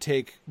they could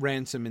take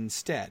Ransom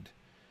instead.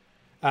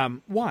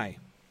 Why?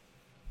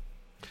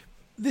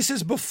 This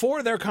is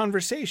before their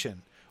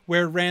conversation,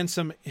 where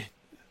Ransom,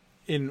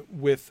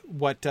 with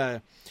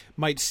what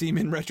might seem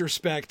in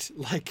retrospect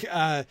like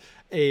a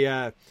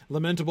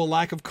lamentable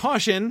lack of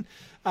caution,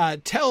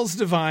 tells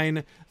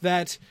Divine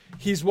that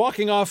he's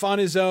walking off on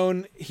his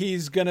own.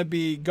 He's going to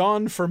be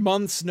gone for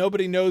months.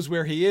 Nobody knows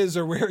where he is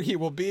or where he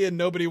will be, and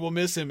nobody will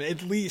miss him,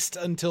 at least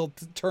until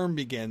the term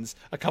begins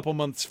a couple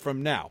months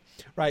from now,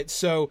 right?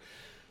 So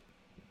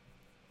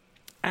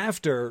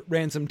after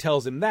Ransom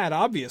tells him that,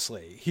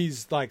 obviously,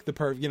 he's like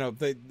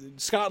the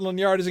Scotland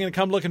Yard isn't going to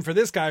come looking for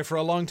this guy for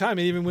a long time.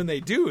 And even when they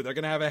do, they're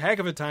going to have a heck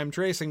of a time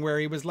tracing where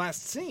he was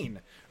last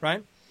seen,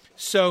 right?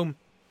 So,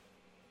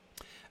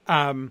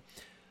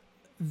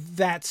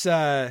 that's,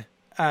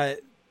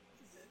 but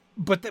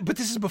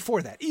this is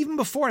before that. Even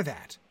before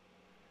that,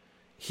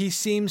 he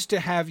seems to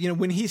have,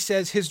 when he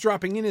says his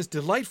dropping in is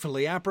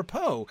delightfully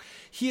apropos,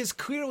 he is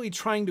clearly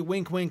trying to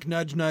wink, wink,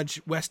 nudge,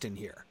 nudge Weston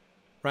here,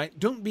 right?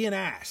 Don't be an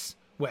ass,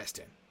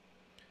 Weston.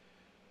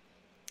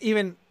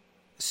 Even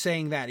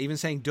saying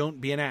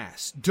don't be an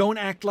ass. Don't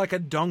act like a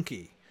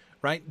donkey,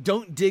 right?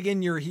 Don't dig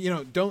in your,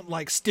 don't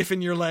like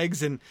stiffen your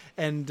legs and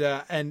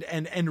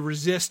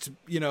resist,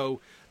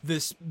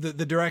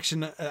 the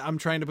direction I'm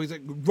trying to please.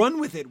 Run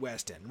with it,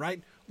 Weston,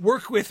 right?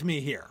 Work with me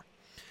here.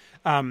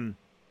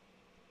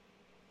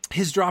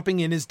 His dropping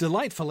in is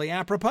delightfully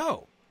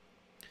apropos.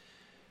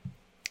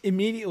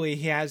 Immediately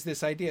he has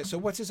this idea. So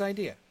what's his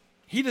idea?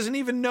 He doesn't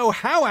even know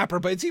how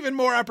apropos. It's even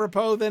more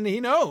apropos than he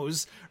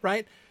knows,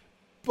 right?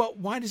 But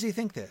why does he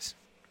think this?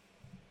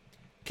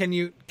 Can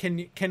we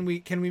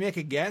make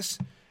a guess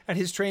at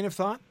his train of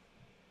thought?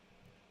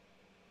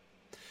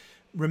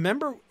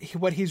 Remember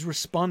what he's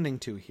responding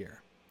to here.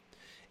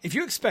 If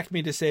you expect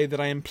me to say that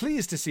I am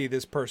pleased to see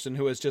this person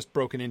who has just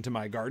broken into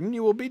my garden,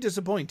 you will be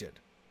disappointed.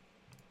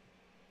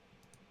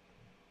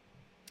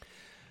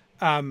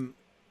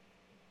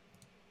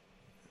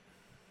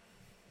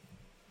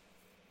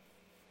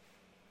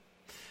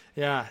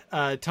 Yeah,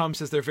 Tom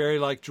says they're very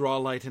like Draw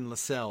Light and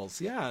Lascelles.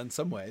 Yeah, in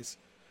some ways.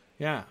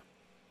 Yeah.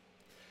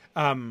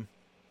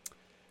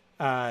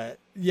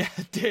 Yeah,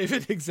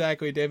 David,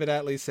 exactly. David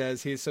Atlee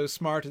says he's so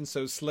smart and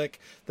so slick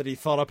that he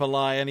thought up a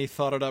lie and he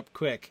thought it up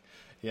quick.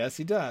 Yes,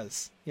 he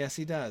does. Yes,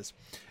 he does.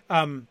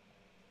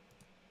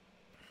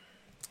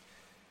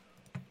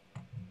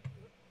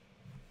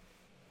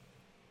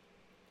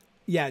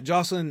 Yeah,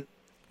 Jocelyn,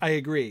 I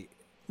agree.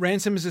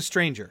 Ransom is a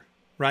stranger,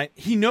 right?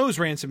 He knows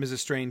Ransom is a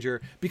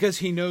stranger because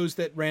he knows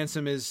that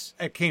Ransom is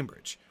at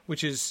Cambridge,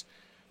 which is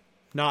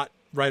not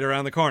right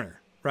around the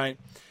corner, right?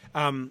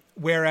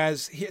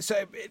 Whereas he,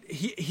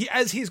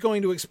 as he's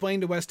going to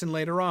explain to Weston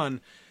later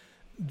on,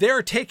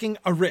 they're taking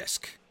a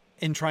risk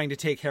in trying to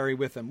take Harry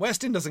with them.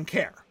 Weston doesn't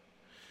care,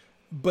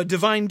 but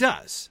Devine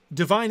does.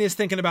 Devine is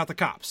thinking about the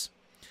cops,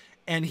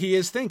 and he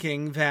is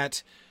thinking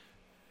that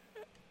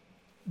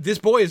this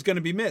boy is going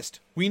to be missed.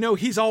 We know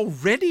he's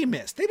already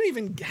missed. They don't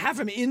even have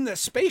him in the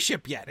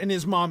spaceship yet, and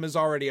his mom is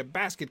already a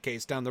basket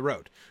case down the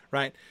road,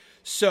 right?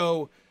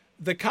 So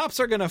the cops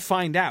are going to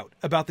find out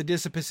about the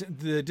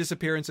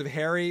disappearance of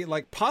Harry,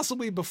 like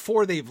possibly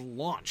before they've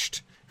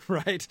launched,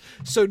 right?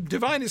 So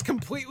Devine is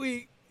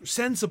completely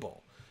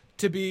sensible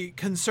to be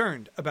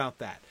concerned about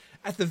that.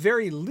 At the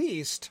very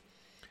least,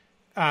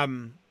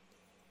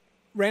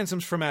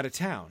 Ransom's from out of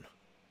town,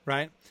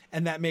 right?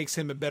 And that makes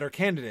him a better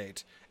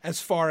candidate as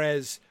far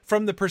as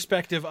from the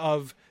perspective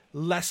of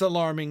less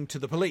alarming to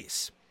the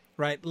police,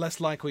 right? Less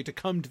likely to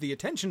come to the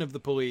attention of the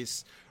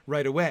police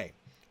right away,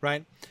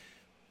 right?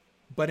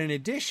 But in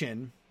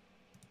addition,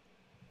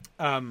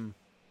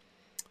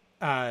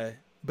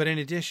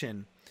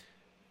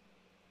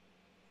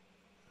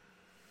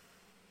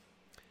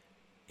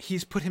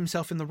 he's put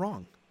himself in the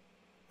wrong,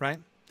 right?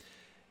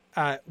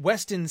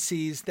 Weston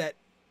sees that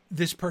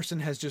this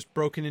person has just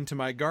broken into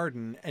my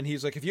garden, and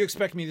he's like, if you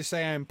expect me to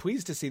say I'm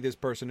pleased to see this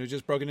person who's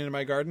just broken into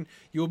my garden,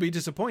 you will be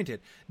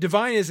disappointed.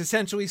 Devine is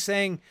essentially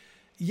saying,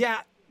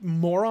 yeah,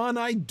 moron,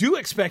 I do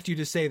expect you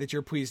to say that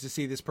you're pleased to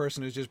see this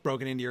person who's just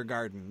broken into your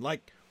garden.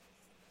 Like,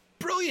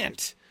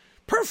 brilliant,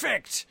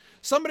 perfect.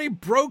 Somebody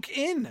broke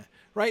in,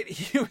 right?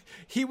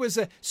 He was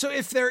so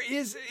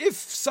if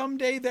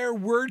someday there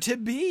were to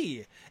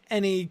be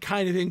any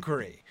kind of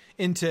inquiry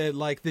into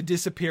like the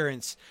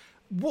disappearance,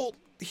 well,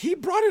 he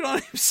brought it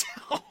on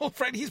himself,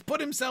 right? He's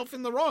put himself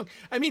in the wrong.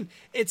 I mean,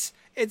 it's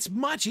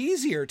much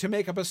easier to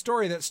make up a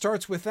story that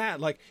starts with that.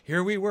 Like,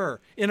 here we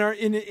were in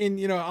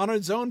on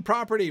its own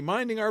property,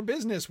 minding our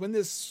business when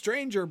this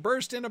stranger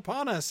burst in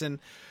upon us and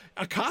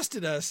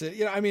accosted us.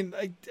 I mean,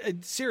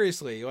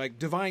 seriously, like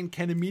Devine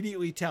can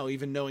immediately tell,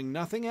 even knowing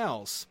nothing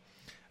else.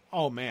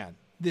 Oh man,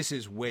 this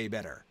is way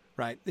better,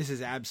 right? This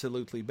is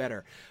absolutely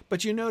better.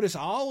 But you notice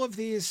all of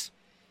these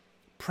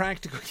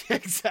practical,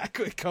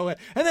 exactly, Cohen.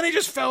 And then he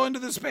just fell into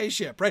the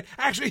spaceship, right?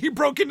 Actually, he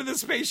broke into the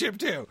spaceship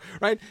too,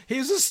 right? He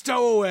was a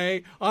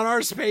stowaway on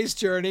our space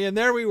journey, and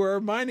there we were,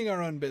 minding our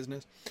own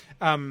business.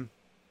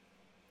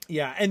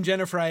 Yeah, and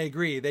Jennifer, I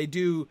agree. They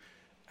do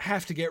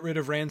have to get rid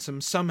of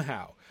Ransom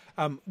somehow.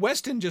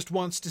 Weston just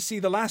wants to see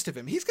the last of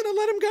him. He's going to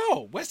let him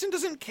go. Weston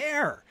doesn't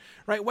care,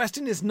 right?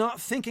 Weston is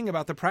not thinking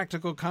about the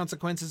practical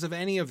consequences of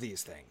any of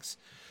these things.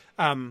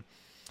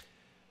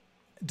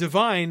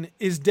 Devine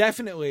is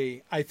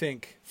definitely, I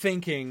think,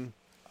 thinking,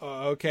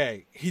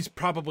 okay, he's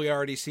probably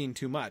already seen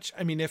too much.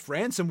 I mean, if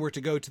Ransom were to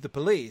go to the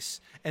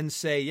police and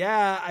say,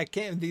 yeah, I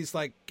can't, these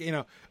like,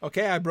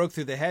 okay, I broke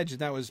through the hedge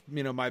and that was,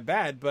 my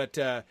bad, but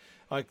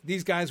like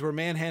these guys were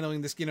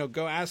manhandling this,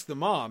 go ask the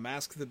mom,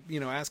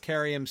 ask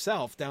Harry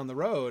himself down the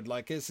road.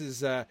 Like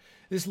this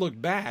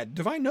looked bad.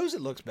 Devine knows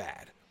it looks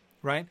bad,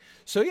 right?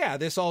 So yeah,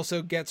 this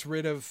also gets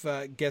rid of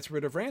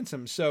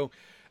Ransom. So,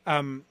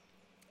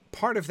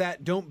 part of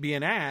that don't be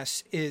an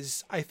ass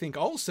is, I think,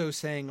 also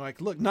saying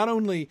like, look, not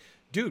only,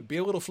 dude, be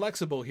a little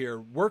flexible here,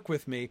 work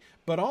with me,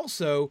 but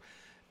also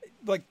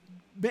like,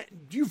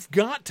 you've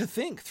got to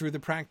think through the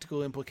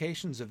practical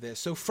implications of this.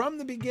 So from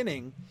the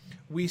beginning,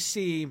 we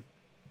see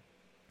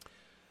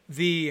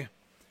the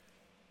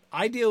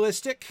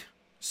idealistic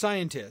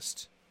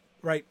scientist,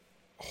 right?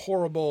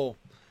 Horrible,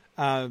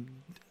 kind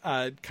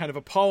of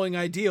appalling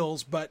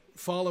ideals, but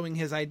following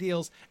his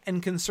ideals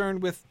and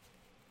concerned with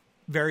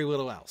very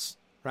little else.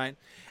 Right.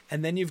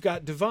 And then you've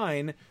got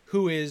Devine,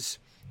 who is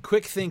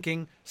quick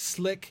thinking,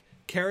 slick,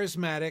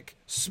 charismatic,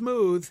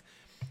 smooth,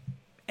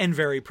 and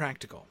very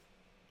practical.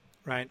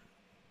 Right.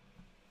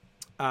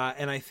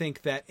 And I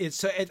think that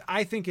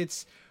I think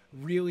it's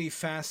really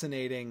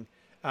fascinating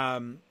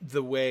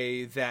the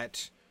way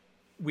that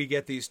we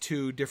get these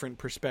two different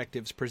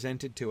perspectives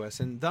presented to us.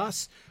 And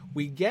thus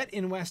we get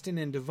in Weston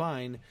and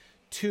Devine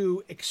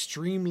two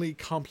extremely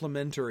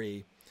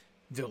complementary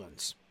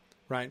villains.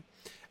 Right.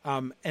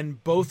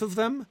 And both of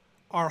them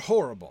are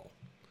horrible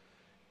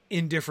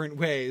in different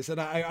ways.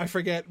 And I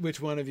forget which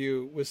one of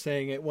you was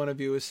saying it. One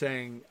of you was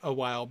saying a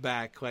while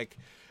back, like,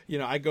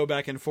 I go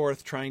back and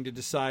forth trying to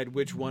decide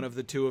which one of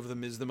the two of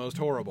them is the most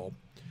horrible.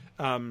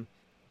 That's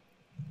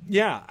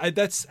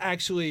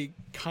actually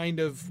kind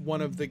of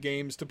one of the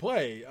games to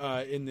play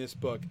in this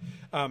book.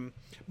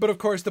 But of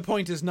course, the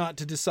point is not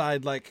to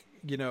decide, like,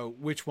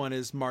 which one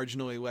is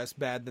marginally less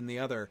bad than the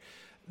other.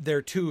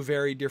 They're two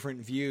very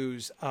different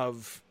views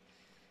of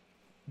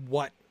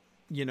what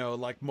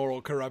like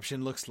moral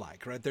corruption looks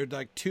like, right? They're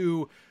like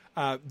two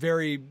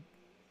very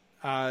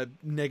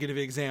negative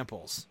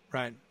examples,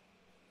 right?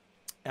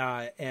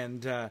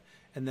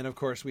 And then of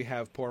course we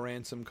have poor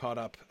Ransom caught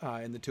up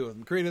in the two of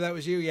them. Karita, that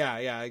was you?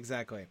 Yeah,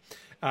 exactly.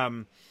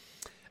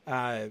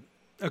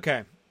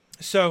 Okay,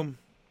 so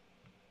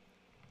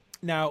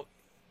now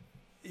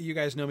you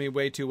guys know me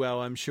way too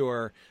well, I'm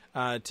sure,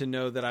 to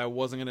know that I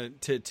wasn't gonna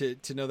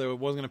to know that I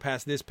wasn't gonna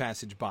pass this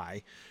passage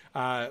by.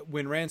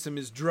 When Ransom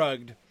is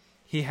drugged,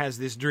 he has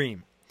this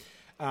dream,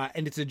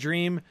 and it's a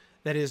dream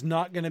that is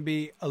not going to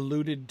be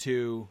alluded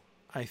to.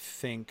 I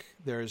think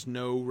there is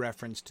no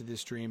reference to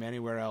this dream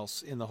anywhere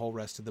else in the whole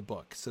rest of the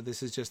book. So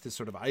this is just this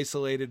sort of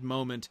isolated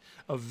moment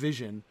of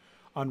vision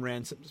on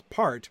Ransom's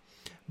part,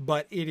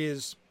 but it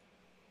is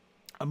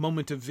a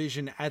moment of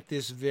vision at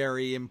this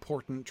very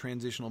important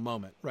transitional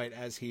moment, right?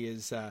 As he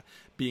is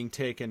being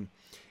taken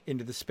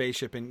into the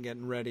spaceship and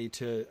getting ready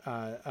to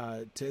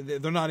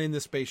they're not in the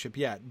spaceship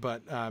yet,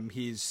 but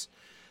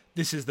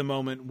this is the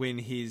moment when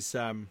he's,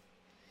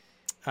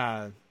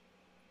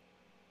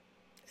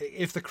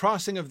 if the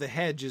crossing of the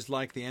hedge is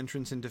like the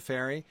entrance into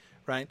Fairy,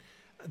 right?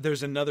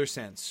 There's another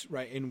sense,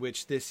 right, in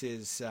which this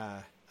is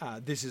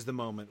the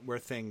moment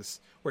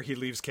where he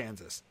leaves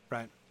Kansas,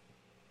 right?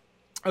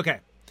 Okay.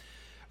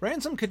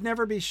 Ransom could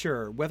never be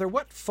sure whether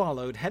what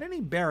followed had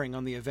any bearing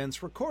on the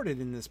events recorded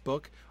in this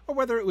book, or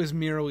whether it was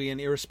merely an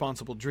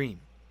irresponsible dream.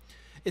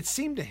 It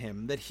seemed to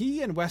him that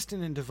he and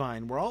Weston and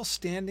Devine were all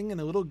standing in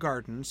a little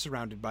garden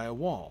surrounded by a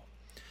wall.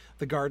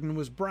 The garden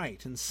was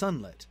bright and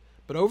sunlit,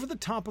 but over the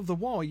top of the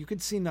wall you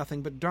could see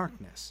nothing but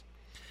darkness.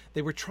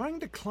 They were trying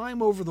to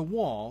climb over the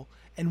wall,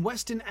 and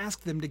Weston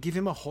asked them to give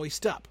him a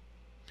hoist up.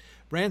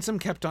 Ransom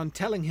kept on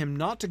telling him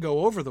not to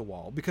go over the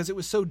wall because it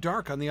was so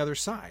dark on the other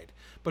side,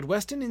 but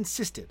Weston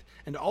insisted,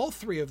 and all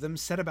three of them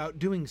set about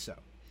doing so.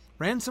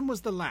 Ransom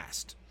was the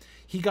last.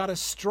 He got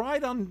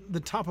astride on the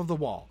top of the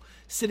wall,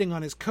 sitting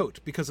on his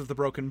coat because of the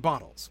broken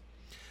bottles.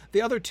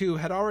 The other two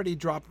had already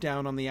dropped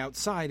down on the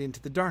outside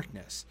into the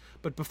darkness,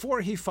 but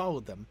before he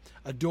followed them,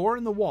 a door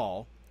in the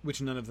wall,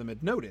 which none of them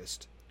had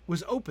noticed,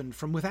 was opened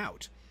from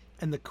without,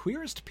 and the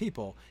queerest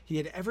people he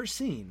had ever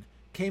seen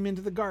came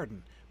into the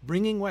garden,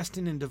 bringing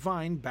Weston and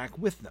Devine back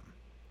with them.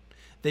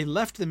 They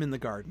left them in the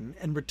garden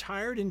and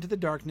retired into the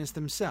darkness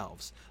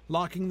themselves,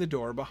 locking the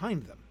door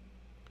behind them.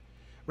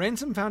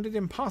 Ransom found it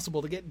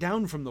impossible to get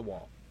down from the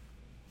wall.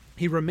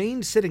 He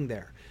remained sitting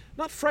there,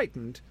 not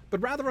frightened,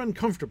 but rather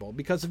uncomfortable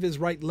because of his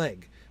right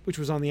leg, which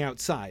was on the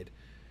outside.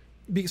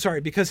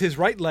 Because his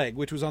right leg,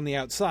 which was on the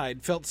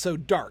outside, felt so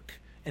dark,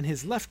 and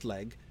his left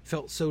leg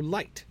felt so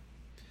light.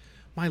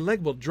 "My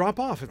leg will drop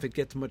off if it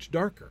gets much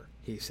darker,"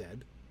 he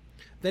said.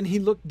 Then he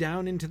looked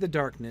down into the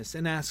darkness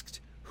and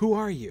asked, "Who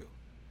are you?"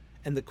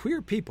 And the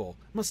queer people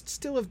must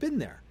still have been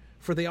there,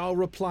 for they all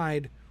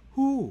replied,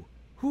 "Who,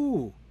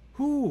 who,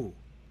 who,"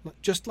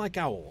 just like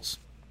owls.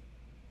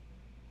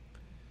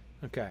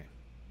 Okay.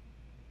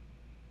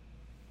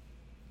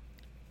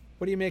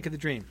 What do you make of the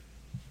dream?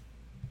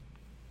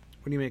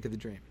 What do you make of the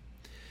dream?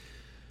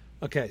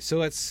 Okay,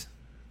 so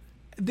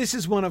this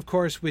is one, of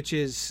course, which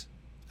is,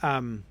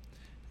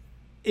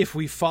 if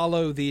we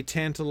follow the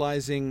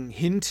tantalizing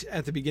hint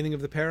at the beginning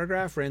of the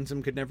paragraph,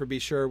 Ransom could never be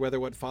sure whether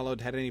what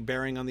followed had any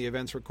bearing on the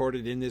events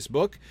recorded in this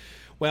book.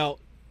 Well,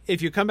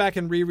 if you come back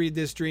and reread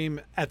this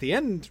dream at the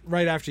end,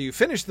 right after you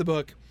finish the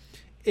book,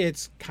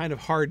 it's kind of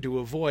hard to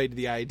avoid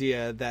the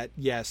idea that,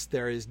 yes,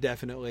 there is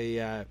definitely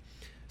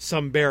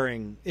some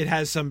bearing. It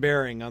has some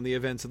bearing on the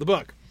events of the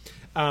book.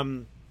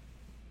 But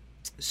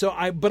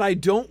I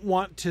don't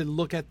want to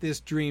look at this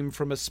dream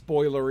from a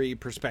spoilery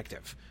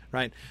perspective,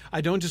 right? I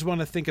don't just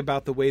want to think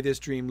about the way this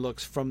dream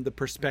looks from the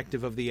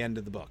perspective of the end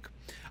of the book.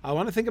 I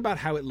want to think about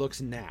how it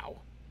looks now.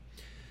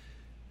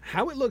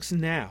 How it looks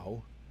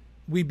now,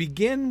 we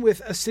begin with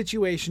a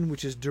situation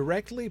which is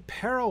directly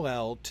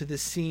parallel to the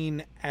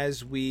scene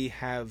as we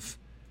have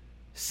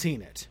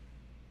seen it,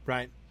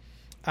 right?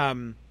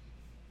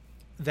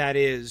 That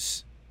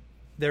is,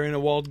 they're in a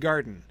walled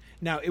garden.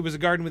 Now, it was a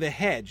garden with a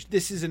hedge.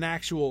 This is an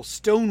actual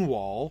stone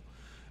wall,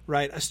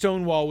 right? A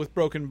stone wall with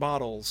broken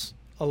bottles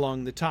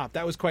along the top.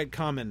 That was quite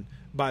common,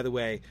 by the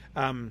way.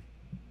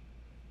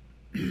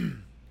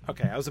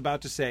 Okay, I was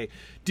about to say,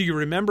 do you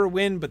remember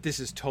when? But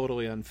this is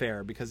totally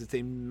unfair because it's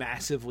a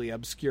massively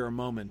obscure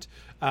moment.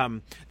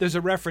 There's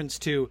a reference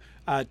to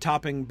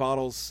topping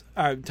walls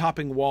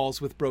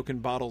with broken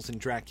bottles in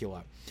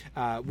Dracula,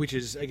 which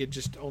is, again,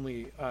 just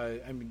only...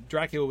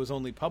 Dracula was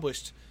only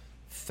published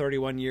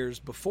 31 years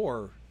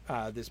before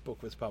this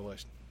book was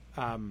published.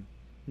 39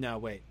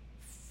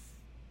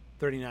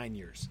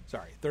 years.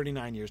 Sorry,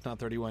 39 years, not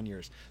 31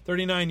 years.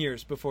 39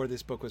 years before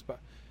this book was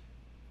published.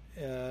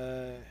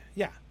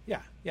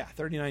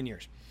 39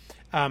 years.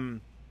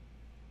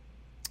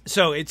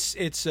 So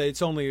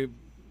it's only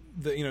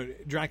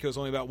Dracula's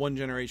only about one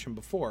generation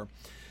before.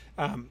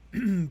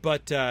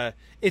 But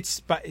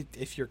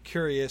if you're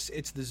curious,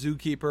 it's the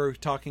zookeeper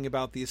talking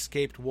about the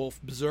escaped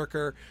wolf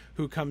berserker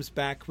who comes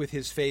back with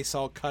his face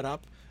all cut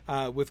up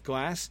with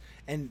glass,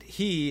 and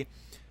he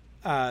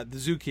the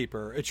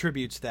zookeeper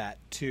attributes that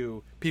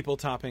to people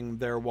topping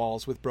their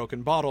walls with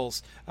broken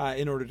bottles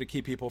in order to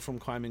keep people from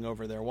climbing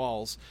over their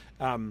walls,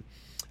 and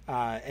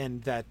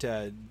that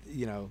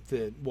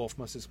the wolf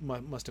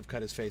must have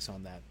cut his face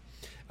on that.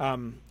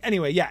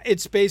 Anyway, yeah,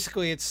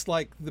 it's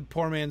like the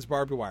poor man's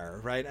barbed wire,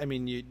 right? I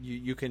mean,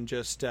 you can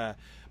just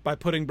by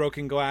putting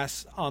broken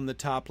glass on the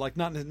top, like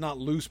not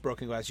loose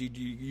broken glass,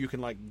 you can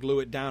like glue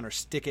it down or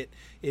stick it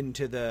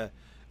into the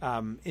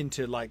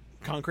into like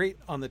concrete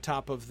on the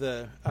top of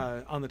the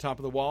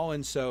wall,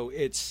 and so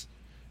it's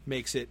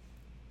makes it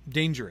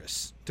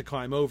dangerous to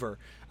climb over.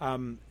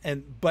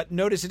 But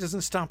notice it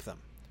doesn't stop them,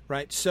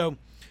 right? So,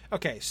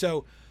 okay,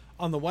 so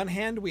on the one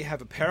hand, we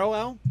have a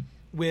parallel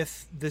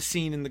with the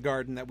scene in the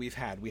garden that we've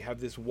had. We have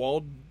this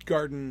walled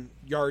garden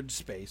yard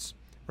space,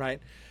 right?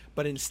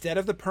 But instead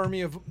of the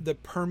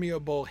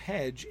permeable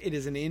hedge, it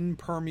is an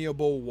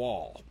impermeable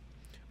wall,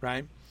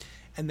 right?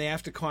 And they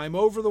have to climb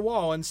over the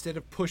wall instead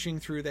of pushing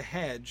through the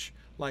hedge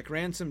like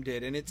Ransom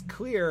did. And it's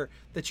clear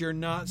that you're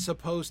not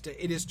supposed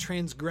to. It is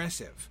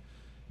transgressive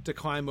to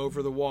climb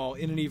over the wall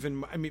in an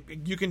even. I mean,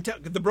 you can tell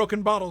the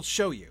broken bottles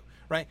show you,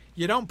 right?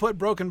 You don't put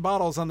broken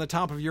bottles on the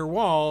top of your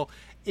wall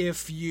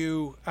if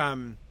you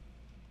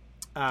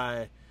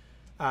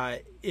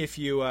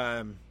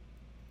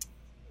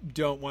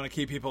don't want to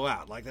keep people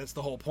out. Like, that's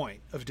the whole point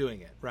of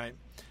doing it, right?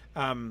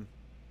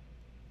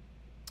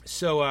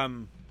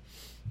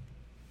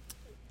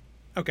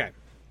 Okay.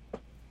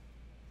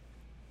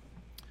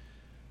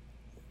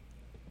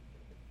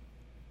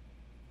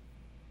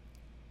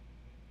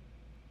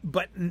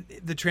 But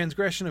the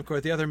transgression, of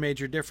course, the other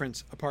major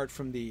difference, apart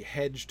from the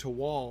hedge to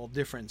wall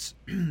difference,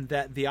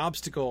 that the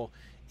obstacle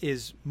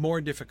is more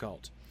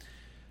difficult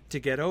to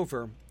get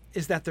over,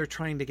 is that they're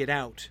trying to get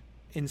out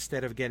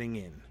instead of getting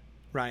in,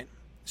 right?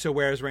 So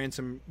whereas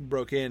Ransom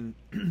broke in,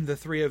 the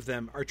three of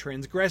them are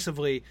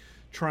transgressively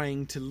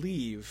trying to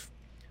leave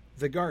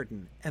the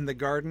garden. And the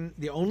garden,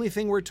 the only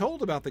thing we're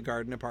told about the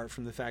garden, apart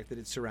from the fact that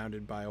it's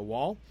surrounded by a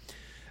wall,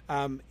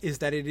 is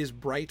that it is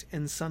bright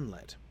and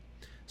sunlit.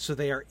 So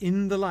they are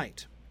in the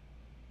light.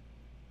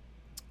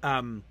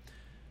 They're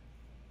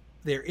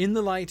in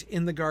the light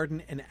in the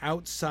garden, and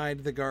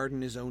outside the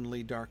garden is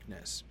only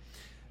darkness.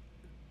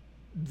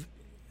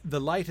 The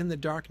light and the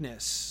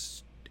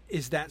darkness,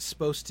 is that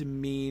supposed to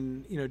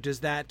mean, does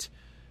that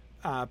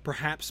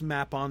perhaps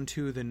map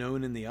onto the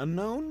known and the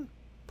unknown?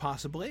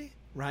 Possibly,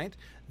 right?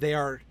 They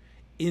are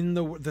in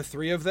the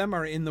three of them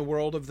are in the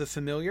world of the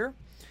familiar,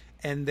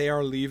 and they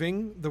are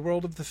leaving the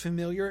world of the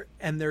familiar,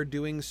 and they're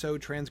doing so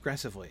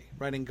transgressively,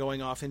 right? And going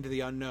off into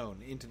the unknown,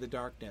 into the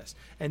darkness.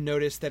 And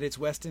notice that it's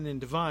Weston and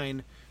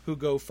Divine who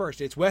go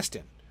first. It's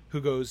Weston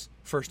who goes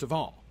first of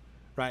all,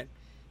 right?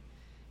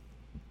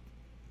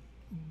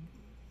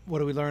 What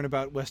do we learn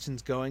about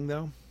Weston's going,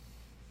 though?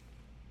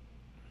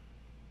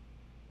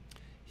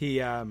 He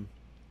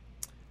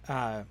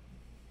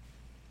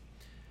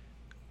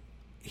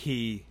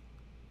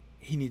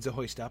needs a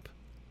hoist up,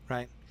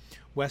 right?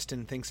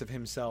 Weston thinks of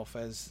himself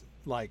as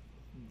like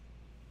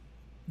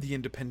the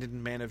independent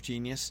man of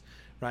genius,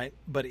 right?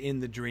 But in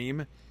the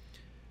dream,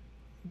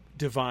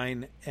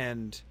 Divine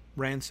and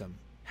Ransom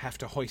have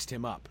to hoist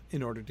him up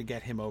in order to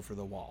get him over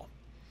the wall,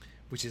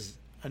 which is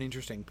an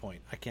interesting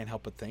point. I can't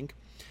help but think.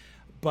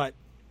 But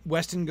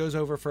Weston goes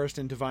over first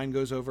and Divine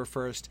goes over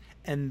first,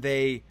 and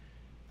they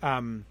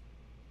Ransom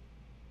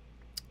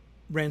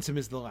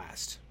is the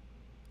last.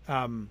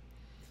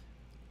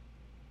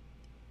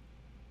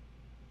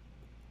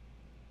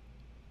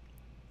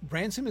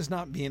 Ransom is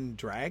not being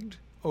dragged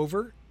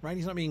over, right?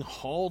 He's not being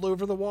hauled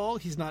over the wall.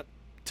 He's not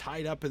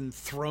tied up and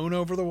thrown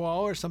over the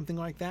wall or something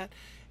like that.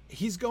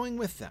 He's going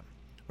with them,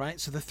 right?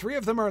 So the three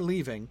of them are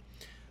leaving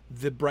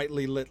the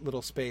brightly lit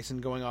little space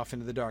and going off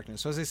into the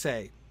darkness. So as I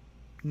say,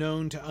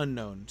 known to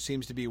unknown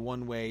seems to be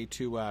one way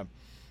to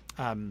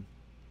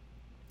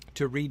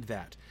read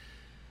that.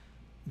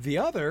 The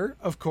other,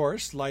 of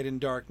course, light and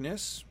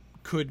darkness,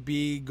 could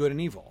be good and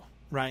evil,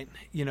 right?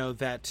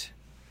 That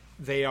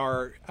they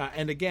are,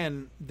 and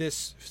again,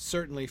 this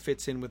certainly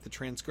fits in with the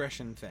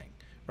transgression thing,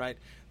 right?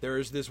 There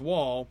is this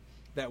wall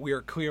that we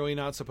are clearly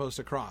not supposed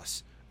to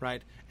cross,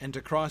 right? And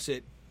to cross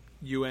it,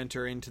 you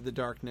enter into the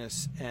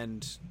darkness,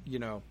 and,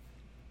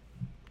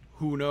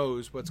 who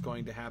knows what's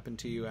going to happen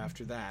to you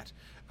after that.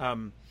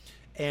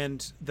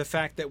 And the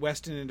fact that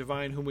Weston and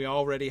Divine, whom we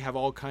already have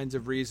all kinds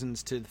of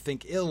reasons to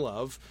think ill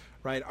of,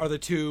 right, are the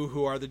two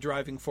who are the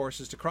driving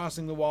forces to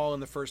crossing the wall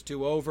and the first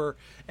two over,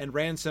 and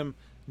Ransom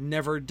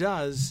never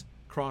does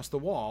cross the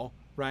wall,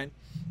 right?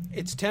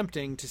 It's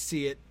tempting to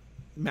see it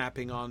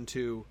mapping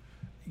onto,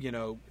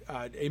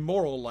 a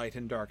moral light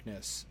and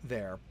darkness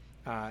there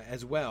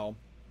as well.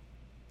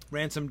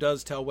 Ransom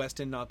does tell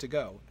Weston not to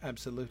go,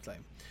 absolutely.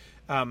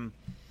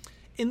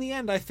 In the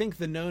end, I think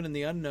the known and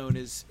the unknown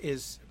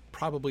is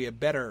probably a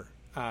better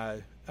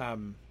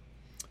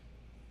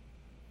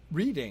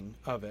reading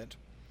of it,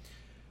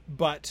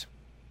 but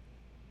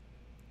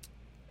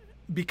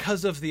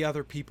because of the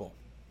other people,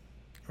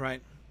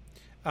 right?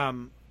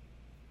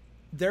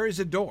 There is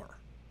a door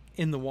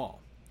in the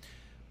wall,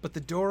 but the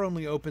door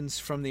only opens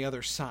from the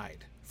other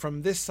side.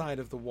 From this side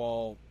of the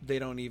wall, they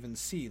don't even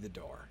see the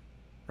door,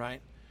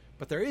 right?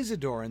 But there is a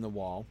door in the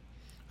wall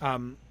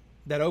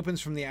that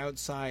opens from the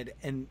outside,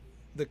 and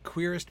the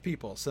queerest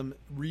people, some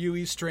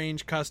really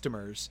strange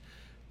customers,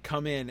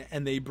 come in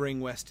and they bring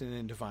Weston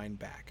and Divine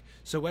back.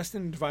 So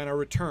Weston and Divine are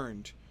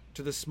returned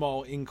to the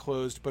small,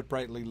 enclosed but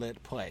brightly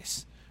lit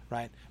place,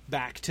 right?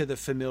 Back to the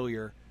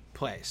familiar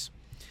place.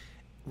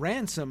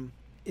 Ransom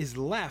is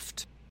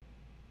left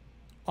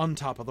on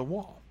top of the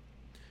wall,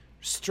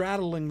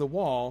 straddling the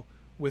wall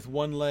with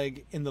one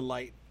leg in the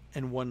light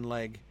and one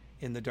leg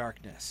in the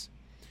darkness.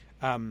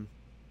 And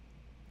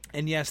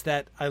yes,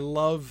 that I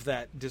love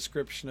that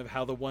description of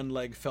how the one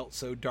leg felt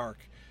so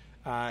dark,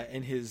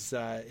 and his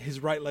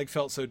right leg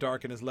felt so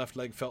dark and his left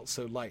leg felt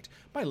so light.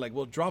 My leg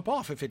will drop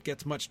off if it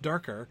gets much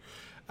darker.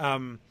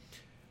 I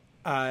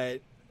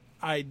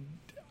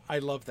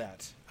love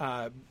that,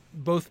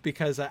 both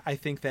because I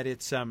think that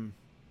it's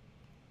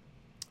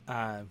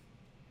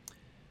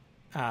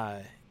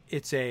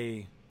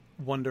a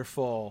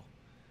wonderful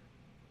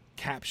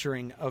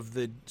capturing of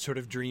the sort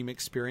of dream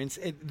experience.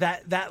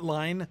 That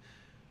line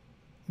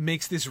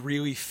makes this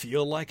really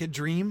feel like a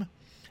dream,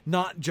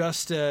 not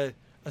just a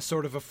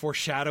sort of a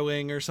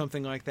foreshadowing or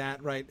something like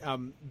that, right?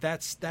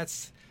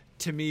 That's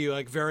to me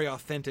like very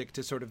authentic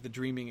to sort of the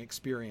dreaming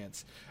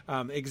experience.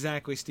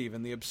 Exactly,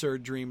 Stephen, the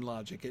absurd dream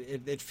logic.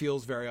 It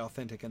feels very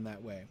authentic in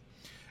that way.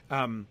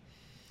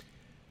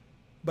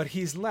 But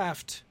he's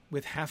left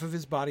with half of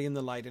his body in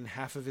the light and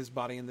half of his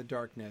body in the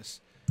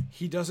darkness.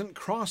 He doesn't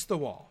cross the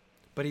wall,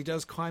 but he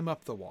does climb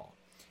up the wall.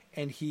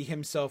 And he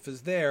himself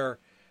is there,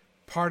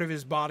 part of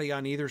his body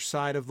on either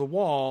side of the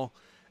wall,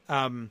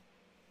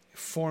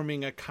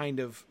 forming a kind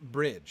of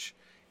bridge.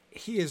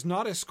 He is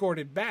not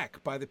escorted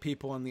back by the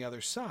people on the other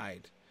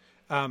side,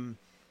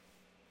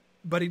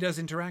 but he does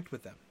interact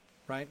with them,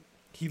 right?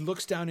 He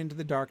looks down into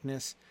the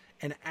darkness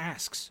and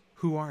asks,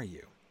 "Who are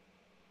you?"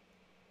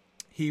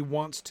 He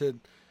wants to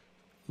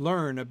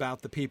learn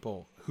about the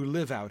people who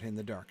live out in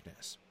the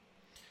darkness.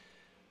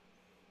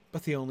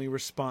 But the only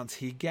response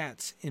he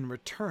gets in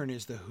return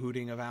is the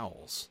hooting of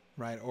owls,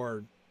 right?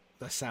 Or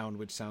the sound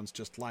which sounds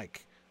just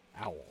like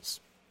owls.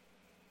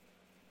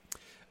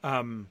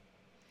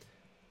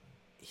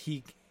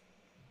 He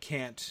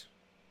can't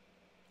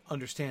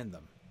understand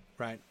them,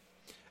 right?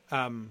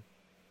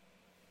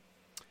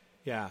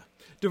 Yeah.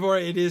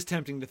 Devorah, it is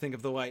tempting to think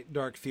of the light,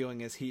 dark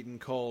feeling as heat and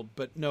cold,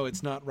 but no,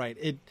 it's not right.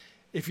 It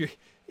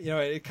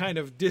kind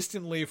of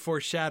distantly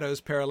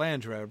foreshadows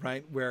Paralandra,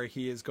 right? Where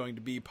he is going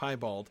to be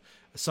piebald,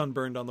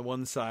 sunburned on the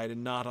one side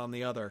and not on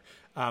the other.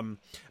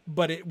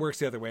 But it works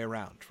the other way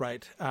around,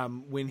 right?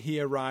 When he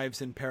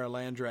arrives in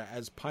Paralandra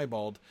as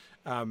piebald,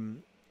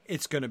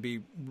 it's going to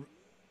be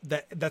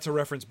that's a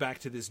reference back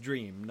to this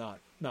dream, not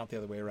the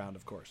other way around,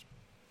 of course.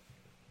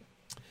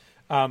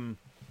 Okay,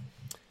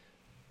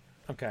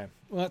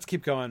 well, let's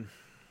keep going.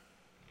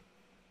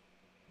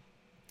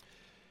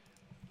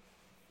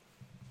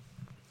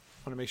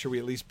 I want to make sure we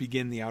at least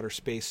begin the outer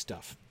space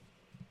stuff.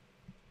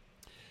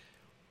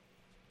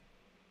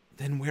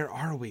 Then where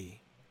are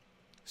we?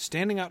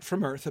 Standing out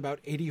from Earth about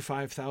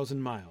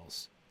 85,000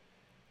 miles.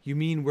 You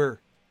mean we're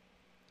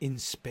in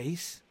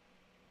space?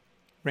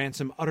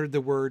 Ransom uttered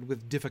the word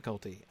with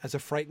difficulty, as a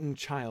frightened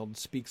child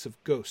speaks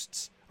of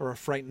ghosts or a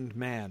frightened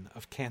man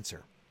of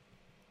cancer.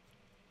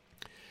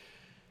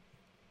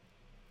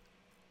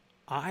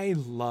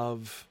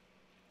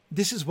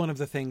 This is one of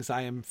the things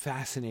I am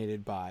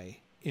fascinated by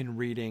in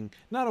reading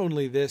not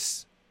only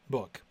this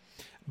book,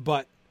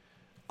 but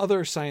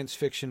other science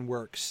fiction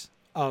works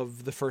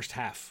of the first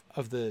half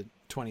of the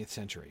 20th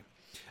century.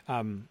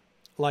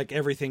 Like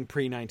everything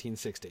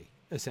pre-1960,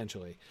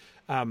 essentially.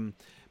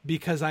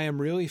 Because I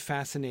am really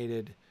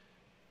fascinated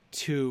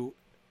to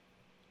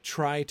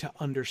try to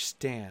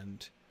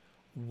understand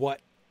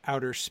what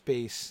outer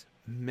space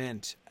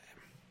meant.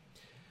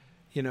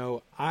 You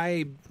know,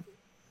 I'm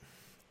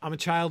a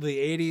child of the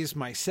 80s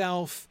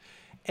myself,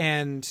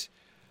 and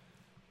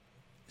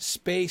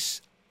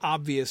space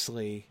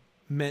obviously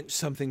means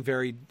something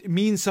very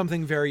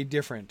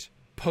different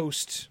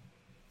post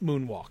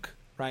moonwalk,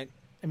 right?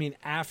 I mean,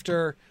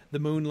 after the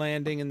moon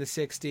landing in the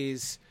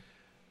 60s,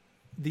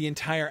 the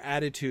entire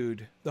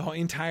attitude, the whole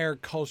entire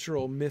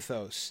cultural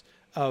mythos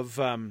of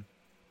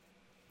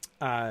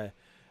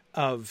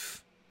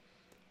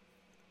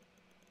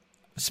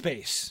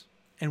space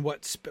and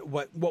what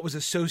was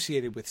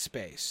associated with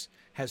space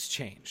has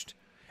changed.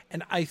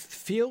 And I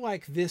feel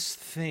like this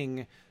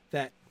thing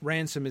that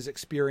Ransom is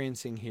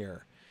experiencing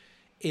here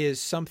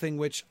is something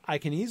which I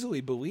can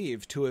easily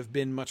believe to have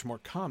been much more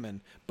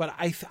common, but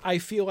I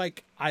feel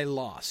like I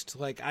lost.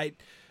 Like I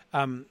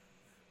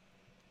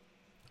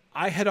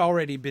had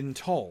already been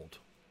told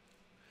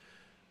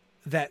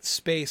that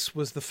space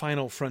was the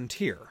final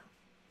frontier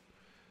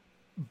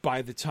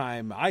by the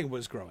time I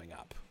was growing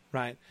up,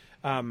 right?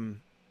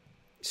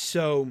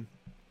 So,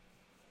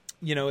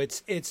 you know,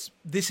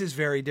 this is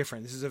very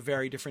different. This is a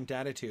very different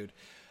attitude.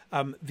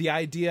 The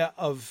idea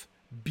of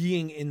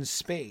being in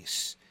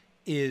space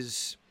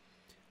is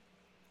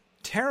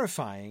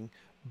terrifying,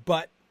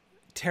 but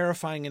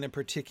terrifying in a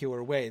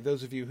particular way.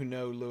 Those of you who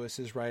know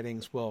Lewis's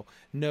writings will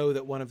know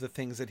that one of the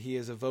things that he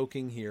is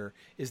evoking here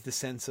is the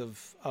sense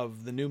of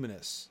the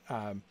numinous.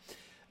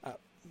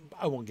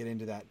 I won't get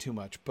into that too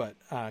much, but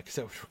because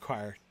that would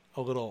require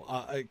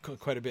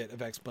quite a bit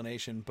of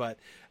explanation. But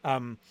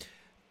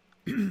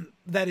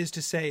that is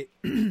to say,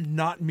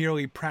 not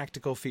merely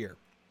practical fear.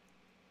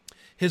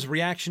 His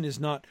reaction is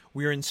not,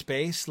 we're in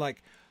space,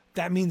 like,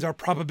 that means our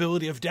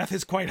probability of death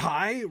is quite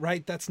high,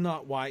 right? That's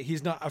not why.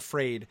 He's not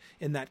afraid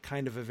in that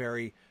kind of a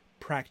very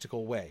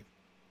practical way.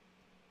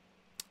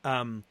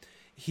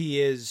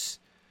 He is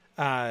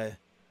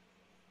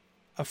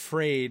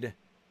afraid,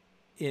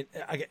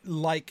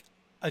 like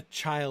a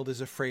child is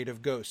afraid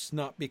of ghosts,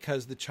 not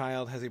because the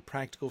child has a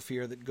practical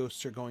fear that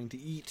ghosts are going to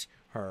eat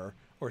her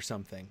or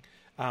something.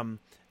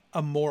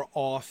 A more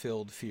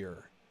awe-filled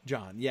fear,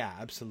 John. Yeah,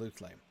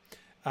 absolutely.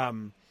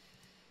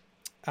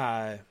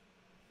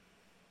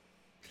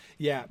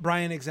 Yeah,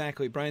 Brian,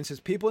 exactly. Brian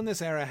says, people in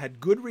this era had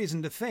good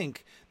reason to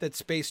think that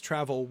space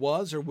travel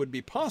was or would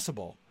be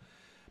possible,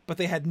 but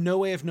they had no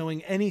way of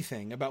knowing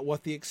anything about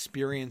what the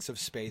experience of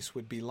space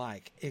would be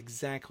like.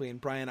 Exactly.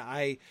 And Brian,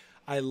 I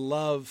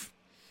love,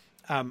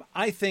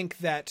 I think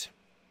that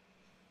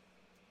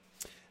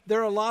there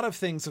are a lot of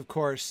things, of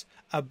course,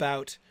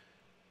 about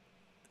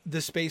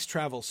the space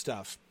travel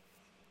stuff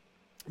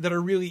that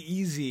are really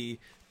easy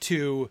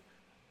to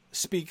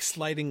speak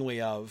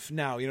slightingly of.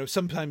 Now,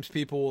 sometimes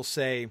people will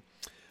say,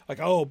 like,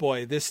 oh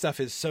boy, this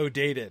stuff is so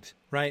dated,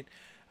 right?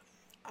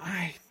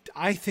 I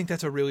think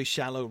that's a really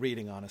shallow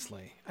reading,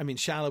 honestly. I mean,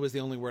 shallow is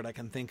the only word I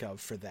can think of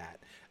for that.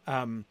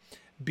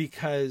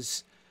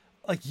 Because,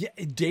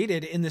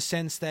 dated in the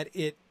sense that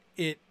it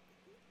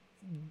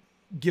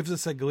gives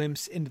us a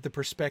glimpse into the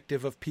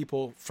perspective of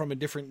people from a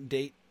different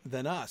date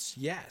than us,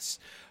 yes.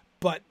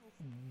 But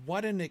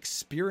what an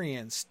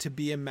experience to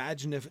be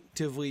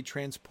imaginatively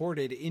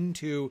transported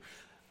into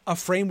a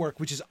framework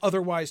which is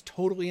otherwise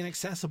totally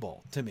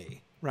inaccessible to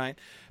me, right?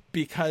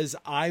 Because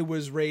I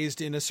was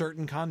raised in a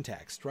certain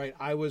context, right?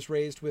 I was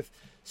raised with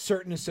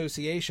certain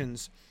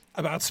associations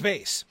about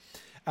space,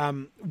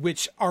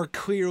 which are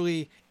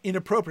clearly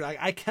inappropriate.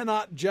 I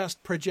cannot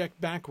just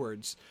project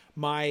backwards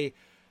my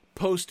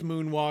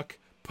post-Moonwalk,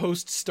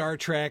 post-Star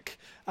Trek,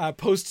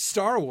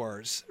 post-Star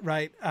Wars,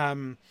 right?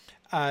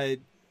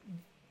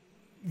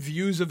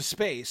 Views of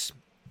space.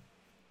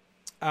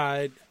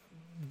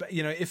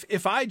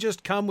 If I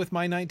just come with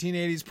my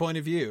 1980s point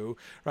of view,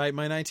 right,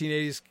 my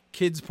 1980s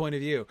kids point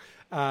of view,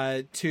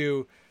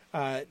 to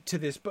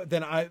this, but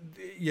then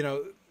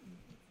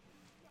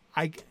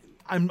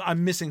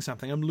I'm missing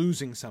something. I'm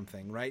losing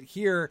something, right?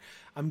 Here,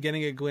 I'm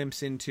getting a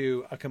glimpse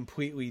into a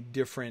completely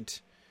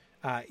different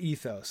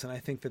ethos, and I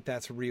think that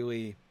that's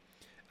really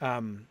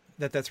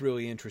that's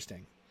really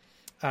interesting.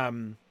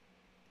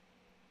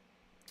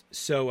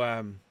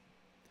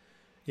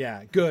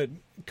 Yeah, good.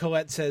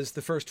 Colette says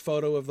the first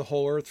photo of the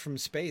whole Earth from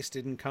space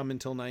didn't come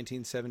until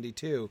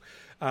 1972.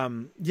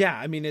 Yeah,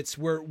 I mean,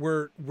 we're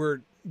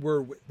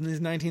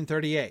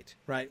 1938,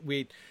 right?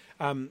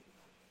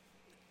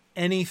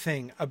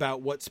 Anything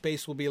about what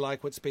space will be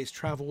like, what space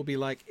travel will be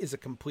like, is a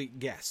complete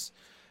guess.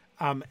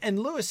 And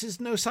Lewis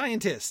is no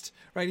scientist,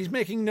 right? He's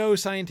making no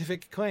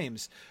scientific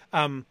claims.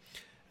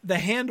 The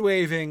hand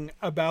waving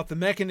about the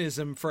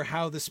mechanism for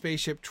how the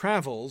spaceship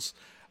travels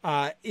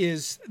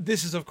is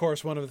of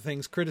course one of the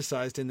things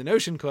criticized in the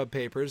Notion Club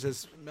papers,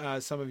 as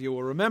some of you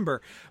will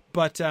remember.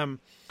 But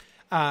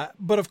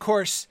of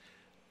course,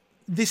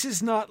 this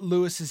is not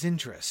Lewis's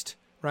interest,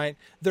 right?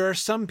 There are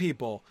some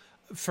people,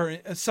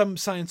 some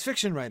science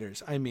fiction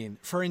writers,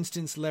 for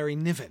instance, Larry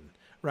Niven,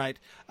 right,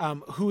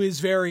 who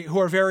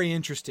are very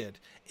interested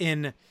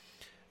in,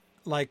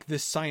 like,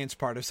 this science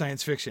part of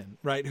science fiction,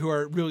 right? Who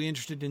are really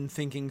interested in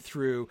thinking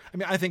through. I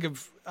mean, I think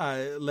of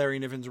Larry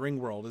Niven's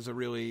Ringworld as a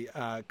really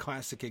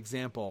classic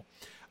example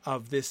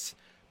of this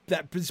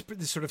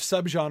sort of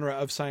subgenre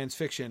of science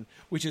fiction,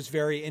 which is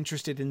very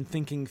interested in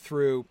thinking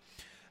through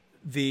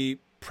the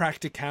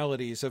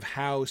practicalities of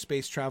how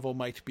space travel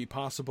might be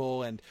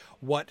possible and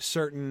what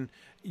certain,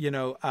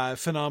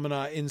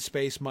 phenomena in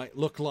space might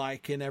look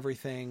like and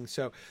everything.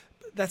 So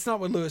that's not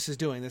what Lewis is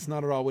doing. That's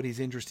not at all what he's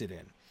interested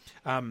in.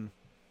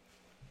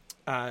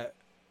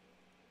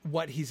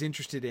 What he's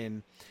interested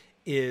in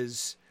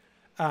is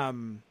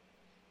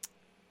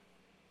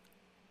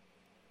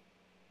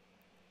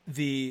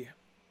the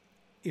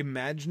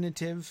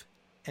imaginative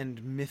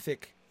and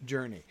mythic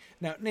journey.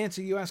 Now,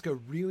 Nancy, you ask a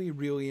really,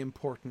 really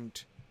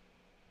important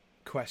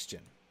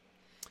question.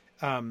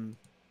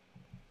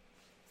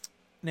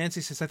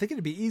 Nancy says, I think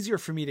it'd be easier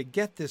for me to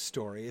get this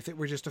story if it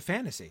were just a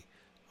fantasy.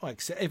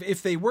 Like,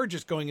 if they were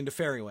just going into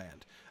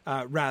fairyland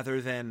rather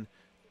than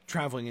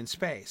traveling in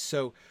space.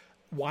 So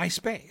why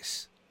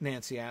space?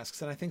 Nancy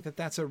asks. And I think that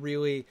that's a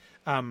really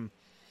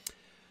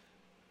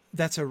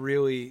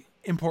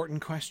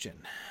important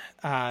question.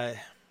 And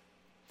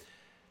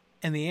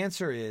the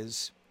answer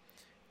is,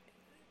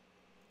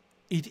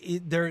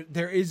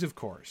 there is, of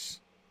course,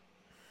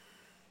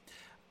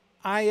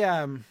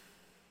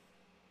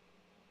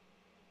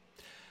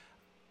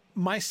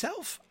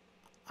 myself,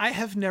 I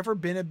have never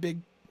been a big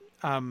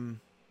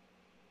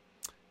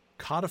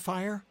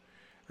codifier,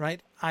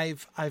 right?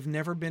 I've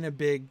never been a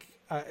big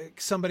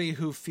somebody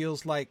who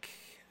feels like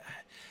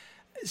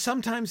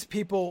sometimes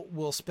people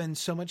will spend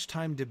so much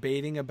time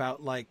debating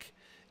about like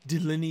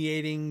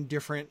delineating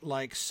different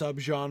like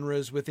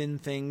subgenres within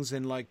things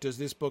and like, does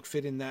this book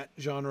fit in that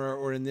genre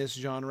or in this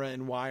genre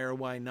and why or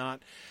why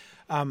not?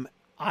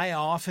 I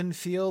often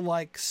feel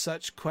like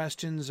such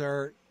questions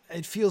are,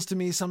 it feels to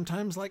me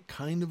sometimes like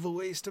kind of a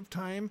waste of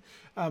time.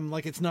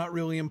 Like it's not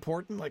really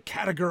important. Like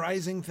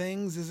categorizing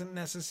things isn't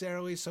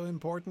necessarily so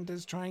important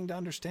as trying to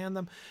understand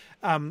them.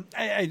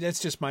 That's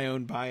just my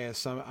own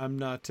bias. I'm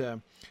not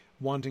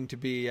wanting to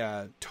be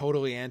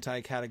totally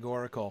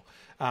anti-categorical.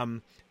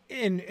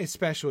 And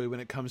especially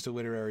when it comes to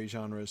literary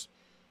genres,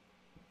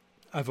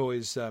 I've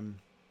always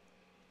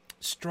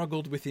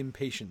struggled with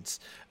impatience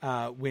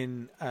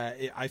when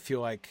I feel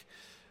like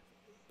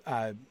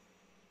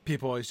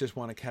people always just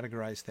want to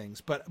categorize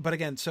things. But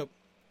again, so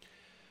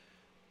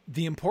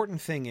the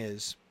important thing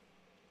is,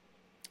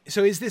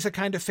 so is this a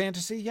kind of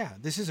fantasy? Yeah,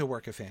 this is a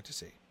work of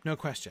fantasy, no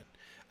question.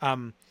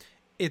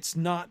 It's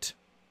not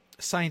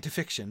science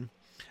fiction,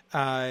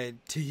 to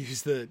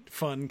use the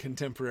fun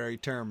contemporary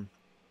term,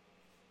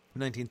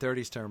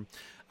 1930s term.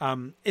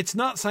 It's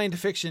not science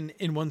fiction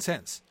in one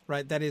sense,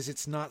 right? That is,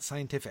 it's not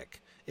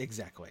scientific.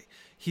 Exactly.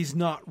 He's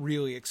not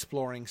really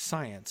exploring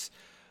science.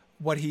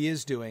 What he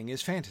is doing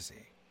is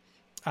fantasy.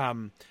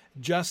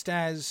 Just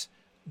as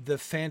the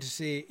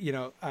fantasy,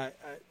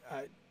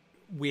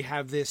 we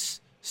have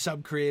this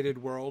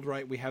sub-created world,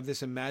 right? We have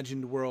this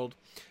imagined world,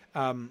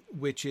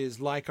 which is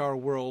like our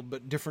world,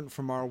 but different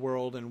from our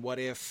world. And what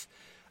if,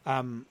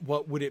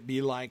 what would it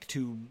be like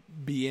to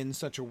be in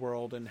such a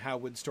world, and how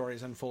would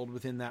stories unfold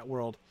within that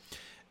world?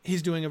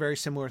 He's doing a very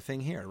similar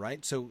thing here,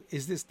 right? So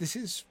this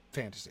is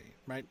fantasy,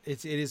 right?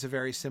 It is a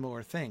very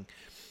similar thing,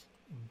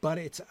 but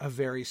it's a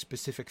very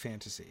specific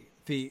fantasy.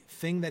 The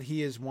thing that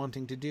he is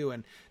wanting to do,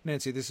 and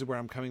Nancy, this is where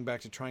I'm coming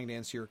back to trying to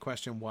answer your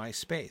question, why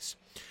space?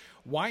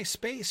 Why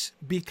space?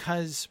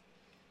 Because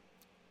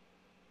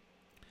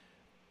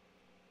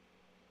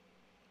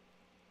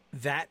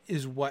that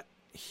is what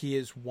he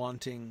is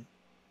wanting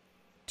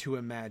to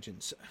imagine.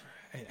 So,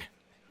 it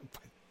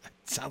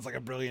sounds like a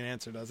brilliant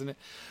answer, doesn't it?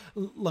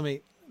 Let me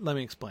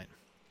explain.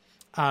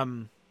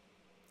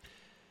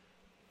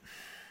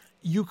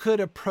 You could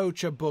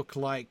approach a book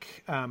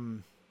like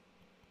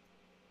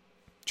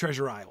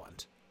Treasure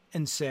Island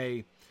and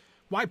say,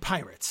 why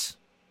pirates?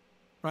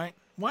 Right?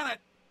 Why not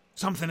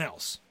something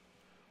else?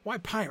 Why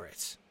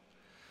pirates?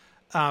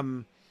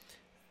 And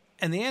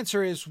the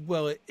answer is,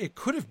 well, it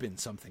could have been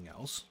something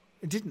else.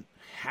 It didn't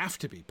have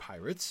to be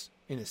pirates,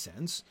 in a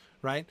sense,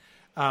 right?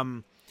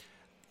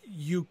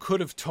 You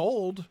could have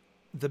told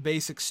the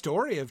basic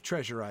story of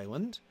Treasure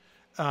Island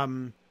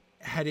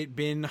had it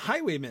been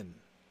highwaymen,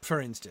 for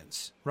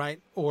instance, right?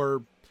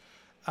 Or,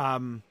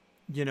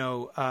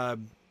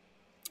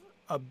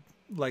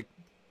 like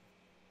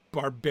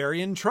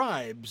barbarian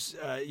tribes,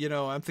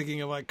 I'm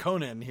thinking of like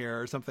Conan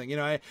here or something,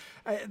 I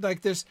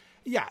like there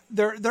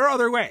are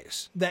other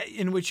ways that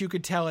in which you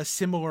could tell a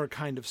similar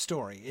kind of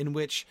story in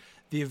which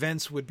the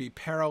events would be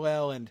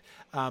parallel and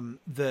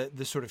the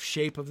sort of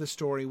shape of the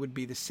story would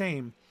be the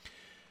same,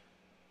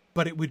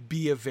 but it would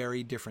be a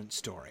very different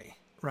story,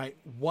 right?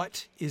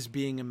 What is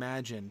being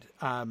imagined?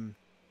 That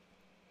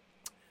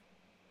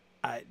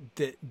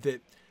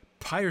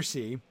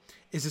piracy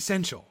is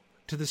essential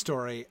to the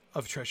story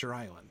of Treasure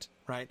Island,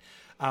 right?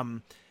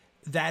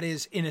 That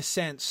is, in a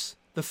sense,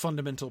 the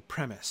fundamental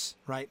premise,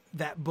 right?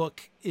 That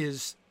book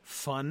is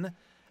fun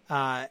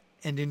and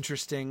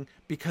interesting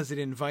because it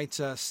invites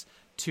us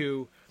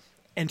to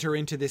enter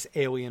into this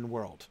alien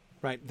world,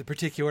 right? The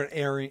particular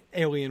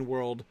alien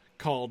world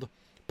called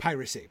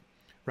piracy,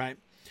 right?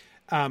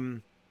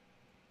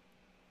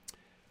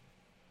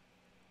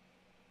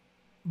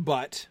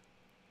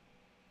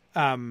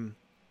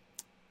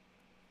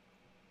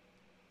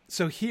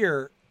 So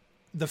here,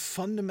 the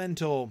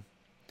fundamental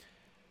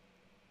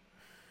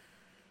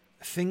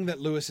thing that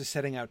Lewis is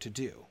setting out to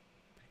do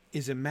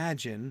is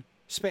imagine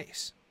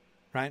space,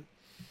 right?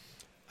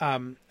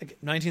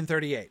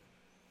 1938.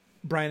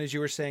 Brian, as you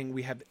were saying,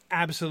 we have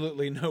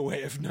absolutely no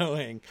way of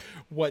knowing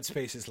what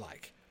space is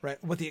like, right?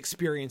 What the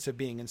experience of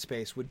being in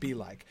space would be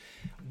like.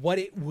 What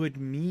it would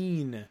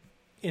mean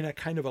in a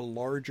kind of a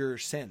larger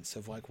sense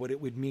of like what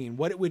it would mean,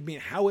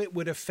 how it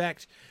would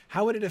affect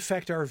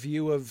our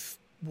view of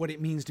what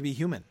it means to be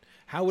human.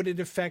 How would it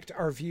affect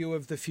our view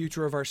of the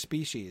future of our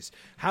species?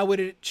 How would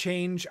it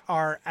change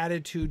our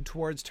attitude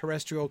towards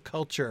terrestrial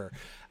culture?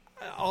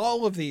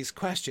 All of these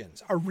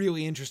questions are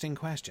really interesting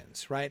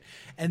questions, right?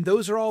 And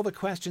those are all the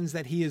questions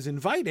that he is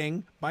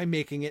inviting by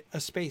making it a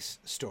space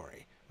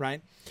story,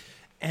 right?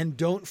 And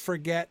don't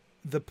forget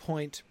the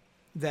point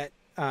that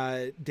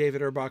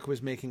David Erbach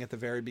was making at the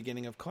very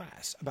beginning of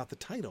class about the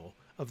title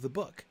of the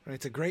book, right?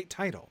 It's a great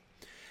title.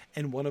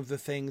 And one of the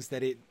things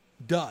that it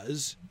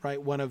does, right?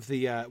 One of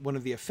the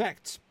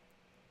effects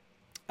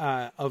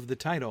of the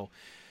title.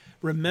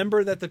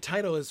 Remember that the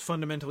title is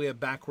fundamentally a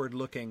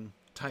backward-looking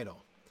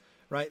title,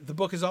 right? The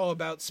book is all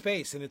about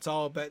space, and it's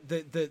all about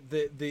the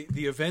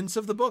events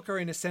of the book are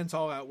in a sense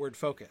all outward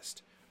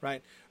focused,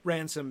 right?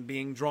 Ransom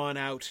being drawn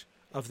out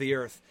of the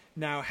earth,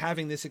 now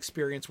having this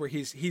experience where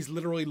he's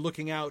literally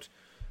looking out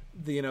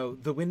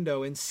the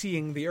window and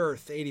seeing the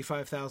earth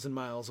 85,000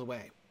 miles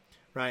away,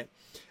 right?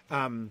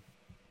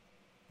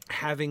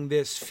 Having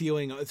this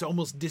feeling, it's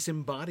almost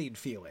disembodied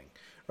feeling,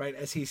 right?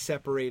 As he's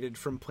separated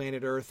from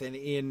planet Earth and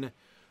in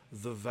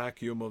the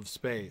vacuum of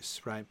space,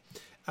 right?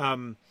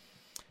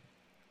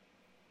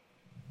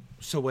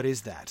 So what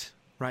is that,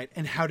 right?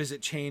 And how does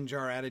it change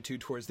our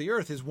attitude towards the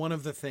Earth is one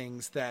of the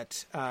things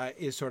that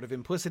is sort of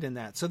implicit in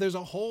that. So there's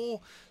a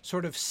whole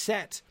sort of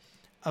set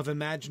of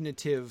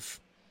imaginative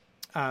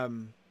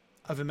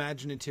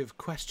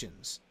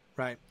questions,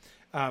 right?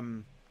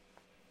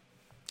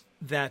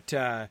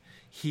 That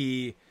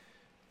he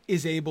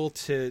is able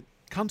to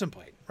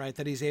contemplate, right?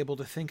 That he's able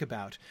to think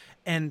about.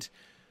 And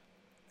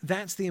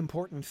that's the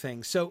important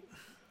thing. So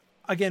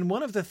again,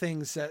 one of the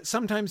things that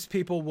sometimes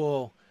people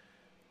will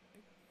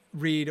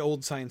read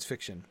old science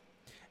fiction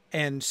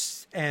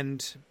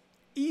and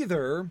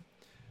either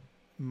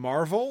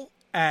marvel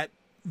at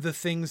the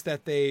things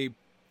that they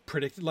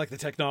predicted, like the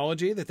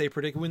technology that they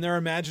predict when they're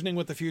imagining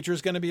what the future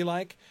is going to be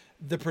like,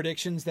 the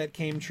predictions that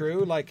came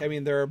true. Like, I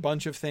mean, there are a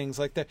bunch of things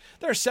like that.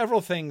 There are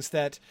several things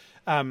that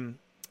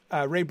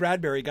Ray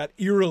Bradbury got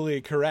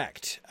eerily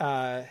correct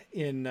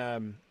in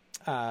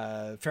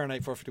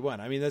Fahrenheit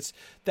 451. I mean,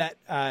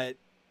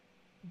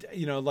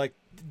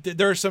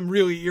 there are some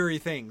really eerie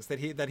things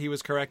that he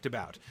was correct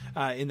about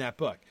in that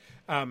book.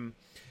 And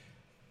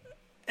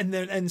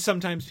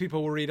sometimes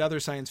people will read other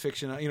science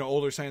fiction,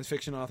 older science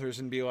fiction authors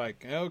and be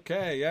like,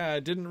 okay, yeah,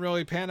 it didn't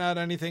really pan out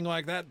anything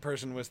like that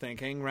person was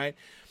thinking, right?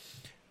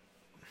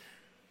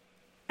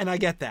 And I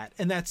get that.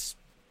 And it's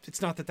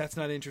not that that's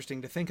not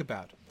interesting to think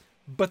about.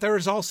 But there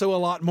is also a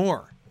lot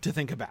more to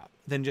think about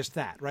than just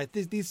that, right?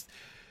 These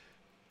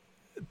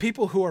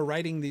people who are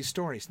writing these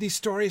stories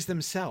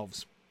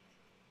themselves,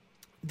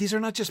 these are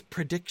not just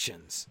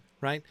predictions,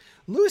 right?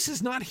 Lewis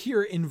is not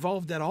here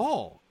involved at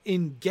all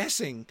in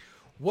guessing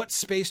how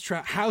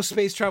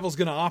space travel is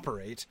going to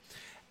operate,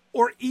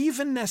 or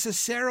even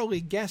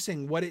necessarily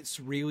guessing what it's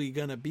really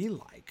going to be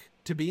like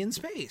to be in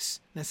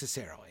space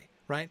necessarily,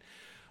 right?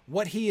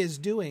 What he is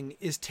doing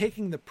is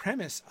taking the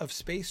premise of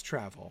space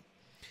travel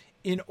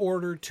in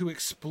order to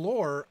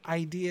explore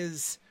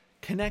ideas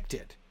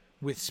connected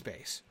with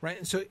space, right?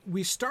 And so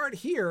we start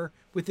here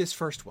with this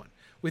first one,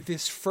 with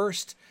this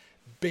first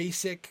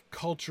basic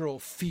cultural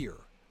fear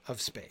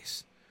of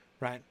space,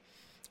 right?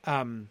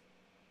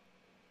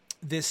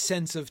 This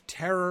sense of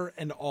terror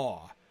and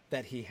awe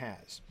that he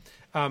has.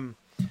 I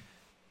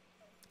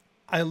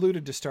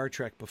alluded to Star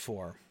Trek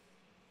before.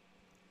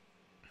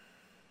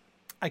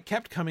 I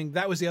kept coming.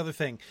 That was the other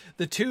thing.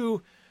 The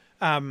two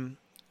other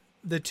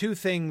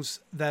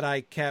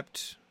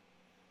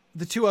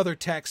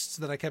texts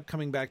that I kept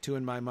coming back to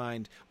in my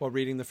mind while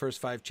reading the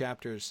first 5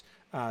 chapters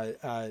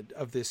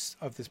of this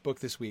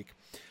book this week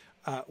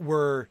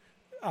were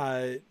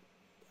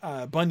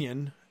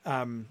Bunyan,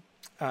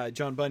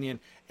 John Bunyan,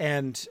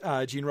 and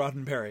Gene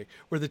Roddenberry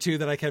were the two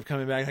that I kept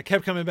coming back. I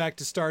kept coming back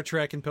to Star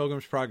Trek and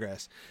Pilgrim's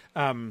Progress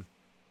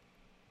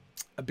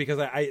because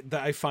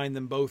I find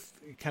them both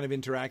kind of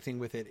interacting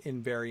with it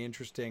in very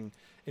interesting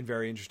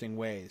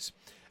ways.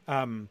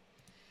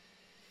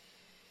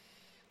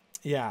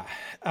 Yeah.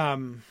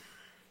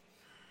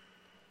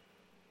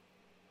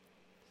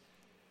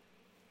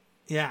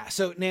 Yeah.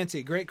 So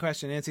Nancy, great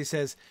question. Nancy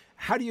says,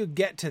 how do you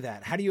get to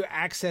that? How do you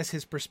access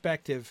his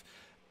perspective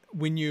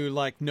when you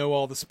know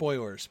all the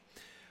spoilers?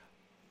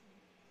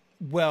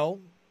 Well,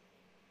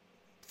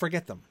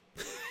 forget them.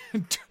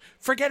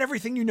 Forget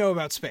everything you know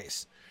about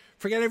space.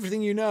 Forget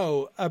everything you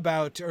know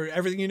about, or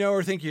everything you know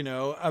or think you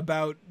know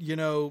about,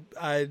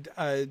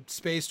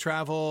 space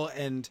travel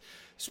and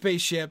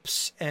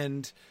spaceships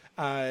and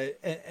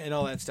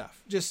all that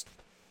stuff. Just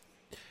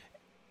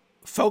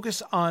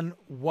focus on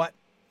what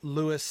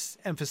Lewis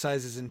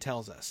emphasizes and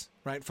tells us,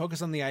 right?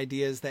 Focus on the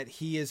ideas that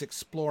he is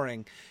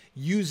exploring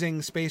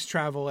using space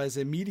travel as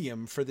a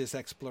medium for this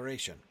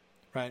exploration,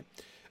 right?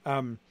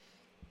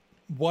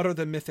 What are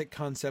the mythic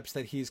concepts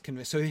that he's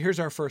convinced? So here's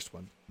our first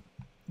one,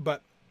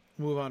 but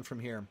move on from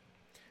here.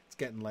 It's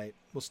getting late.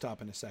 We'll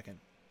stop in a second.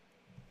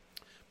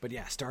 But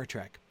yeah, Star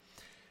Trek.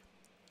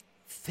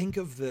 Think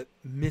of the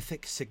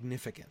mythic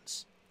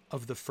significance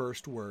of the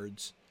first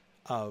words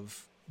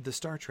of the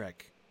Star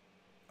Trek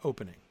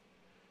opening.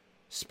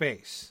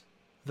 Space,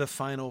 the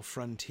final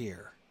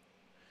frontier.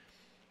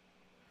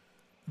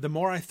 The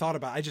more I thought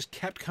about it, I just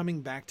kept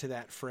coming back to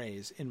that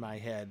phrase in my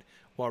head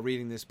while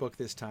reading this book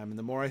this time. And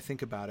the more I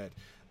think about it,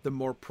 the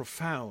more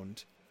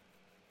profound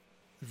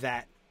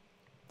that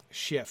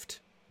shift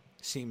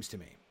seems to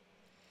me.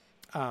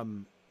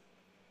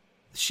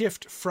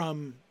 Shift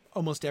from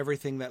almost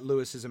everything that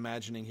Lewis is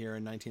imagining here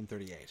in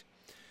 1938.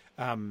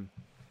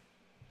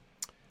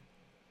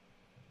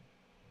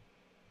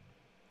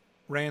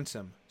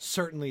 Ransom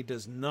certainly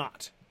does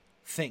not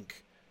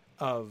think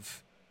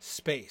of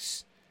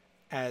space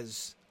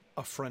as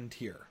a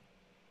frontier,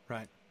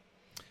 Right.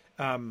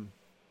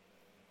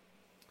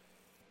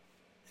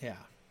 Yeah.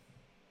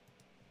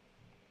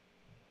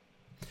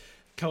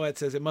 Colette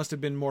says it must have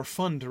been more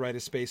fun to write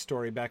a space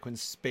story back when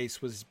space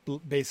was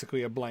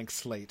basically a blank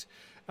slate.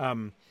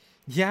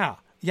 Yeah,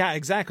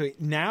 exactly.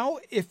 Now,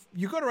 if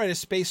you go to write a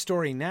space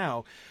story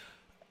now,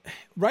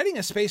 writing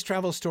a space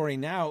travel story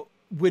now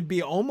would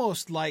be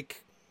almost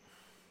like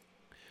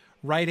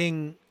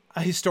writing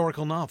a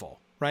historical novel,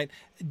 right?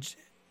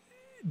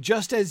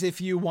 Just as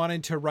if you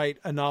wanted to write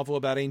a novel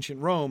about ancient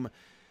Rome,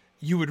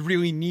 you would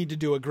really need to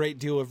do a great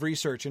deal of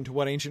research into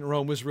what ancient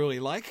Rome was really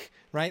like,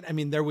 right? I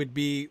mean, there would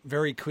be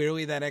very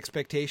clearly that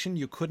expectation.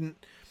 You couldn't,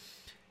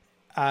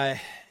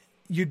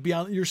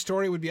 your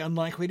story would be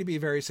unlikely to be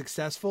very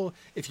successful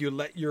if you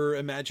let your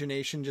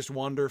imagination just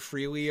wander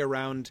freely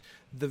around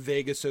the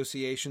vague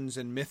associations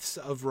and myths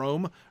of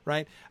Rome,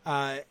 right?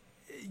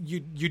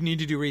 You'd need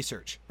to do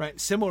research, right?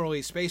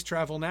 Similarly, space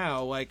travel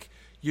now, like,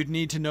 you'd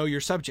need to know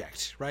your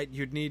subject, right?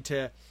 You'd need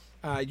to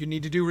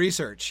do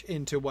research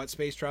into what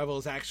space travel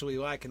is actually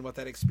like and what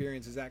that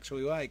experience is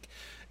actually like.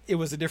 It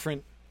was a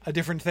different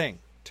thing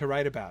to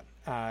write about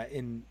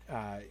in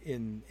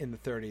the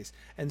 30s,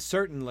 and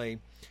certainly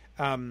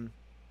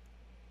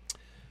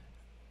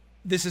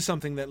this is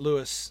something that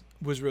Lewis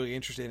was really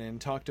interested in and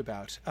talked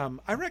about.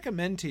 I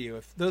recommend to you,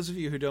 if those of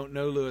you who don't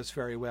know Lewis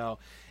very well,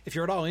 if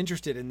you're at all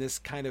interested in this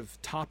kind of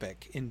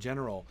topic in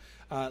general,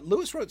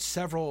 Lewis wrote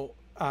several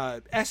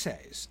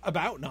essays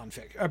about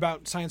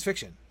about science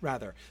fiction,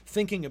 rather,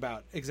 thinking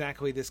about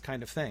exactly this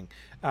kind of thing.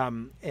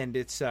 And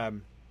it's a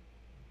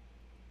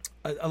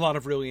lot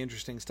of really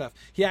interesting stuff.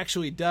 He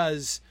actually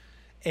does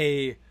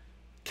a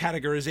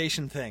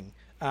categorization thing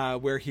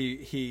where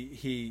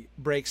he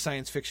breaks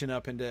science fiction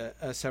up into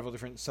several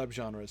different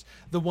subgenres.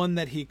 The one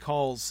that he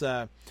calls,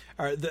 the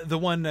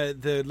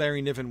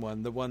Larry Niven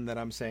one, the one that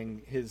I'm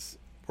saying his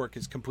work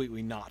is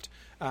completely not.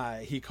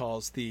 He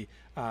calls the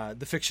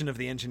fiction of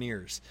the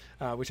engineers,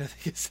 which I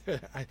think is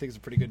a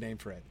pretty good name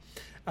for it.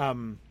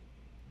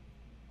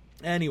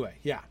 Anyway,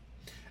 yeah,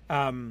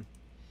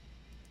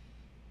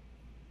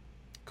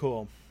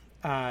 cool.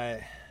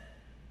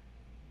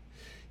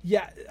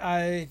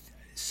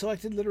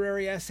 Selected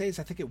literary essays.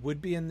 I think it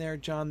would be in there,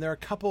 John. There are a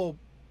couple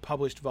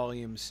published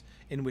volumes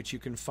in which you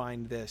can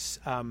find this.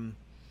 Sorry,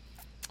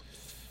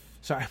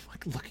 I'm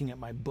like looking at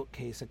my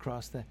bookcase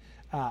across the.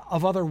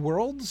 Of Other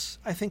Worlds,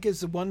 I think,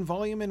 is the one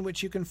volume in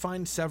which you can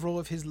find several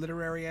of his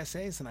literary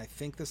essays, and I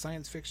think the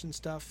science fiction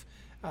stuff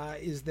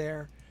is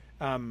there.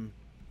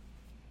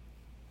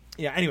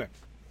 Anyway,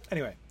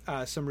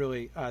 some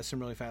really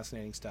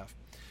fascinating stuff.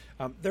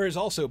 There is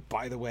also,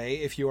 by the way,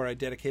 if you are a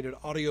dedicated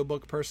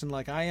audiobook person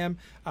like I am,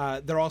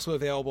 they're also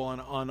available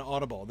on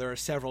Audible. There are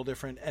several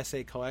different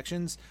essay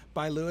collections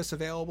by Lewis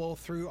available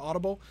through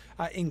Audible,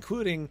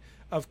 including,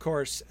 of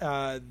course,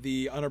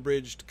 the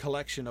unabridged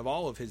collection of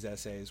all of his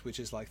essays,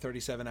 which is like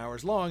 37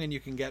 hours long, and you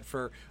can get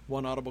for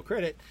one Audible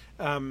credit.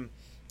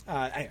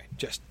 Anyway,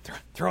 just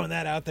throwing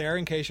that out there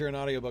in case you're an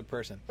audiobook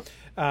person.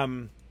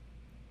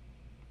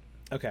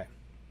 Okay.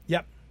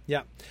 Yep.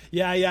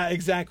 Yeah,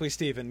 exactly,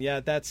 Stephen. Yeah,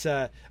 that's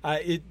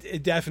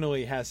it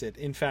definitely has it.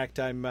 In fact,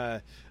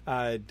 I'm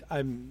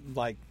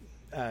like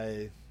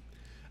an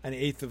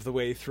eighth of the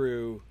way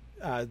through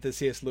the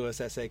C.S.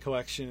 Lewis essay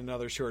collection and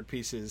other short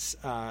pieces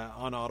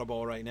on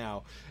Audible right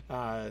now.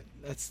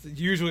 That's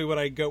usually where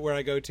I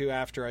go to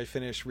after I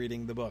finish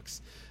reading the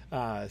books.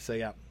 So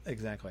yeah,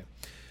 exactly.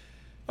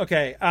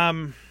 Okay.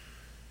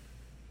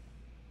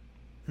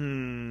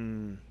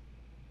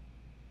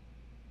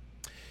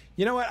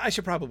 You know what? I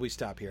should probably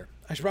stop here.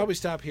 I was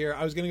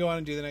going to go on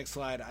and do the next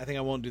slide. I think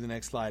I won't do the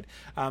next slide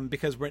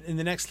because in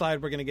the next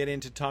slide we're going to get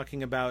into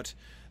talking about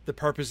the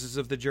purposes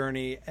of the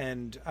journey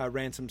and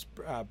Ransom's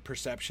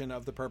perception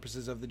of the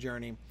purposes of the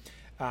journey.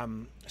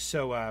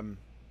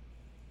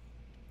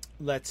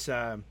 Let's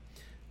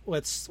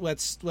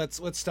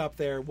stop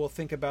there. We'll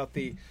think about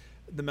the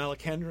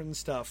Malacandran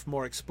stuff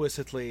more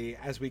explicitly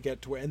as we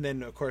get to, and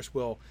then of course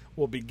we'll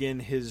begin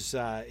his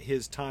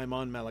time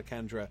on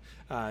Malacandra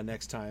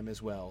next time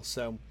as well.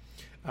 So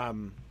I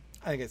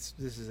think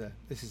this is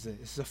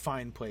a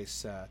fine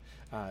place to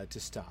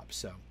stop.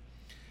 So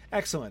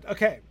excellent.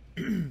 Okay.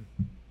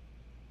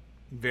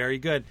 Very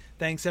good.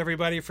 Thanks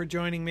everybody for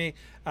joining me.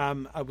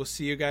 I will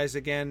see you guys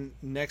again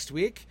next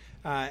week,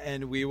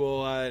 and we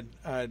will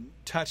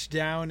touch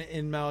down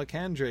in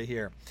Malacandra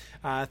here.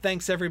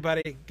 Thanks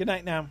everybody. Good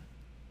night now.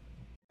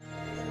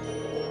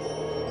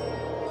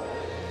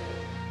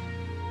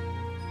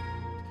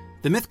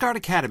 The Mythgard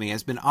Academy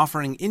has been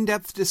offering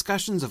in-depth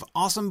discussions of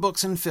awesome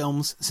books and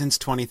films since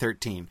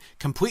 2013,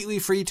 completely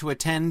free to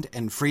attend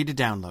and free to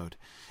download.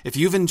 If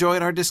you've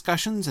enjoyed our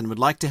discussions and would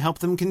like to help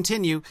them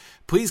continue,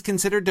 please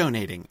consider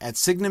donating at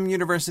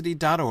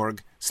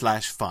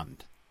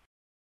signumuniversity.org/fund.